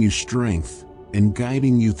 giving you strength, and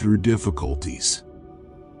guiding you through difficulties.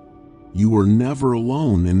 You are never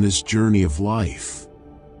alone in this journey of life.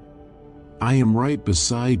 I am right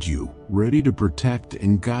beside you, ready to protect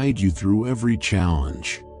and guide you through every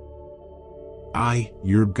challenge. I,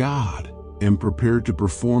 your God, am prepared to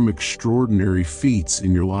perform extraordinary feats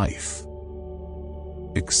in your life.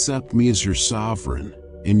 Accept me as your sovereign,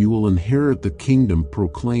 and you will inherit the kingdom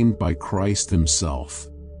proclaimed by Christ Himself.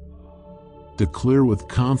 Declare with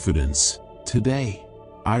confidence, "Today,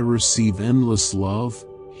 I receive endless love,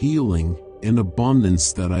 healing, and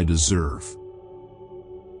abundance that I deserve."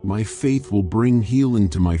 My faith will bring healing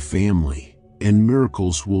to my family, and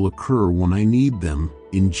miracles will occur when I need them,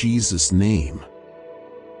 in Jesus' name.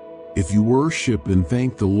 If you worship and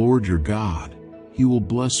thank the Lord your God, He will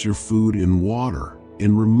bless your food and water,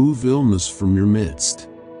 and remove illness from your midst.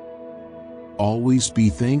 Always be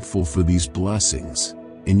thankful for these blessings,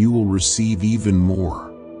 and you will receive even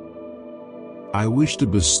more. I wish to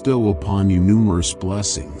bestow upon you numerous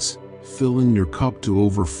blessings, filling your cup to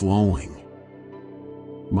overflowing.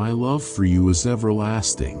 My love for you is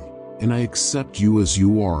everlasting, and I accept you as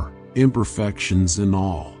you are, imperfections and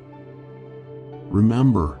all.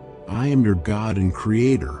 Remember, I am your God and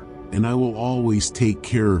Creator, and I will always take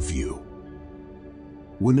care of you.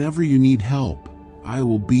 Whenever you need help, I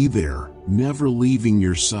will be there, never leaving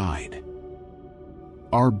your side.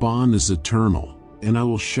 Our bond is eternal, and I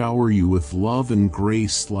will shower you with love and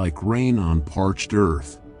grace like rain on parched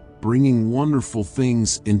earth, bringing wonderful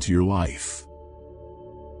things into your life.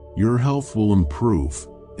 Your health will improve,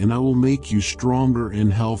 and I will make you stronger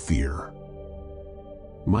and healthier.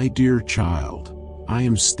 My dear child, I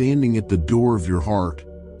am standing at the door of your heart,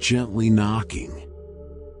 gently knocking.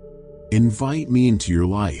 Invite me into your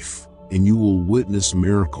life, and you will witness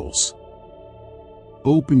miracles.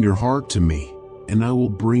 Open your heart to me, and I will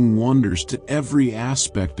bring wonders to every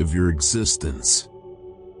aspect of your existence.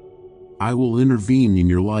 I will intervene in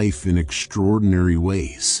your life in extraordinary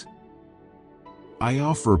ways. I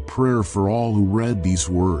offer a prayer for all who read these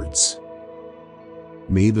words.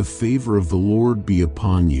 May the favor of the Lord be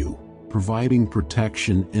upon you, providing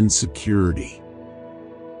protection and security.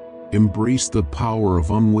 Embrace the power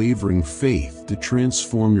of unwavering faith to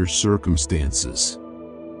transform your circumstances.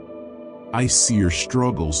 I see your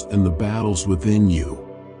struggles and the battles within you.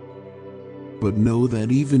 But know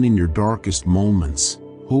that even in your darkest moments,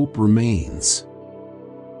 hope remains.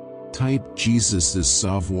 Type Jesus is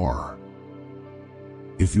savoir.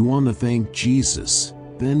 If you want to thank Jesus,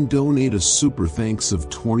 then donate a super thanks of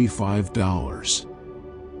 $25.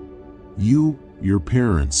 You, your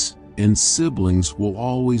parents, and siblings will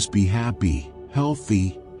always be happy,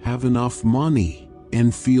 healthy, have enough money,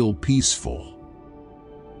 and feel peaceful.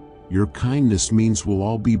 Your kindness means we'll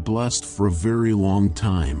all be blessed for a very long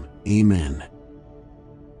time. Amen.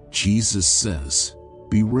 Jesus says,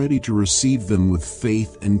 be ready to receive them with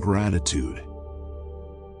faith and gratitude.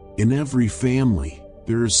 In every family,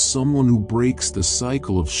 there is someone who breaks the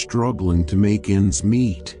cycle of struggling to make ends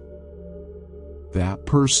meet. That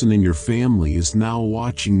person in your family is now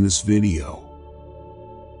watching this video.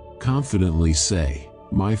 Confidently say,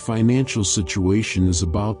 my financial situation is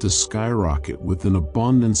about to skyrocket with an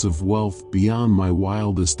abundance of wealth beyond my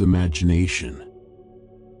wildest imagination.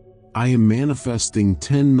 I am manifesting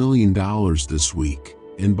 $10 million this week,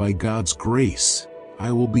 and by God's grace,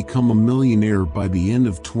 I will become a millionaire by the end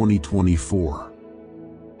of 2024.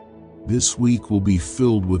 This week will be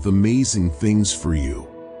filled with amazing things for you.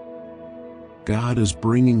 God is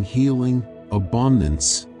bringing healing,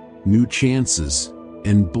 abundance, new chances,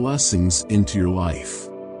 and blessings into your life.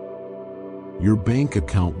 Your bank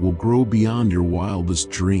account will grow beyond your wildest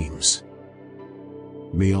dreams.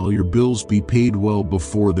 May all your bills be paid well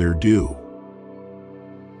before they're due.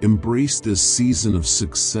 Embrace this season of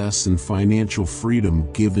success and financial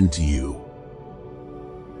freedom given to you.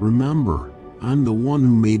 Remember, I'm the one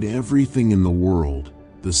who made everything in the world,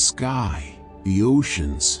 the sky, the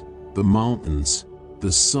oceans, the mountains,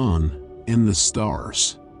 the sun, and the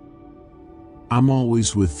stars. I'm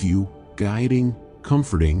always with you, guiding,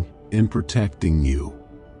 comforting, and protecting you.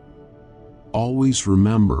 Always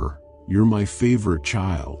remember, you're my favorite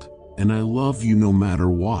child, and I love you no matter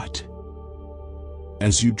what.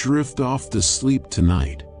 As you drift off to sleep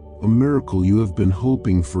tonight, a miracle you have been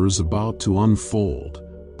hoping for is about to unfold,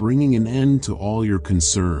 bringing an end to all your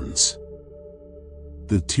concerns.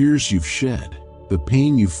 The tears you've shed, the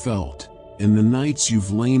pain you've felt, and the nights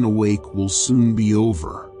you've lain awake will soon be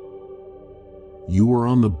over. You are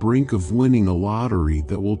on the brink of winning a lottery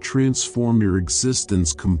that will transform your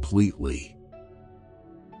existence completely.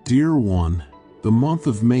 Dear one, the month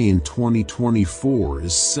of May in 2024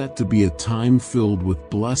 is set to be a time filled with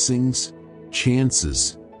blessings,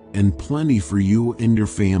 chances, and plenty for you and your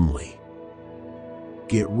family.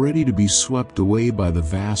 Get ready to be swept away by the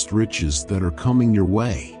vast riches that are coming your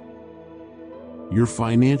way. Your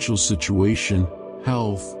financial situation,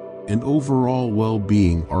 health, and overall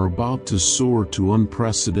well-being are about to soar to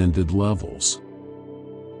unprecedented levels.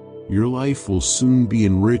 Your life will soon be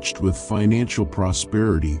enriched with financial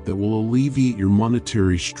prosperity that will alleviate your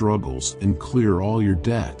monetary struggles and clear all your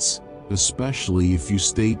debts, especially if you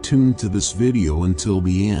stay tuned to this video until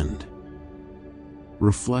the end.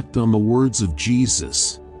 Reflect on the words of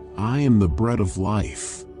Jesus, I am the bread of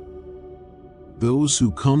life. Those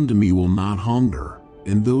who come to me will not hunger,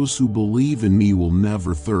 and those who believe in me will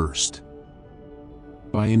never thirst.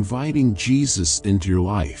 By inviting Jesus into your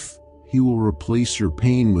life, He will replace your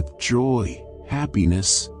pain with joy,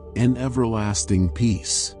 happiness, and everlasting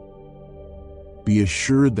peace. Be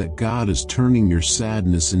assured that God is turning your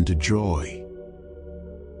sadness into joy.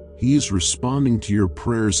 He is responding to your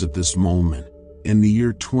prayers at this moment, and the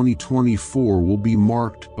year 2024 will be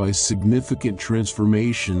marked by significant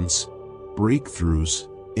transformations, breakthroughs,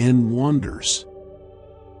 and wonders.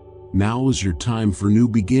 Now is your time for new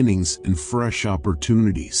beginnings and fresh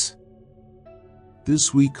opportunities.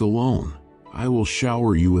 This week alone, I will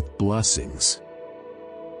shower you with blessings.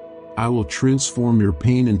 I will transform your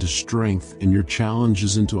pain into strength and your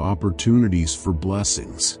challenges into opportunities for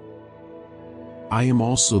blessings. I am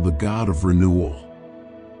also the God of renewal.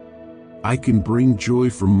 I can bring joy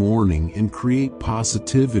from mourning and create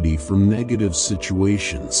positivity from negative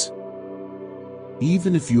situations.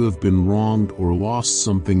 Even if you have been wronged or lost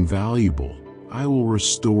something valuable, I will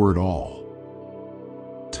restore it all.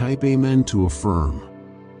 Type Amen to affirm.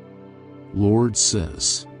 Lord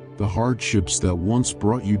says, the hardships that once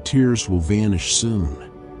brought you tears will vanish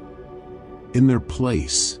soon. In their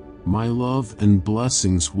place, my love and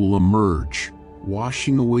blessings will emerge,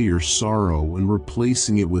 washing away your sorrow and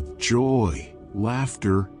replacing it with joy,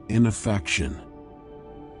 laughter, and affection.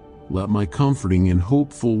 Let my comforting and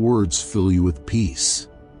hopeful words fill you with peace.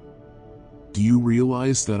 Do you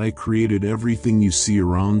realize that I created everything you see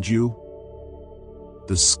around you?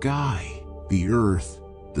 The sky, the earth,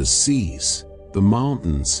 The seas, the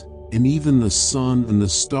mountains, and even the sun and the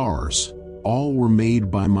stars, all were made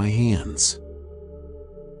by my hands.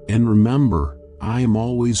 And remember, I am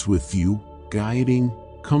always with you, guiding,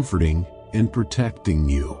 comforting, and protecting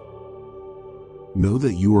you. Know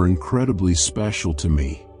that you are incredibly special to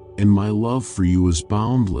me, and my love for you is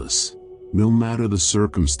boundless, no matter the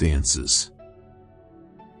circumstances.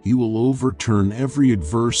 He will overturn every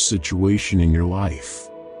adverse situation in your life,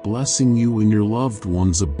 blessing you and your loved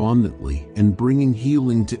ones abundantly and bringing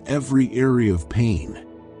healing to every area of pain.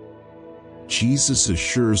 Jesus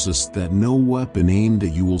assures us that no weapon aimed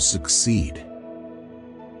at you will succeed.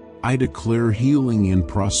 I declare healing and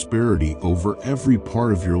prosperity over every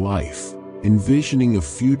part of your life, envisioning a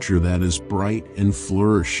future that is bright and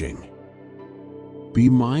flourishing. Be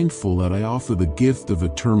mindful that I offer the gift of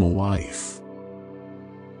eternal life.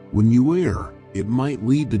 When you err, it might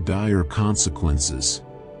lead to dire consequences,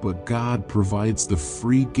 but God provides the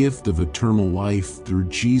free gift of eternal life through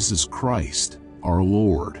Jesus Christ, our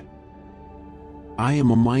Lord. I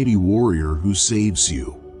am a mighty warrior who saves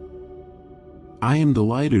you. I am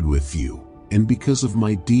delighted with you, and because of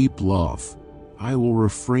my deep love, I will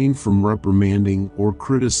refrain from reprimanding or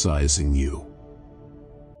criticizing you.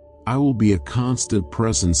 I will be a constant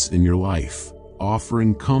presence in your life,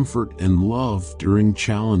 offering comfort and love during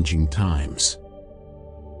challenging times.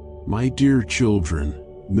 My dear children,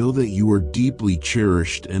 know that you are deeply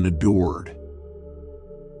cherished and adored.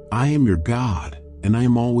 I am your God, and I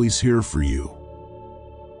am always here for you.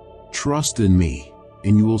 Trust in me,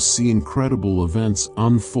 and you will see incredible events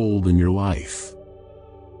unfold in your life.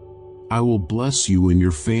 I will bless you and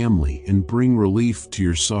your family and bring relief to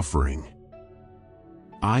your suffering.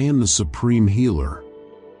 I am the supreme healer.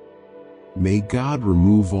 May God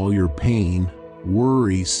remove all your pain,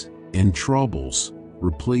 worries, and troubles,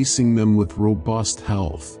 replacing them with robust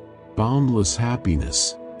health, boundless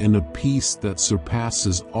happiness, and a peace that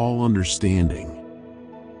surpasses all understanding.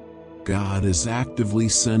 God is actively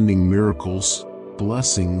sending miracles,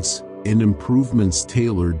 blessings, and improvements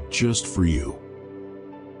tailored just for you.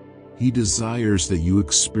 He desires that you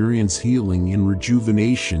experience healing and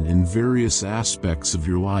rejuvenation in various aspects of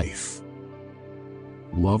your life.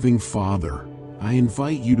 Loving Father, I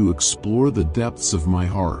invite you to explore the depths of my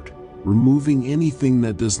heart, removing anything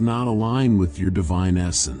that does not align with your divine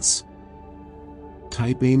essence.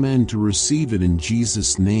 Type Amen to receive it in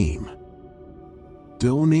Jesus' name.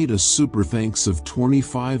 Donate a super thanks of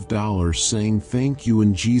 $25 saying thank you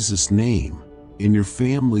in Jesus' name, and your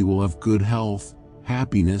family will have good health,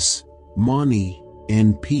 happiness, money,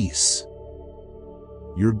 and peace.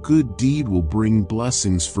 Your good deed will bring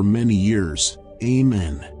blessings for many years.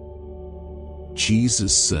 Amen.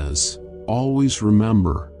 Jesus says, "Always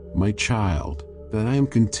remember, my child, that I am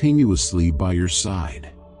continuously by your side.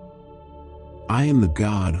 I am the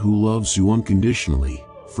God who loves you unconditionally,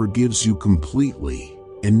 forgives you completely,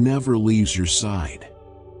 and never leaves your side.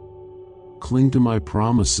 Cling to my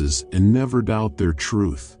promises and never doubt their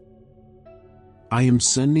truth. I am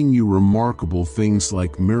sending you remarkable things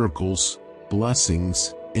like miracles,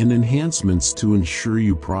 blessings, and enhancements to ensure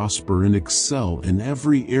you prosper and excel in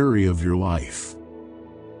every area of your life.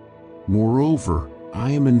 Moreover,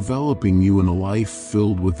 I am enveloping you in a life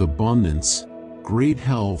filled with abundance, great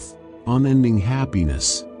health, unending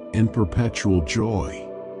happiness, and perpetual joy.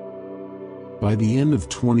 By the end of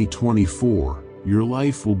 2024, your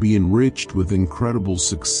life will be enriched with incredible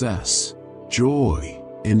success, joy,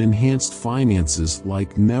 and enhanced finances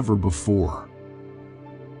like never before.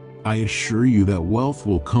 I assure you that wealth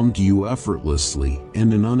will come to you effortlessly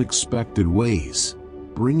and in unexpected ways,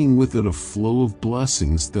 bringing with it a flow of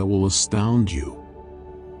blessings that will astound you.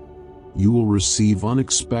 You will receive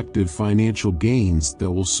unexpected financial gains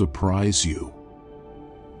that will surprise you.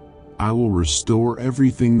 I will restore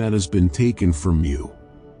everything that has been taken from you.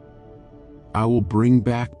 I will bring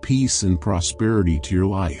back peace and prosperity to your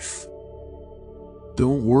life.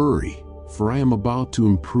 Don't worry, for I am about to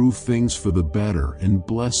improve things for the better and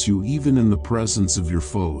bless you even in the presence of your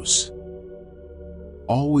foes.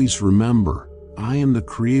 Always remember, I am the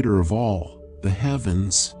creator of all, the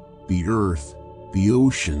heavens, the earth, the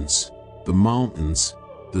oceans, the mountains,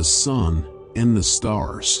 the sun, and the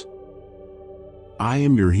stars. I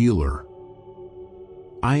am your healer.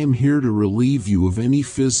 I am here to relieve you of any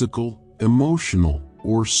physical, emotional,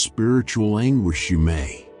 or spiritual anguish you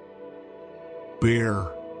may bear.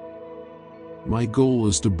 My goal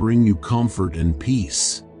is to bring you comfort and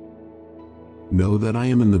peace. Know that I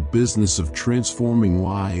am in the business of transforming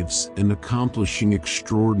lives and accomplishing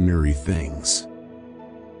extraordinary things.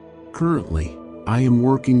 Currently, I am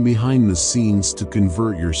working behind the scenes to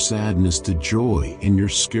convert your sadness to joy and your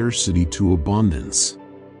scarcity to abundance.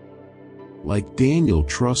 Like Daniel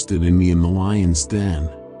trusted in me in the lion's den,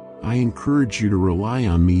 I encourage you to rely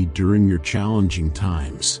on me during your challenging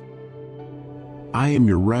times. I am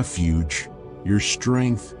your refuge, your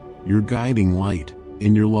strength, your guiding light,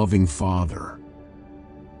 and your loving Father.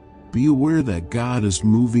 Be aware that God is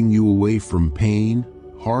moving you away from pain,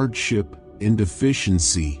 hardship, and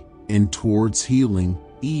deficiency, and towards healing,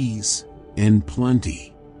 ease, and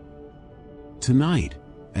plenty. Tonight,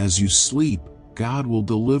 as you sleep, God will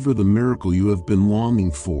deliver the miracle you have been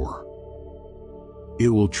longing for. It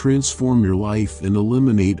will transform your life and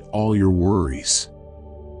eliminate all your worries.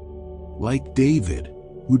 Like David,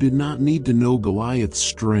 who did not need to know Goliath's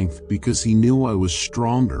strength because he knew I was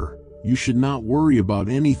stronger, you should not worry about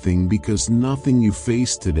anything because nothing you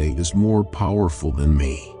face today is more powerful than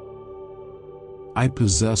me. I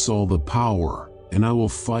possess all the power, and I will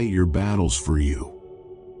fight your battles for you.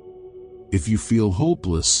 If you feel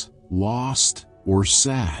hopeless, lost, or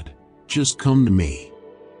sad, just come to me.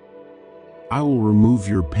 I will remove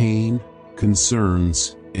your pain,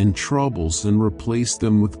 concerns, and troubles and replace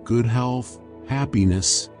them with good health,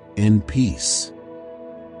 happiness, and peace.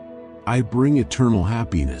 I bring eternal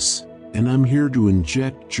happiness, and I'm here to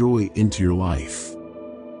inject joy into your life.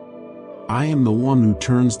 I am the one who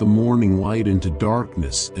turns the morning light into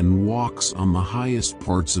darkness and walks on the highest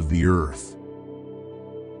parts of the earth.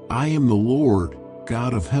 I am the Lord,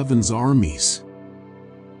 God of heaven's armies.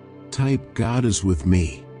 Type God is with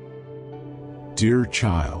me. Dear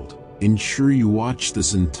child, ensure you watch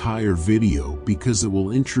this entire video because it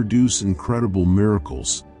will introduce incredible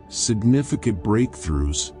miracles, significant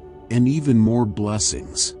breakthroughs, and even more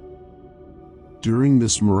blessings. During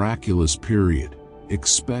this miraculous period,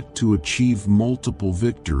 expect to achieve multiple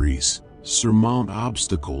victories, surmount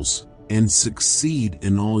obstacles, and succeed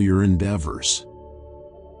in all your endeavors.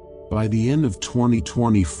 By the end of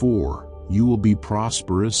 2024, you will be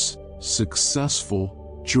prosperous,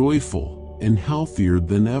 successful, joyful, and healthier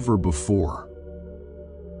than ever before.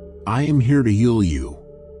 I am here to heal you.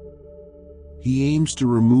 He aims to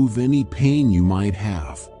remove any pain you might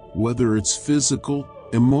have, whether it's physical,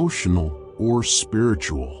 emotional, or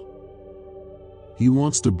spiritual. He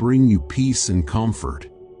wants to bring you peace and comfort.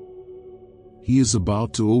 He is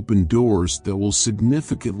about to open doors that will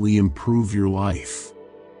significantly improve your life.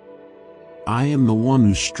 I am the one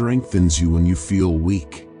who strengthens you when you feel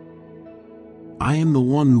weak. I am the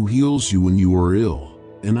one who heals you when you are ill,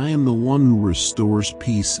 and I am the one who restores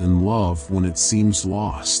peace and love when it seems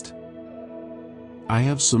lost. I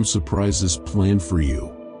have some surprises planned for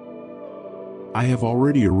you. I have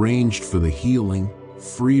already arranged for the healing,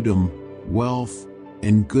 freedom, wealth,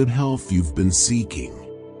 and good health you've been seeking.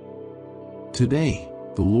 Today,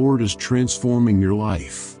 the Lord is transforming your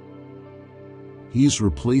life. He's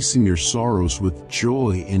replacing your sorrows with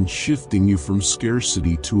joy and shifting you from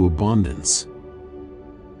scarcity to abundance.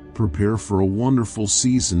 Prepare for a wonderful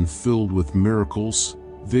season filled with miracles,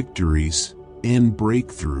 victories, and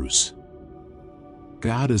breakthroughs.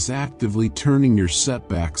 God is actively turning your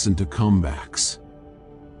setbacks into comebacks.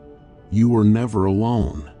 You are never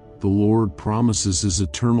alone. The Lord promises His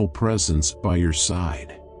eternal presence by your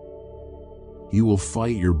side. He will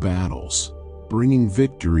fight your battles, bringing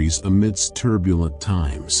victories amidst turbulent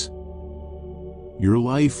times. Your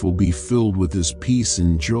life will be filled with His peace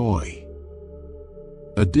and joy.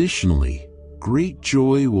 Additionally, great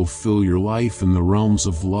joy will fill your life in the realms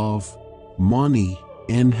of love, money,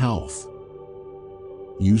 and health.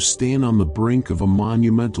 You stand on the brink of a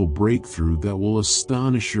monumental breakthrough that will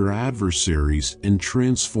astonish your adversaries and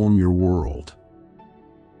transform your world.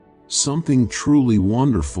 Something truly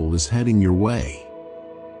wonderful is heading your way.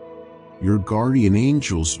 Your guardian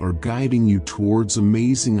angels are guiding you towards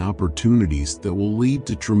amazing opportunities that will lead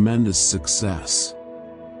to tremendous success.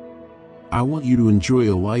 I want you to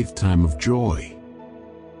enjoy a lifetime of joy.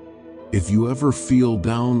 If you ever feel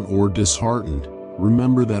down or disheartened,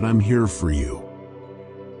 remember that I'm here for you.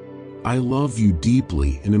 I love you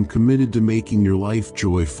deeply and am committed to making your life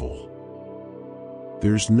joyful.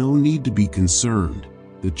 There's no need to be concerned.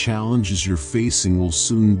 The challenges you're facing will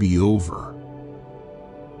soon be over.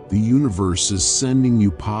 The universe is sending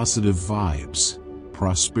you positive vibes,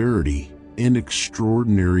 prosperity, and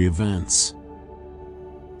extraordinary events.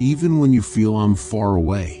 Even when you feel I'm far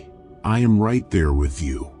away, I am right there with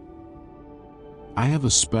you. I have a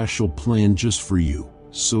special plan just for you,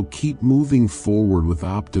 so keep moving forward with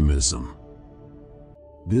optimism.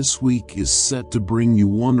 This week is set to bring you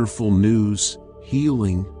wonderful news,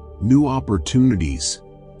 healing, new opportunities,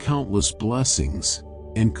 countless blessings,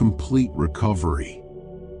 and complete recovery.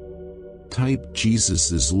 Type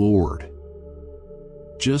Jesus is Lord.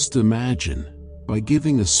 Just imagine, By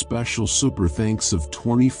giving a special super thanks of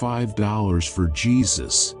 $25 for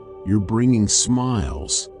Jesus, you're bringing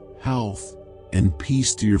smiles, health, and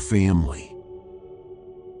peace to your family.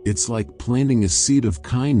 It's like planting a seed of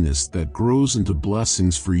kindness that grows into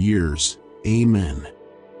blessings for years. Amen.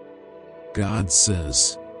 God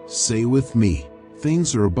says, say with me,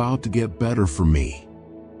 things are about to get better for me.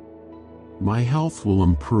 My health will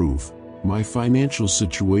improve, my financial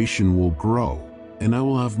situation will grow, and I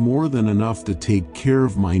will have more than enough to take care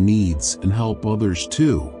of my needs and help others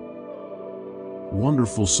too.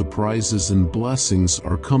 Wonderful surprises and blessings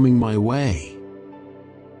are coming my way.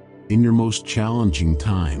 In your most challenging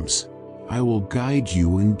times, I will guide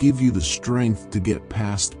you and give you the strength to get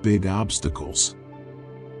past big obstacles.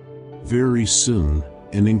 Very soon,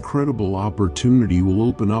 an incredible opportunity will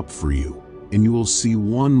open up for you, and you will see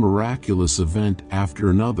one miraculous event after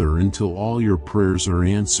another until all your prayers are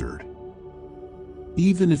answered.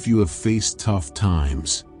 Even if you have faced tough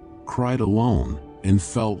times, cried alone, and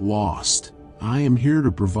felt lost, I am here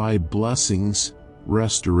to provide blessings,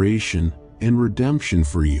 restoration, and redemption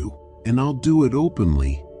for you, and I'll do it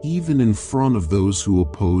openly, even in front of those who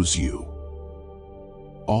oppose you.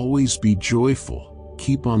 Always be joyful,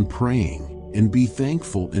 keep on praying, and be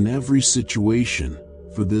thankful in every situation,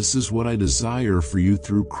 for this is what I desire for you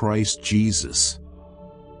through Christ Jesus.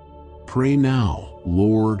 Pray now,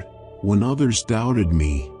 Lord, when others doubted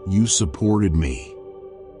me, you supported me.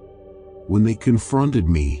 When they confronted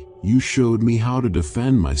me, you showed me how to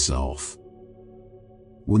defend myself.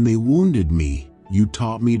 When they wounded me, you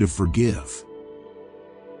taught me to forgive.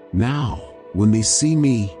 Now, when they see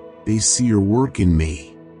me, they see your work in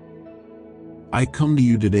me. I come to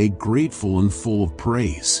you today grateful and full of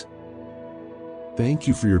praise. Thank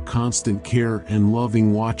you for your constant care and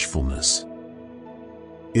loving watchfulness.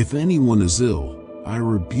 If anyone is ill, I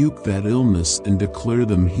rebuke that illness and declare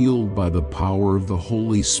them healed by the power of the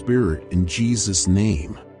Holy Spirit in Jesus'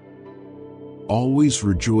 name. Always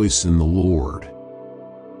rejoice in the Lord.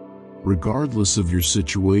 Regardless of your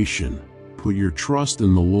situation, put your trust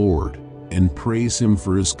in the Lord and praise Him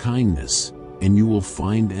for His kindness, and you will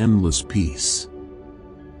find endless peace.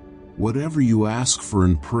 Whatever you ask for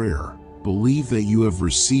in prayer, believe that you have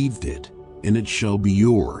received it, and it shall be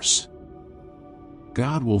yours.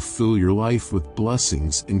 God will fill your life with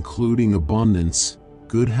blessings including abundance,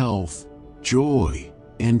 good health, joy,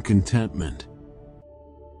 and contentment.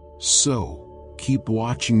 So, keep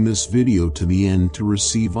watching this video to the end to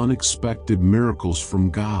receive unexpected miracles from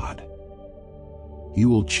God. He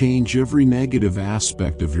will change every negative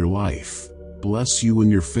aspect of your life, bless you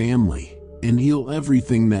and your family, and heal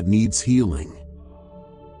everything that needs healing.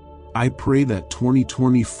 I pray that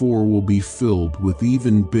 2024 will be filled with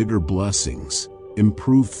even bigger blessings,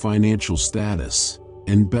 improved financial status,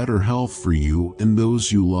 and better health for you and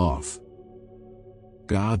those you love.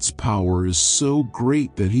 God's power is so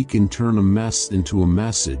great that He can turn a mess into a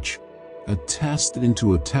message, a test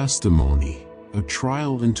into a testimony, a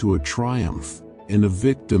trial into a triumph, and a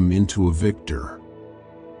victim into a victor.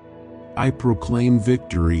 I proclaim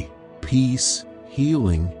victory, peace,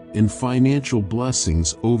 healing, and financial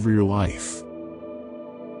blessings over your life.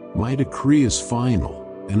 My decree is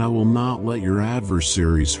final, and I will not let your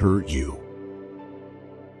adversaries hurt you.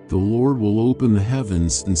 The Lord will open the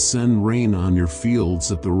heavens and send rain on your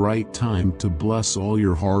fields at the right time to bless all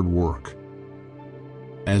your hard work.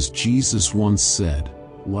 As Jesus once said,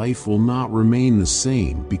 life will not remain the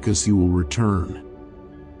same because He will return.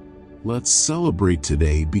 Let's celebrate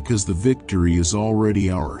today because the victory is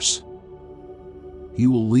already ours. He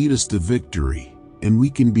will lead us to victory, and we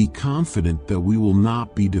can be confident that we will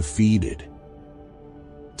not be defeated.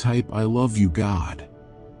 Type I love you, God.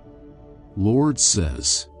 Lord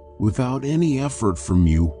says, without any effort from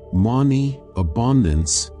you, money,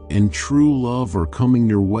 abundance, and true love are coming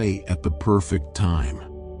your way at the perfect time.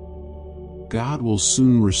 God will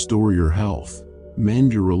soon restore your health,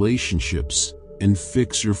 mend your relationships, and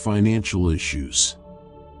fix your financial issues.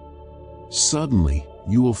 Suddenly,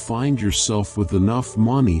 you will find yourself with enough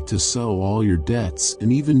money to settle all your debts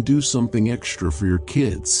and even do something extra for your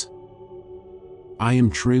kids. I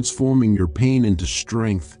am transforming your pain into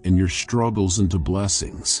strength and your struggles into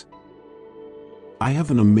blessings. I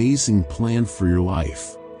have an amazing plan for your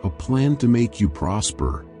life, a plan to make you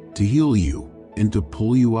prosper, to heal you, and to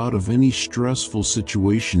pull you out of any stressful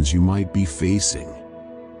situations you might be facing.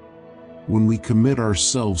 When we commit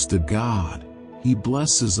ourselves to God, He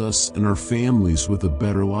blesses us and our families with a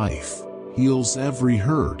better life, heals every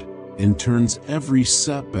hurt, and turns every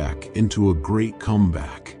setback into a great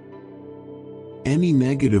comeback. Any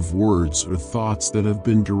negative words or thoughts that have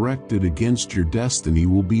been directed against your destiny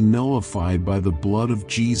will be nullified by the blood of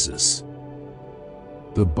Jesus.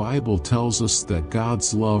 The Bible tells us that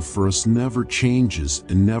God's love for us never changes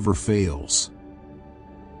and never fails.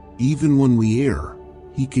 Even when we err,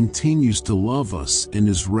 He continues to love us and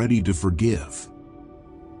is ready to forgive.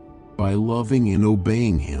 By loving and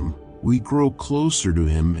obeying Him, we grow closer to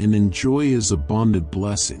Him and enjoy His abundant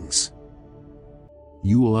blessings.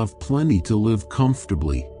 You will have plenty to live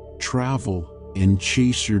comfortably, travel, and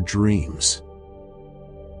chase your dreams.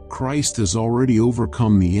 Christ has already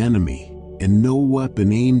overcome the enemy, and no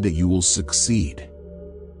weapon aimed at you will succeed.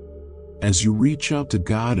 As you reach out to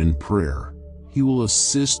God in prayer, He will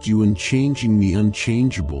assist you in changing the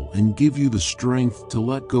unchangeable and give you the strength to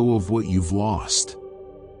let go of what you've lost.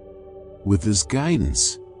 With His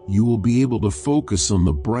guidance, you will be able to focus on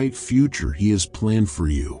the bright future He has planned for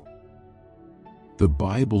you. The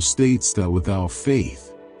Bible states that without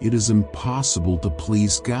faith, it is impossible to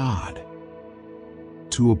please God.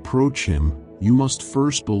 To approach Him, you must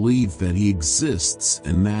first believe that He exists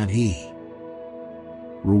and that He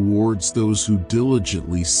rewards those who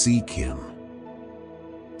diligently seek Him.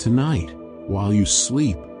 Tonight, while you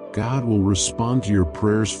sleep, God will respond to your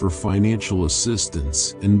prayers for financial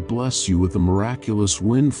assistance and bless you with a miraculous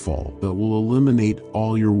windfall that will eliminate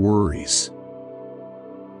all your worries.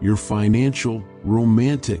 Your financial,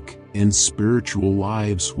 romantic, and spiritual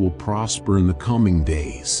lives will prosper in the coming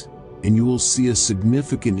days, and you will see a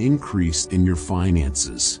significant increase in your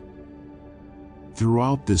finances.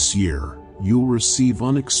 Throughout this year, you'll receive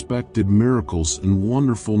unexpected miracles and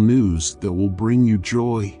wonderful news that will bring you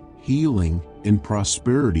joy, healing, and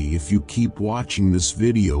prosperity if you keep watching this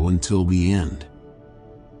video until the end.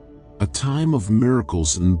 A time of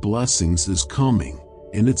miracles and blessings is coming,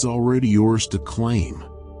 and it's already yours to claim.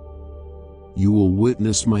 You will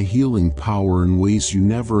witness my healing power in ways you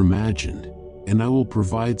never imagined, and I will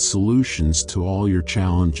provide solutions to all your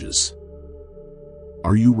challenges.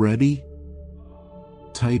 Are you ready?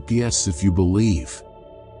 Type yes if you believe.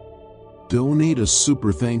 Donate a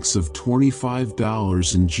super thanks of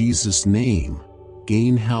 $25 in Jesus' name.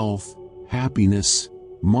 Gain health, happiness,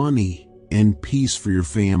 money, and peace for your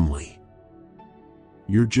family.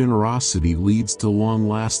 Your generosity leads to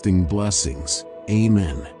long-lasting blessings.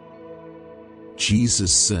 Amen.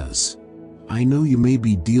 Jesus says, I know you may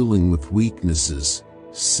be dealing with weaknesses,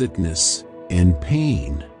 sickness, and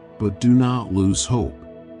pain, but do not lose hope.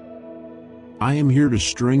 I am here to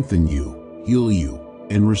strengthen you, heal you,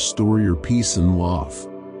 and restore your peace and love.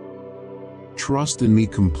 Trust in me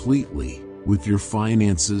completely, with your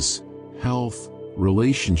finances, health,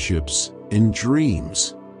 relationships, and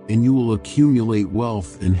dreams, and you will accumulate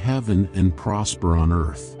wealth in heaven and prosper on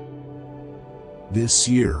earth. This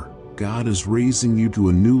year, God is raising you to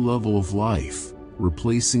a new level of life,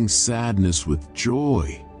 replacing sadness with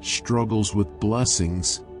joy, struggles with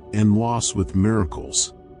blessings, and loss with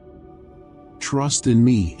miracles. Trust in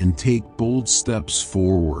me and take bold steps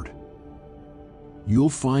forward. You'll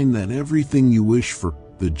find that everything you wish for,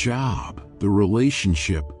 the job, the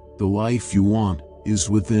relationship, the life you want, is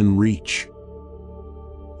within reach.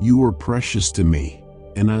 You are precious to me,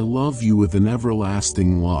 and I love you with an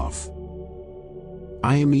everlasting love.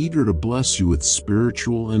 I am eager to bless you with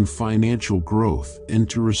spiritual and financial growth and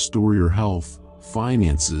to restore your health,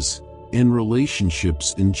 finances, and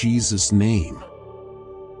relationships in Jesus' name.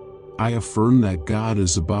 I affirm that God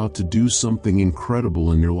is about to do something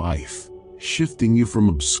incredible in your life, shifting you from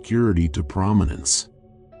obscurity to prominence.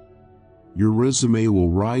 Your resume will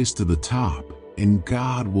rise to the top, and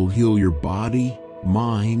God will heal your body,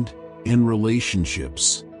 mind, and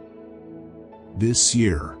relationships. This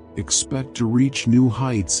year, expect to reach new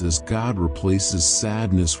heights as God replaces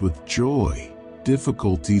sadness with joy,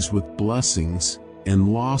 difficulties with blessings,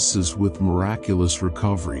 and losses with miraculous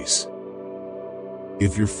recoveries.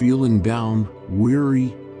 If you're feeling down,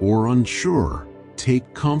 weary, or unsure,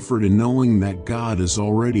 take comfort in knowing that God is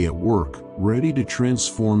already at work, ready to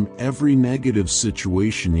transform every negative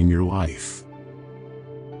situation in your life.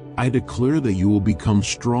 I declare that you will become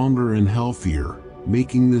stronger and healthier,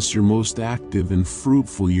 making this your most active and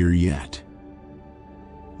fruitful year yet.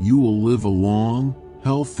 You will live a long,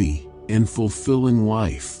 healthy, and fulfilling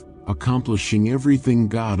life, accomplishing everything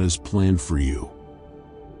God has planned for you.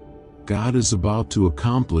 God is about to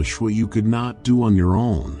accomplish what you could not do on your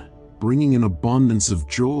own, bringing an abundance of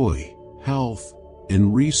joy, health,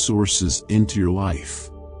 and resources into your life.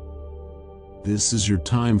 This is your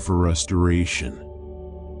time for restoration.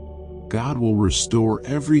 God will restore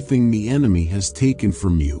everything the enemy has taken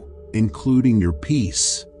from you, including your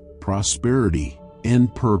peace, prosperity,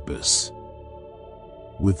 and purpose.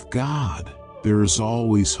 With God, there is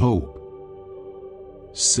always hope.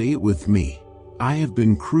 Say it with me. I have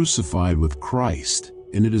been crucified with Christ,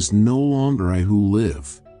 and it is no longer I who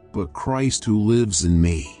live, but Christ who lives in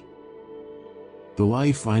me. The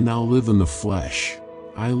life I now live in the flesh,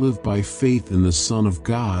 I live by faith in the Son of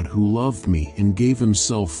God who loved me and gave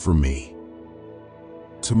himself for me.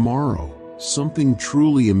 Tomorrow, something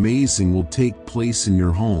truly amazing will take place in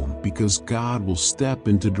your home because God will step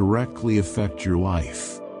in to directly affect your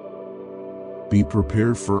life. Be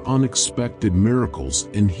prepared for unexpected miracles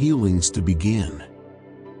and healings to begin.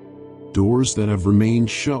 Doors that have remained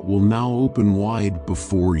shut will now open wide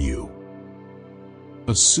before you.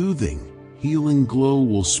 A soothing, healing glow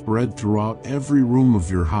will spread throughout every room of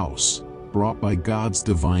your house, brought by God's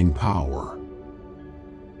divine power.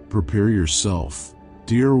 Prepare yourself,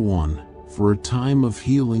 dear one, for a time of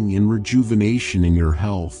healing and rejuvenation in your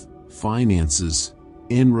health, finances,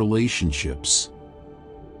 and relationships.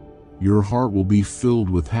 Your heart will be filled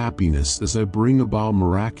with happiness as I bring about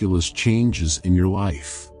miraculous changes in your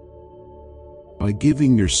life. By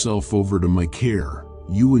giving yourself over to my care,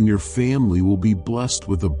 you and your family will be blessed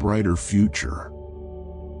with a brighter future.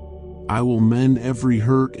 I will mend every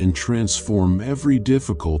hurt and transform every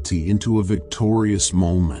difficulty into a victorious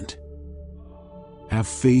moment. Have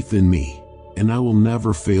faith in me, and I will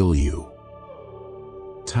never fail you.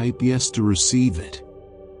 Type yes to receive it.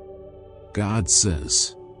 God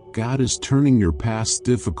says, God is turning your past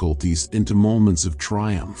difficulties into moments of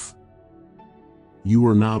triumph. You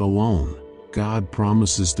are not alone. God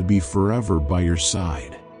promises to be forever by your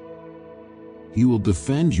side. He will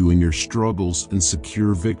defend you in your struggles and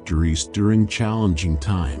secure victories during challenging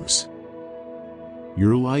times.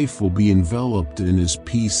 Your life will be enveloped in His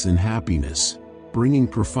peace and happiness, bringing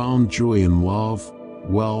profound joy in love,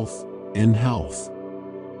 wealth, and health.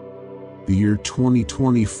 The year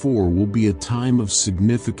 2024 will be a time of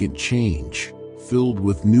significant change, filled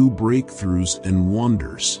with new breakthroughs and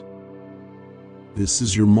wonders. This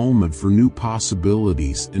is your moment for new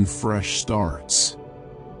possibilities and fresh starts.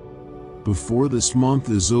 Before this month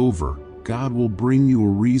is over, God will bring you a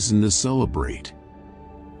reason to celebrate.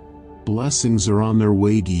 Blessings are on their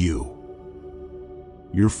way to you.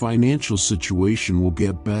 Your financial situation will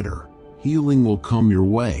get better, healing will come your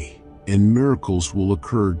way, and miracles will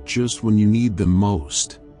occur just when you need them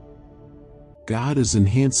most. God is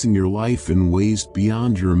enhancing your life in ways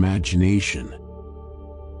beyond your imagination.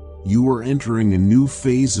 You are entering a new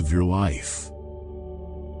phase of your life.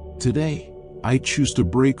 Today, I choose to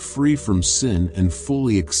break free from sin and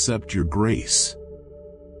fully accept your grace.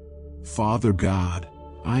 Father God,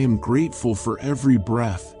 I am grateful for every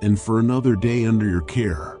breath and for another day under your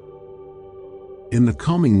care. In the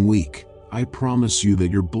coming week, I promise you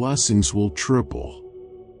that your blessings will triple.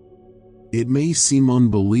 It may seem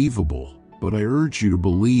unbelievable, but I urge you to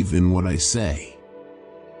believe in what I say.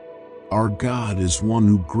 Our God is one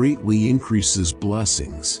who greatly increases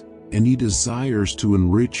blessings, and He desires to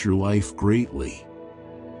enrich your life greatly.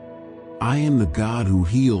 I am the God who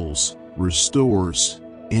heals, restores,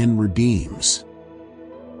 and redeems.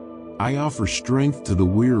 I offer strength to the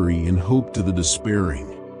weary and hope to the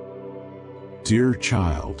despairing. Dear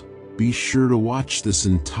child, be sure to watch this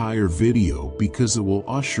entire video because it will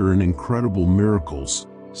usher in incredible miracles,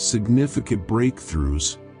 significant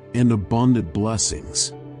breakthroughs, and abundant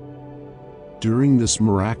blessings. During this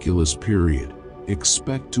miraculous period,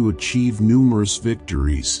 expect to achieve numerous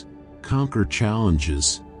victories, conquer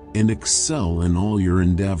challenges, and excel in all your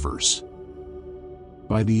endeavors.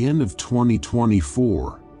 By the end of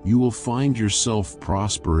 2024, you will find yourself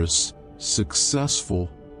prosperous,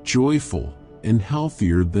 successful, joyful, and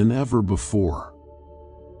healthier than ever before.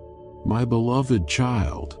 My beloved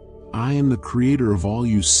child, I am the creator of all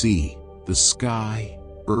you see, the sky,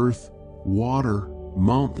 earth, water,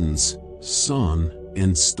 mountains, sun,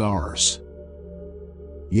 and stars.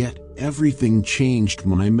 Yet, everything changed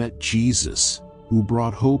when I met Jesus, who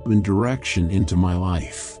brought hope and direction into my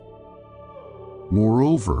life.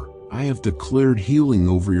 Moreover, I have declared healing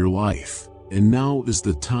over your life, and now is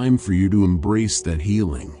the time for you to embrace that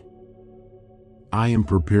healing. I am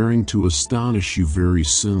preparing to astonish you very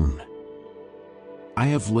soon. I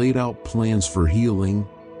have laid out plans for healing,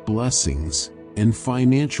 blessings, and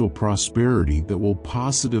financial prosperity that will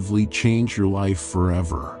positively change your life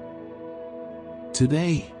forever.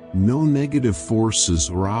 Today, no negative forces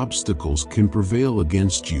or obstacles can prevail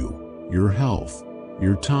against you, your health,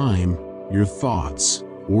 your time, your thoughts,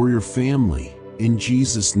 or your family, in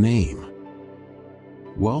Jesus' name.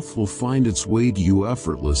 Wealth will find its way to you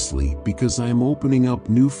effortlessly because I am opening up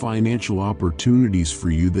new financial opportunities for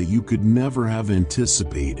you that you could never have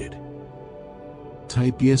anticipated.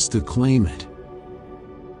 Type yes to claim it.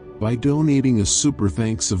 By donating a super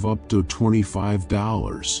thanks of up to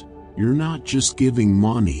 $25, you're not just giving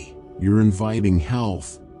money, you're inviting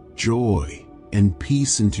health, joy, and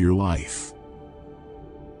peace into your life.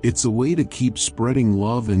 It's a way to keep spreading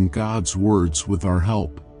love and God's words with our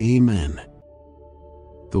help. Amen.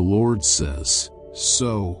 The Lord says,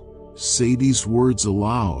 so, say these words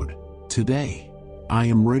aloud. Today, I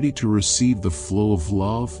am ready to receive the flow of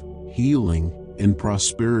love, healing, and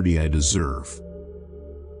prosperity I deserve.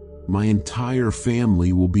 My entire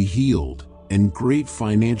family will be healed, and great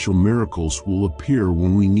financial miracles will appear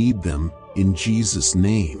when we need them, in Jesus'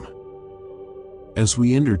 name. As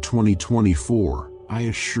we enter 2024, I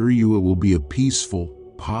assure you it will be a peaceful,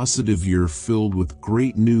 positive year filled with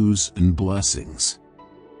great news and blessings.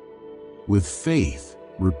 With faith,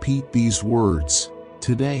 repeat these words.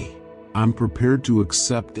 Today, I'm prepared to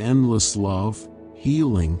accept endless love,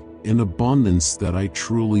 healing, and abundance that I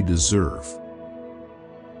truly deserve.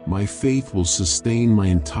 My faith will sustain my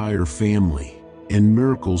entire family, and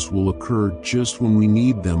miracles will occur just when we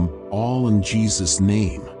need them, all in Jesus'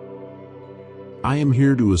 name. I am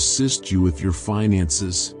here to assist you with your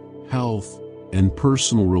finances, health, and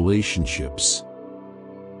personal relationships.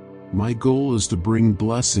 My goal is to bring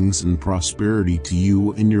blessings and prosperity to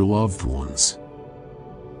you and your loved ones.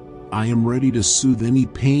 I am ready to soothe any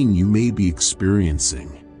pain you may be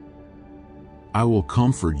experiencing. I will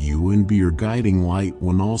comfort you and be your guiding light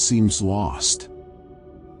when all seems lost.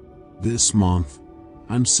 This month,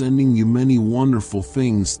 I'm sending you many wonderful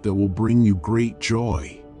things that will bring you great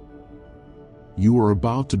joy. You are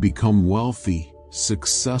about to become wealthy,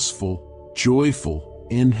 successful, joyful,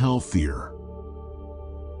 and healthier.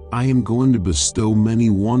 I am going to bestow many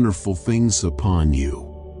wonderful things upon you.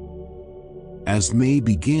 As May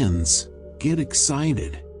begins, get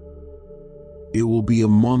excited. It will be a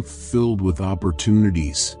month filled with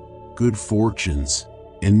opportunities, good fortunes,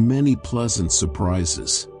 and many pleasant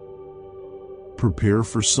surprises. Prepare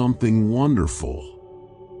for something wonderful.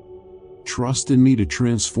 Trust in me to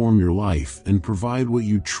transform your life and provide what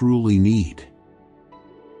you truly need.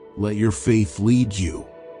 Let your faith lead you.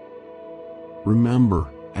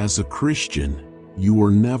 Remember, as a Christian, you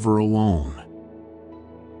are never alone.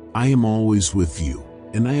 I am always with you,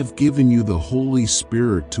 and I have given you the Holy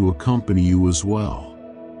Spirit to accompany you as well.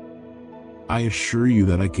 I assure you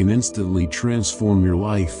that I can instantly transform your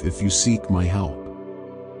life if you seek my help.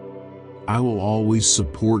 I will always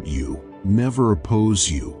support you, never oppose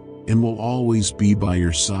you, and will always be by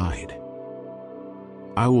your side.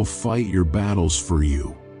 I will fight your battles for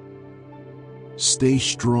you. Stay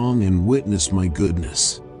strong and witness my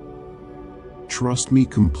goodness. Trust me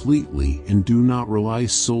completely and do not rely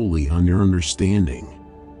solely on your understanding.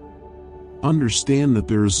 Understand that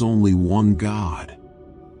there is only one God,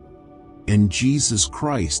 and Jesus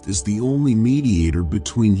Christ is the only mediator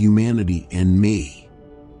between humanity and me.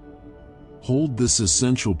 Hold this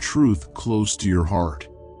essential truth close to your heart.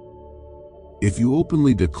 If you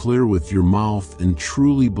openly declare with your mouth and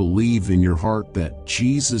truly believe in your heart that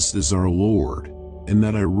Jesus is our Lord, and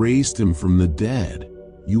that I raised him from the dead,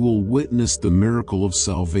 you will witness the miracle of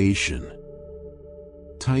salvation.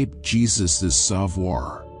 Type Jesus is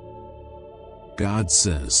savoir. God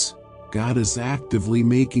says, God is actively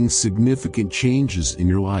making significant changes in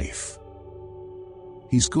your life.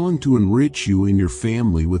 He's going to enrich you and your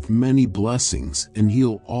family with many blessings and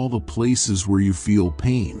heal all the places where you feel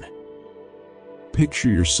pain. Picture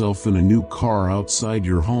yourself in a new car outside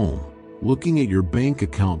your home, looking at your bank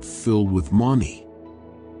account filled with money.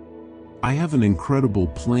 I have an incredible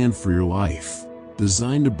plan for your life,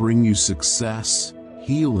 designed to bring you success,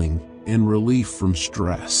 healing, and relief from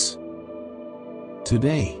stress.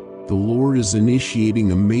 Today, the Lord is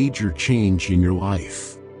initiating a major change in your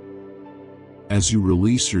life. As you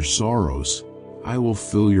release your sorrows, I will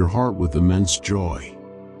fill your heart with immense joy.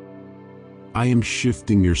 I am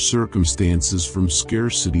shifting your circumstances from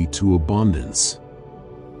scarcity to abundance.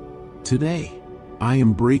 Today, I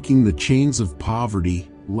am breaking the chains of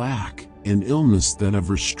poverty, lack, and illness that have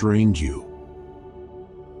restrained you.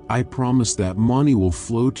 I promise that money will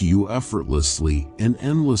flow to you effortlessly and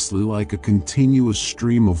endlessly like a continuous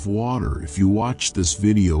stream of water if you watch this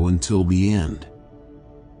video until the end.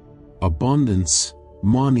 Abundance,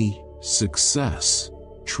 money, success,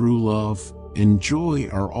 true love, and joy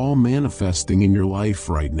are all manifesting in your life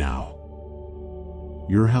right now.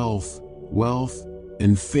 Your health, wealth,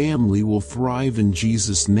 and family will thrive in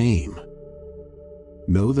Jesus' name.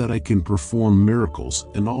 Know that I can perform miracles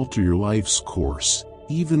and alter your life's course,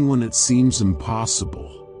 even when it seems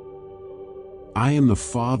impossible. I am the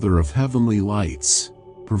Father of heavenly lights,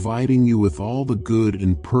 providing you with all the good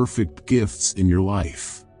and perfect gifts in your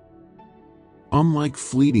life. Unlike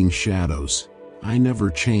fleeting shadows, I never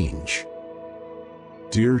change.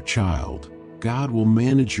 Dear child, God will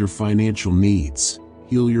manage your financial needs,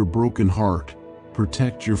 heal your broken heart,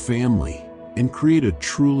 protect your family, and create a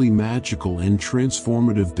truly magical and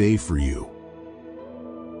transformative day for you.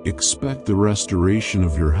 Expect the restoration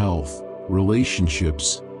of your health,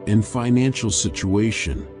 relationships, and financial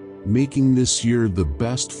situation, making this year the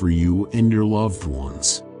best for you and your loved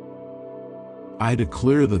ones. I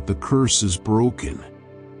declare that the curse is broken.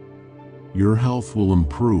 Your health will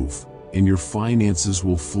improve, and your finances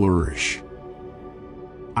will flourish.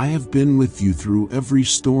 I have been with you through every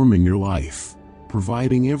storm in your life,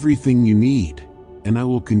 providing everything you need, and I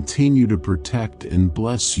will continue to protect and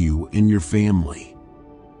bless you and your family.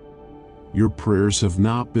 Your prayers have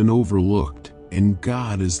not been overlooked, and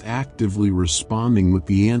God is actively responding with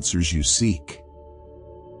the answers you seek.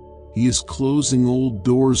 He is closing old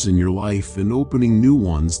doors in your life and opening new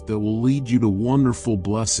ones that will lead you to wonderful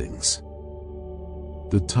blessings.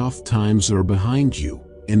 The tough times are behind you,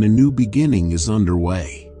 and a new beginning is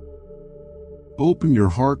underway. Open your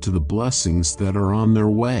heart to the blessings that are on their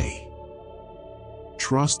way.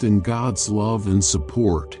 Trust in God's love and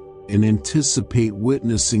support, and anticipate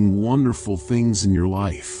witnessing wonderful things in your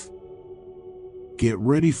life. Get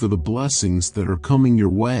ready for the blessings that are coming your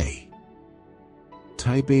way.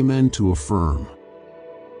 Type Amen to affirm.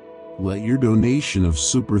 Let your donation of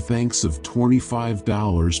super thanks of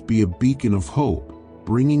 $25 be a beacon of hope,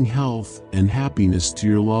 bringing health and happiness to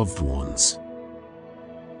your loved ones.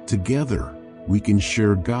 Together, we can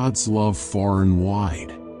share God's love far and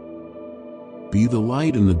wide. Be the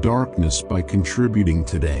light in the darkness by contributing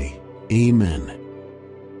today. Amen.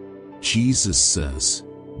 Jesus says,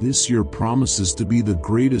 this year promises to be the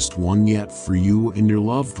greatest one yet for you and your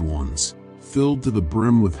loved ones, filled to the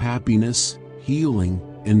brim with happiness, healing,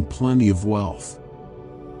 and plenty of wealth.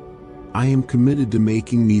 I am committed to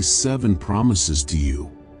making these 7 promises to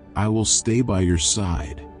you. I will stay by your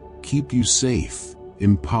side, keep you safe,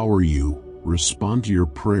 empower you, respond to your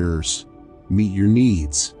prayers, meet your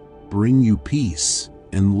needs, bring you peace,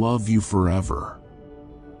 and love you forever.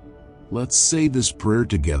 Let's say this prayer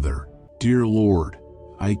together. Dear Lord,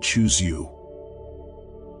 I choose you.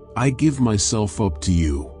 I give myself up to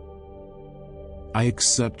you. I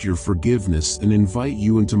accept your forgiveness and invite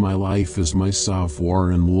you into my life as my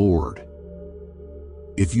Savior and Lord.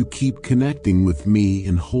 If you keep connecting with me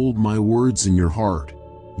and hold my words in your heart,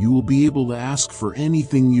 you will be able to ask for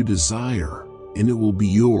anything you desire, and it will be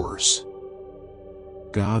yours.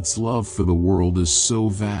 God's love for the world is so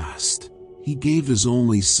vast. He gave His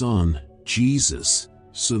only Son, Jesus,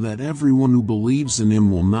 so that everyone who believes in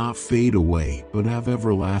Him will not fade away but have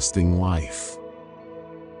everlasting life.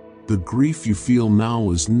 The grief you feel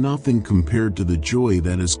now is nothing compared to the joy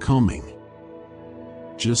that is coming.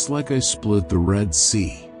 Just like I split the Red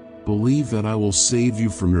Sea, believe that I will save you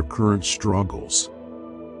from your current struggles.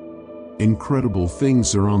 Incredible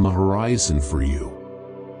things are on the horizon for you.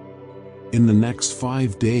 In the next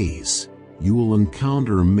 5 days, you will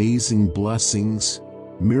encounter amazing blessings,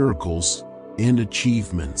 miracles, and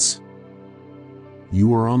achievements.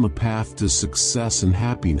 You are on the path to success and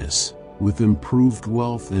happiness, with improved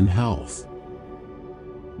wealth and health.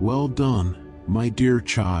 Well done, my dear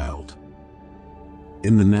child.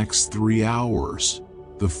 In the next 3 hours,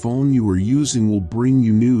 the phone you are using will bring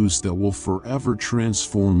you news that will forever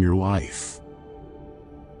transform your life.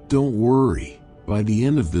 Don't worry, by the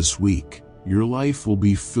end of this week, your life will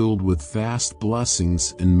be filled with vast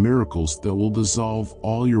blessings and miracles that will dissolve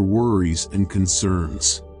all your worries and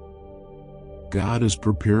concerns. God is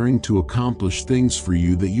preparing to accomplish things for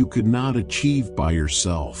you that you could not achieve by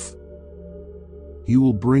yourself. He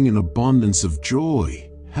will bring an abundance of joy,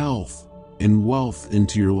 health, and wealth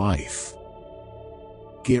into your life.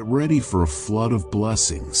 Get ready for a flood of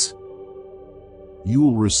blessings. You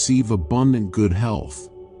will receive abundant good health,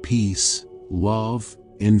 peace, love,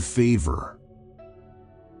 and favor.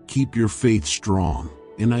 Keep your faith strong,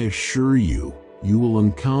 and I assure you, you will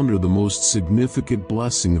encounter the most significant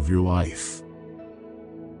blessing of your life.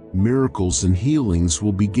 Miracles and healings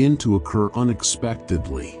will begin to occur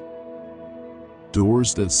unexpectedly.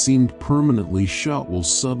 Doors that seemed permanently shut will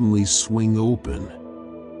suddenly swing open.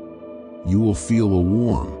 You will feel a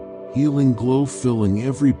warm, healing glow filling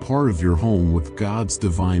every part of your home with God's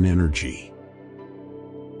divine energy.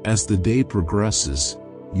 As the day progresses,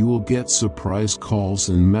 you will get surprise calls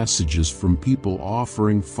and messages from people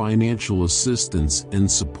offering financial assistance and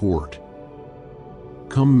support.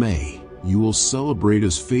 Come May, you will celebrate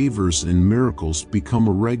as favors and miracles become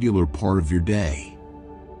a regular part of your day.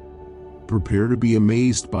 Prepare to be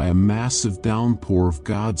amazed by a massive downpour of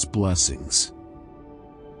God's blessings.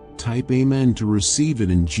 Type Amen to receive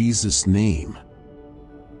it in Jesus' name.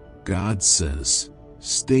 God says,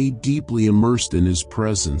 Stay deeply immersed in His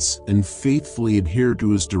presence and faithfully adhere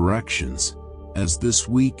to His directions, as this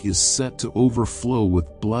week is set to overflow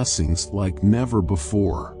with blessings like never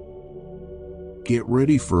before. Get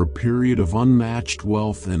ready for a period of unmatched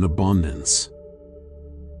wealth and abundance.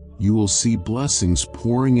 You will see blessings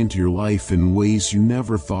pouring into your life in ways you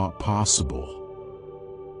never thought possible.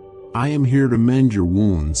 I am here to mend your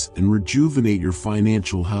wounds and rejuvenate your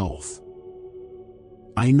financial health.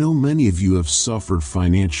 I know many of you have suffered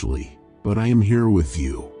financially, but I am here with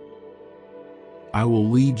you. I will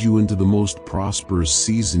lead you into the most prosperous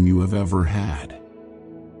season you have ever had.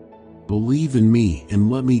 Believe in me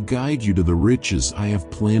and let me guide you to the riches I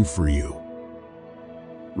have planned for you.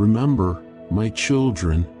 Remember, my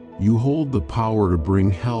children, you hold the power to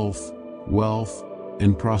bring health, wealth,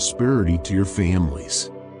 and prosperity to your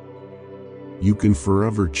families. You can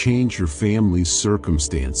forever change your family's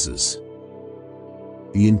circumstances.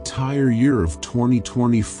 The entire year of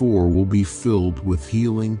 2024 will be filled with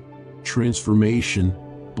healing, transformation,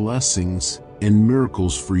 blessings, and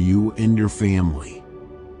miracles for you and your family.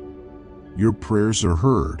 Your prayers are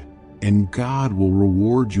heard, and God will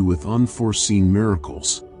reward you with unforeseen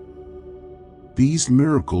miracles. These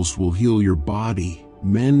miracles will heal your body,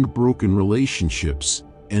 mend broken relationships,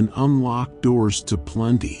 and unlock doors to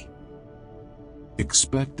plenty.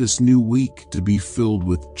 Expect this new week to be filled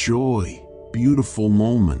with joy, beautiful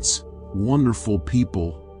moments, wonderful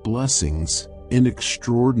people, blessings, and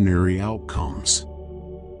extraordinary outcomes.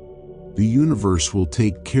 The universe will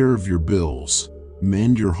take care of your bills,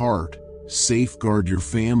 mend your heart, safeguard your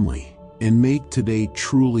family, and make today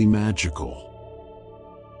truly magical.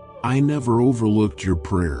 I never overlooked your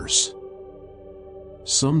prayers.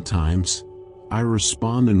 Sometimes, I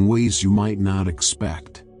respond in ways you might not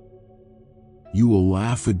expect. You will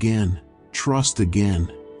laugh again, trust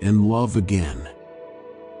again, and love again.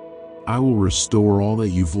 I will restore all that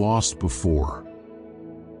you've lost before.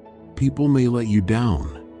 People may let you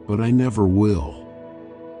down, but I never will.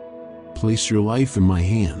 Place your life in my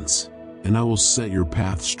hands, and I will set your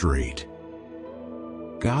path straight.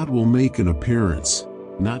 God will make an appearance,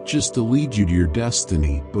 not just to lead you to your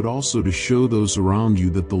destiny, but also to show those around you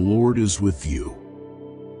that the Lord is with you.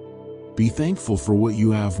 Be thankful for what you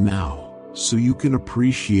have now, so you can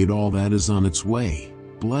appreciate all that is on its way.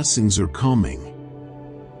 Blessings are coming.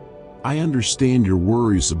 I understand your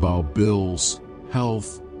worries about bills,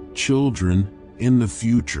 health, children, and the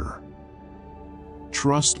future.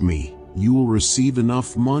 Trust me, you will receive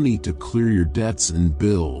enough money to clear your debts and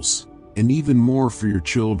bills, and even more for your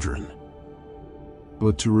children.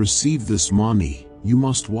 But to receive this money, you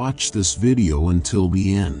must watch this video until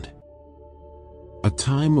the end. A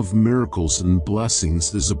time of miracles and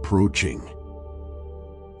blessings is approaching.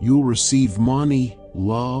 You'll receive money,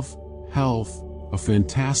 love, health, a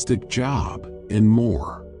fantastic job, and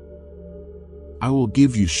more. I will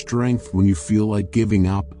give you strength when you feel like giving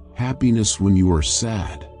up, happiness when you are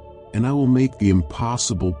sad, and I will make the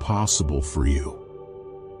impossible possible for you.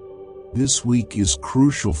 This week is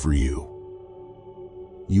crucial for you.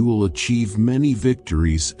 You will achieve many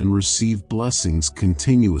victories and receive blessings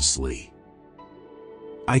continuously.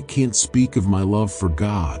 I can't speak of my love for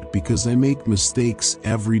God because I make mistakes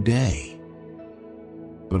every day.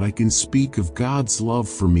 But I can speak of God's love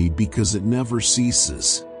for me because it never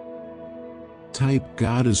ceases. Type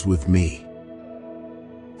 "God is with me."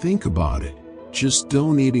 Think about it. Just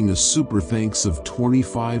donating a super thanks of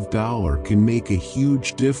 $25 can make a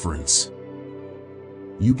huge difference.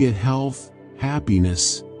 You get health,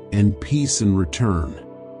 happiness, and peace in return.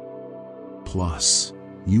 Plus,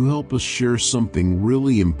 you help us share something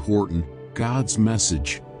really important, God's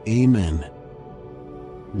message. Amen.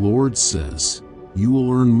 Lord says, you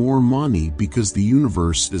will earn more money because the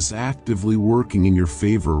universe is actively working in your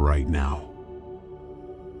favor right now.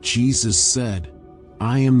 Jesus said,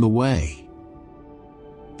 I am the way,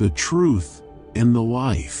 the truth, and the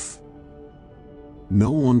life.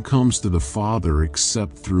 No one comes to the Father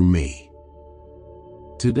except through me.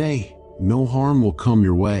 Today, no harm will come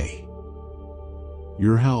your way.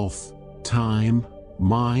 Your health, time,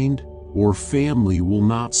 mind, or family will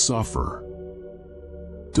not suffer.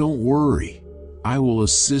 Don't worry, I will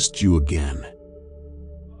assist you again.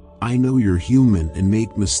 I know you're human and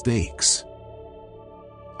make mistakes.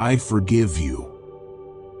 I forgive you.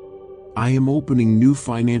 I am opening new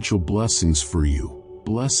financial blessings for you,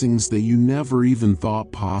 blessings that you never even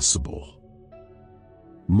thought possible.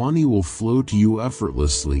 Money will flow to you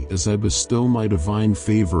effortlessly as I bestow my divine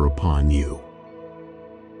favor upon you.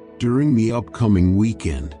 During the upcoming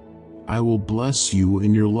weekend, I will bless you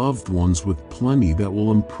and your loved ones with plenty that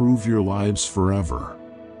will improve your lives forever.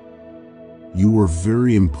 You are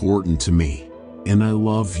very important to me, and I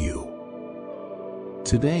love you.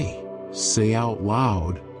 Today, say out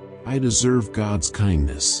loud, I deserve God's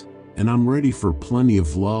kindness, and I'm ready for plenty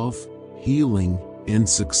of love, healing, and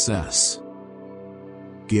success.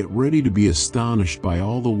 Get ready to be astonished by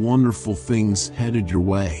all the wonderful things headed your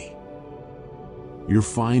way. Your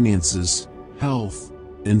finances, health,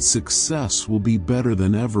 and success will be better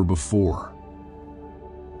than ever before.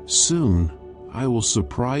 Soon, I will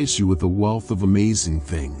surprise you with a wealth of amazing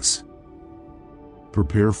things.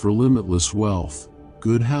 Prepare for limitless wealth,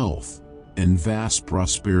 good health, and vast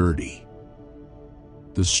prosperity.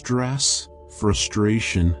 The stress,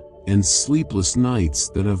 frustration, and sleepless nights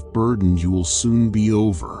that have burdened you will soon be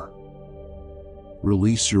over.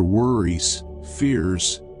 Release your worries,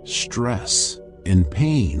 fears, stress, and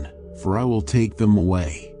pain, for I will take them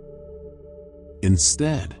away.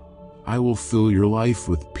 Instead, I will fill your life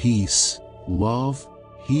with peace, love,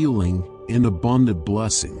 healing, and abundant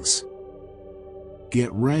blessings.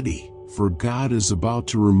 Get ready, for God is about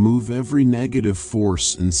to remove every negative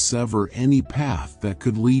force and sever any path that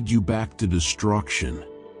could lead you back to destruction.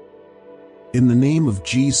 In the name of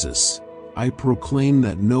Jesus, I proclaim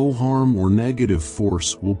that no harm or negative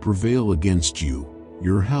force will prevail against you,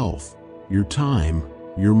 your health, your time,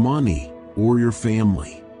 your money, or your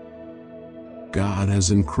family. God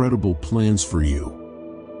has incredible plans for you.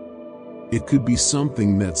 It could be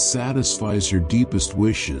something that satisfies your deepest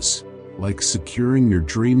wishes, like securing your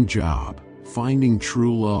dream job, finding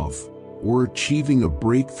true love, or achieving a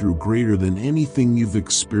breakthrough greater than anything you've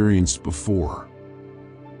experienced before.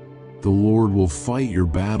 The Lord will fight your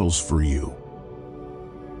battles for you.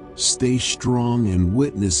 Stay strong and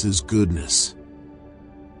witness His goodness.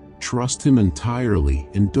 Trust Him entirely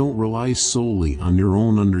and don't rely solely on your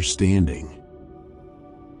own understanding.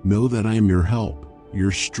 Know that I am your help,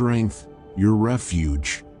 your strength, your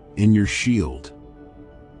refuge, and your shield.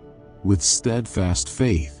 With steadfast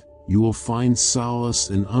faith, you will find solace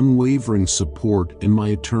and unwavering support in my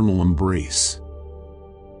eternal embrace.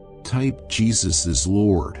 Type Jesus is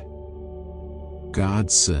Lord. God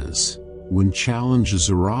says, when challenges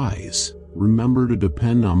arise, remember to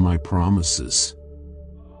depend on my promises.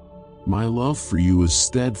 My love for you is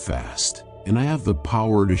steadfast, and I have the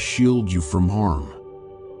power to shield you from harm.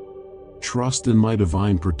 Trust in my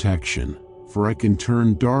divine protection, for I can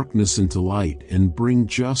turn darkness into light and bring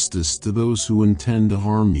justice to those who intend to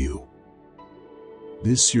harm you.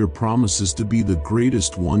 This year promises to be the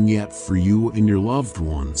greatest one yet for you and your loved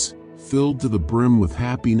ones, filled to the brim with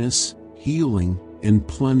happiness, healing, and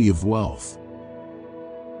plenty of wealth.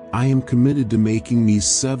 I am committed to making these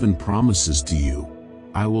 7 promises to you.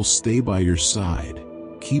 I will stay by your side,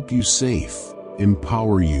 keep you safe,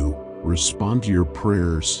 empower you, respond to your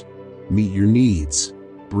prayers, meet your needs,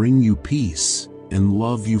 bring you peace, and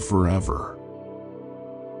love you forever.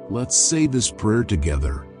 Let's say this prayer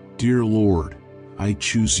together. Dear Lord, I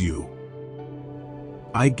choose you.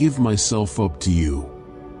 I give myself up to you.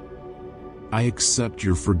 I accept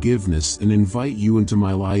your forgiveness and invite you into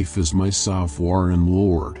my life as my Savior and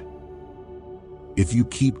Lord. If you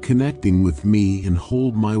keep connecting with me and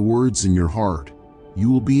hold my words in your heart,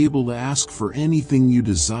 you will be able to ask for anything you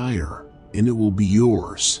desire, and it will be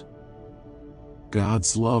yours.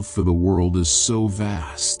 God's love for the world is so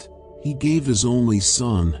vast. He gave His only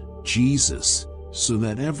Son, Jesus, so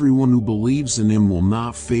that everyone who believes in Him will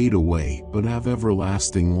not fade away but have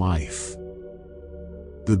everlasting life.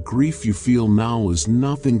 The grief you feel now is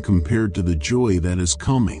nothing compared to the joy that is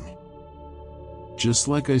coming. Just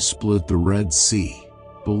like I split the Red Sea,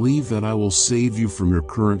 believe that I will save you from your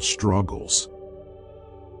current struggles.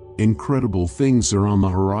 Incredible things are on the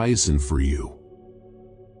horizon for you.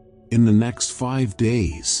 In the next 5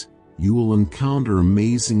 days, you will encounter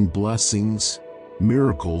amazing blessings,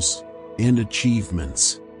 miracles, and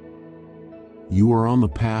achievements. You are on the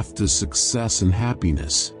path to success and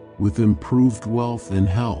happiness, with improved wealth and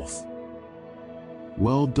health.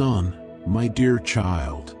 Well done, my dear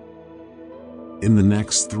child. In the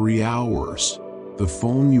next 3 hours, the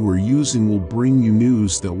phone you are using will bring you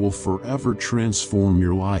news that will forever transform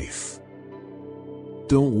your life.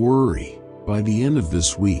 Don't worry, by the end of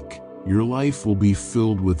this week, your life will be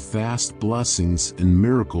filled with vast blessings and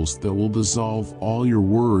miracles that will dissolve all your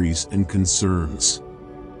worries and concerns.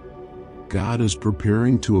 God is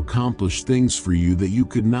preparing to accomplish things for you that you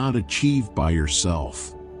could not achieve by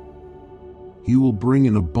yourself. He will bring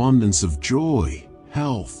an abundance of joy,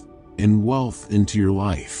 health, and wealth into your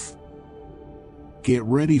life. Get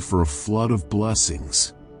ready for a flood of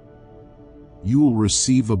blessings. You will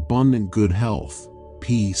receive abundant good health,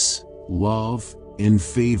 peace, love, and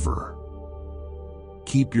favor.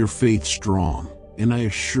 Keep your faith strong, and I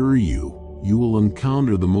assure you, you will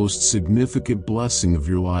encounter the most significant blessing of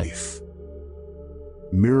your life.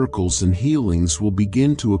 Miracles and healings will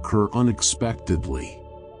begin to occur unexpectedly.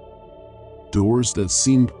 Doors that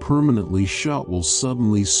seemed permanently shut will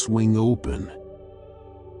suddenly swing open.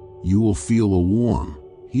 You will feel a warm,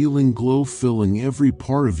 healing glow filling every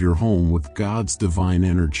part of your home with God's divine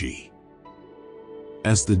energy.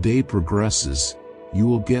 As the day progresses, you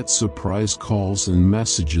will get surprise calls and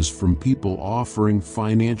messages from people offering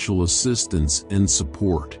financial assistance and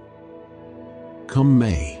support. Come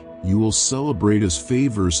May, you will celebrate as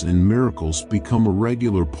favors and miracles become a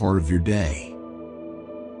regular part of your day.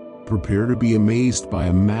 Prepare to be amazed by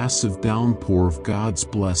a massive downpour of God's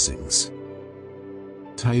blessings.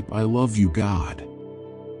 Type "I love you, God."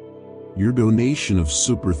 Your donation of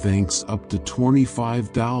super thanks up to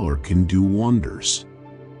 $25 can do wonders.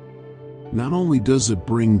 Not only does it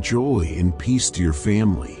bring joy and peace to your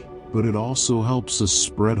family, but it also helps us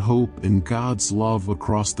spread hope and God's love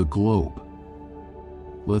across the globe.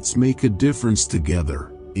 Let's make a difference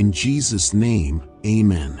together. In Jesus' name,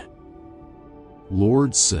 amen.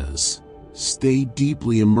 Lord says, stay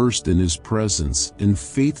deeply immersed in His presence and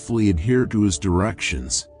faithfully adhere to His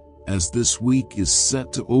directions, as this week is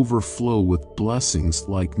set to overflow with blessings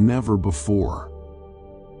like never before.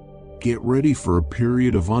 Get ready for a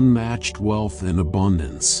period of unmatched wealth and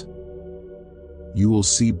abundance. You will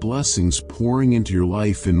see blessings pouring into your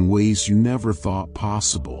life in ways you never thought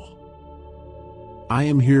possible. I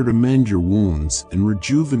am here to mend your wounds and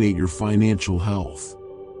rejuvenate your financial health.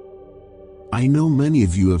 I know many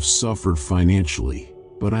of you have suffered financially,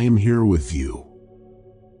 but I am here with you.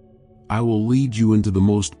 I will lead you into the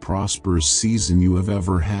most prosperous season you have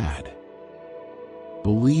ever had.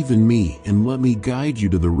 Believe in me and let me guide you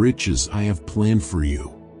to the riches I have planned for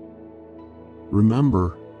you.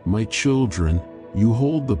 Remember, my children, you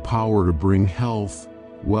hold the power to bring health,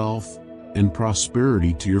 wealth, and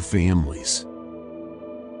prosperity to your families.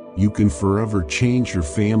 You can forever change your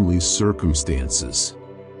family's circumstances.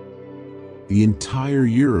 The entire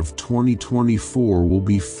year of 2024 will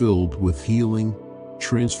be filled with healing,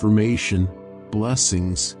 transformation,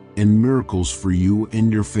 blessings, and miracles for you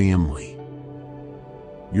and your family.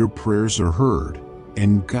 Your prayers are heard,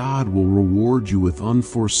 and God will reward you with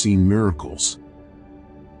unforeseen miracles.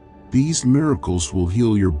 These miracles will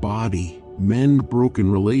heal your body, mend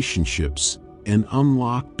broken relationships, and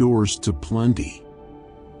unlock doors to plenty.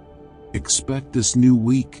 Expect this new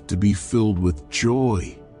week to be filled with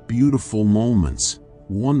joy, beautiful moments,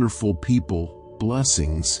 wonderful people,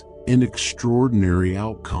 blessings, and extraordinary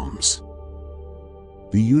outcomes.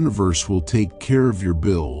 The universe will take care of your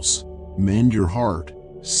bills, mend your heart,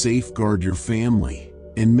 safeguard your family,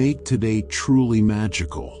 and make today truly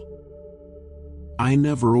magical. I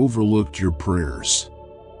never overlooked your prayers.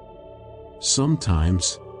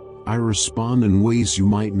 Sometimes, I respond in ways you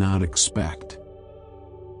might not expect.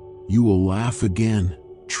 You will laugh again,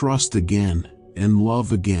 trust again, and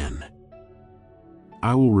love again.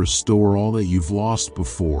 I will restore all that you've lost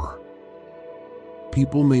before.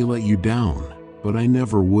 People may let you down, but I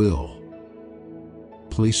never will.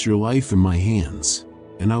 Place your life in my hands,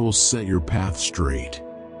 and I will set your path straight.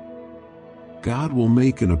 God will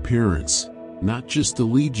make an appearance, not just to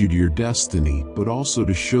lead you to your destiny, but also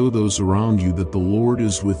to show those around you that the Lord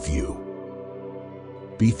is with you.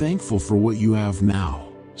 Be thankful for what you have now,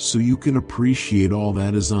 so you can appreciate all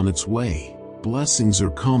that is on its way. Blessings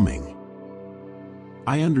are coming.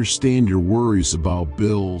 I understand your worries about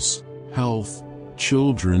bills, health,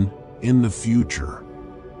 children, and the future.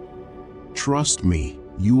 Trust me,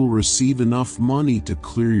 you will receive enough money to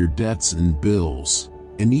clear your debts and bills,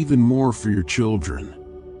 and even more for your children.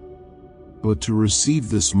 But to receive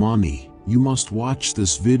this money, you must watch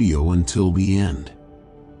this video until the end.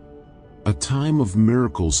 A time of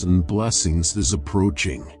miracles and blessings is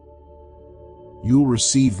approaching. You'll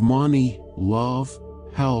receive money, love,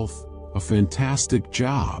 health, a fantastic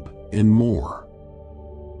job, and more.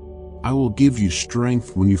 I will give you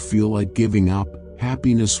strength when you feel like giving up,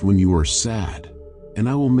 happiness when you are sad, and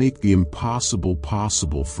I will make the impossible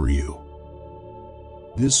possible for you.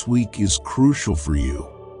 This week is crucial for you.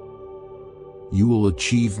 You will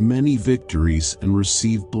achieve many victories and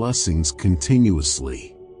receive blessings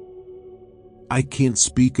continuously. I can't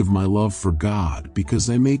speak of my love for God because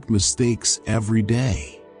I make mistakes every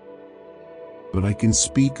day. But I can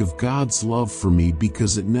speak of God's love for me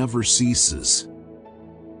because it never ceases.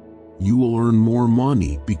 You will earn more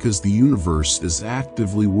money because the universe is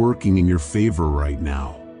actively working in your favor right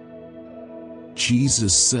now.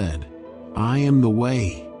 Jesus said, "I am the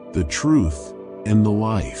way, the truth, and the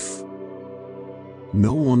life.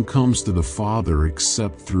 No one comes to the Father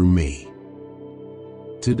except through me."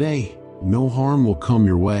 Today, no harm will come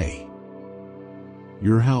your way.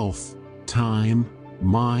 Your health, time,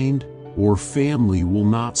 mind, or family will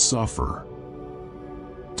not suffer.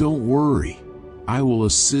 Don't worry, I will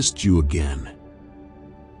assist you again.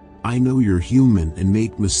 I know you're human and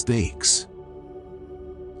make mistakes.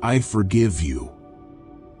 I forgive you.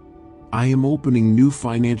 I am opening new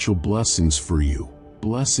financial blessings for you,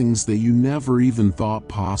 blessings that you never even thought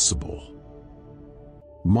possible.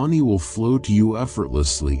 Money will flow to you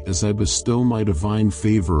effortlessly as I bestow my divine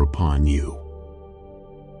favor upon you.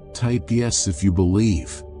 Type yes if you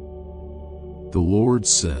believe. The Lord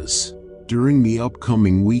says, during the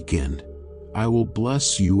upcoming weekend, I will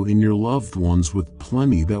bless you and your loved ones with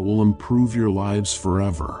plenty that will improve your lives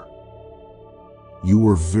forever. You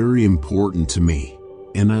are very important to me,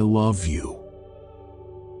 and I love you.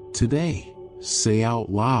 Today, say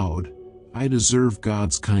out loud, I deserve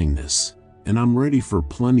God's kindness, and I'm ready for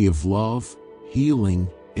plenty of love, healing,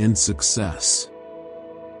 and success.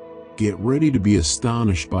 Get ready to be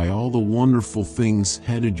astonished by all the wonderful things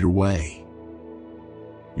headed your way.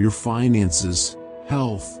 Your finances,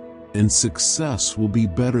 health, and success will be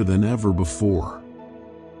better than ever before.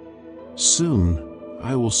 Soon,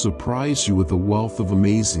 I will surprise you with a wealth of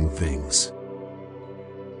amazing things.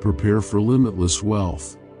 Prepare for limitless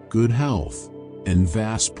wealth, good health, and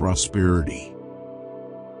vast prosperity.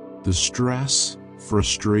 The stress,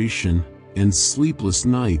 frustration, and sleepless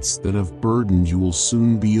nights that have burdened you will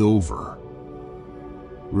soon be over.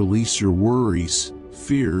 Release your worries,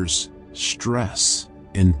 fears, stress,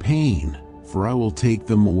 and pain, for I will take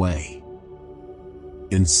them away.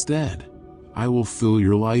 Instead, I will fill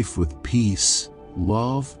your life with peace,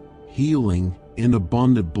 love, healing, and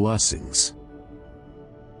abundant blessings.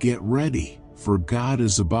 Get ready, for God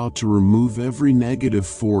is about to remove every negative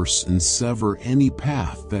force and sever any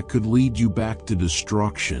path that could lead you back to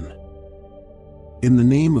destruction. In the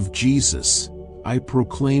name of Jesus, I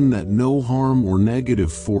proclaim that no harm or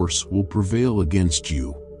negative force will prevail against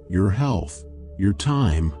you, your health, your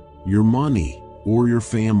time, your money, or your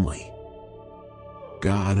family.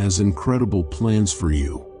 God has incredible plans for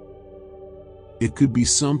you. It could be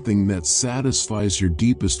something that satisfies your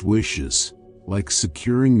deepest wishes, like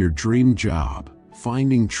securing your dream job,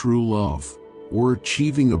 finding true love, or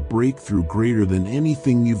achieving a breakthrough greater than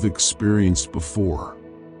anything you've experienced before.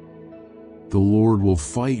 The Lord will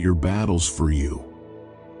fight your battles for you.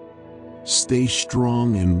 Stay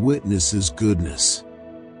strong and witness His goodness.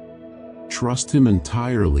 Trust Him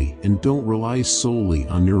entirely and don't rely solely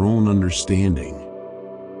on your own understanding.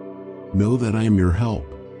 Know that I am your help,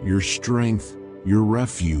 your strength, your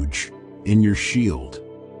refuge, and your shield.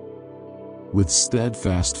 With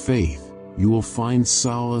steadfast faith, you will find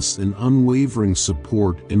solace and unwavering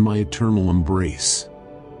support in my eternal embrace.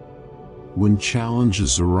 When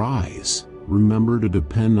challenges arise, remember to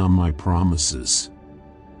depend on my promises.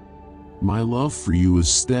 My love for you is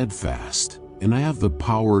steadfast, and I have the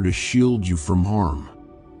power to shield you from harm.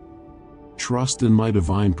 Trust in my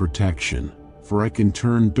divine protection, for I can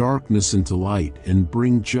turn darkness into light and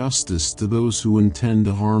bring justice to those who intend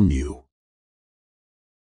to harm you.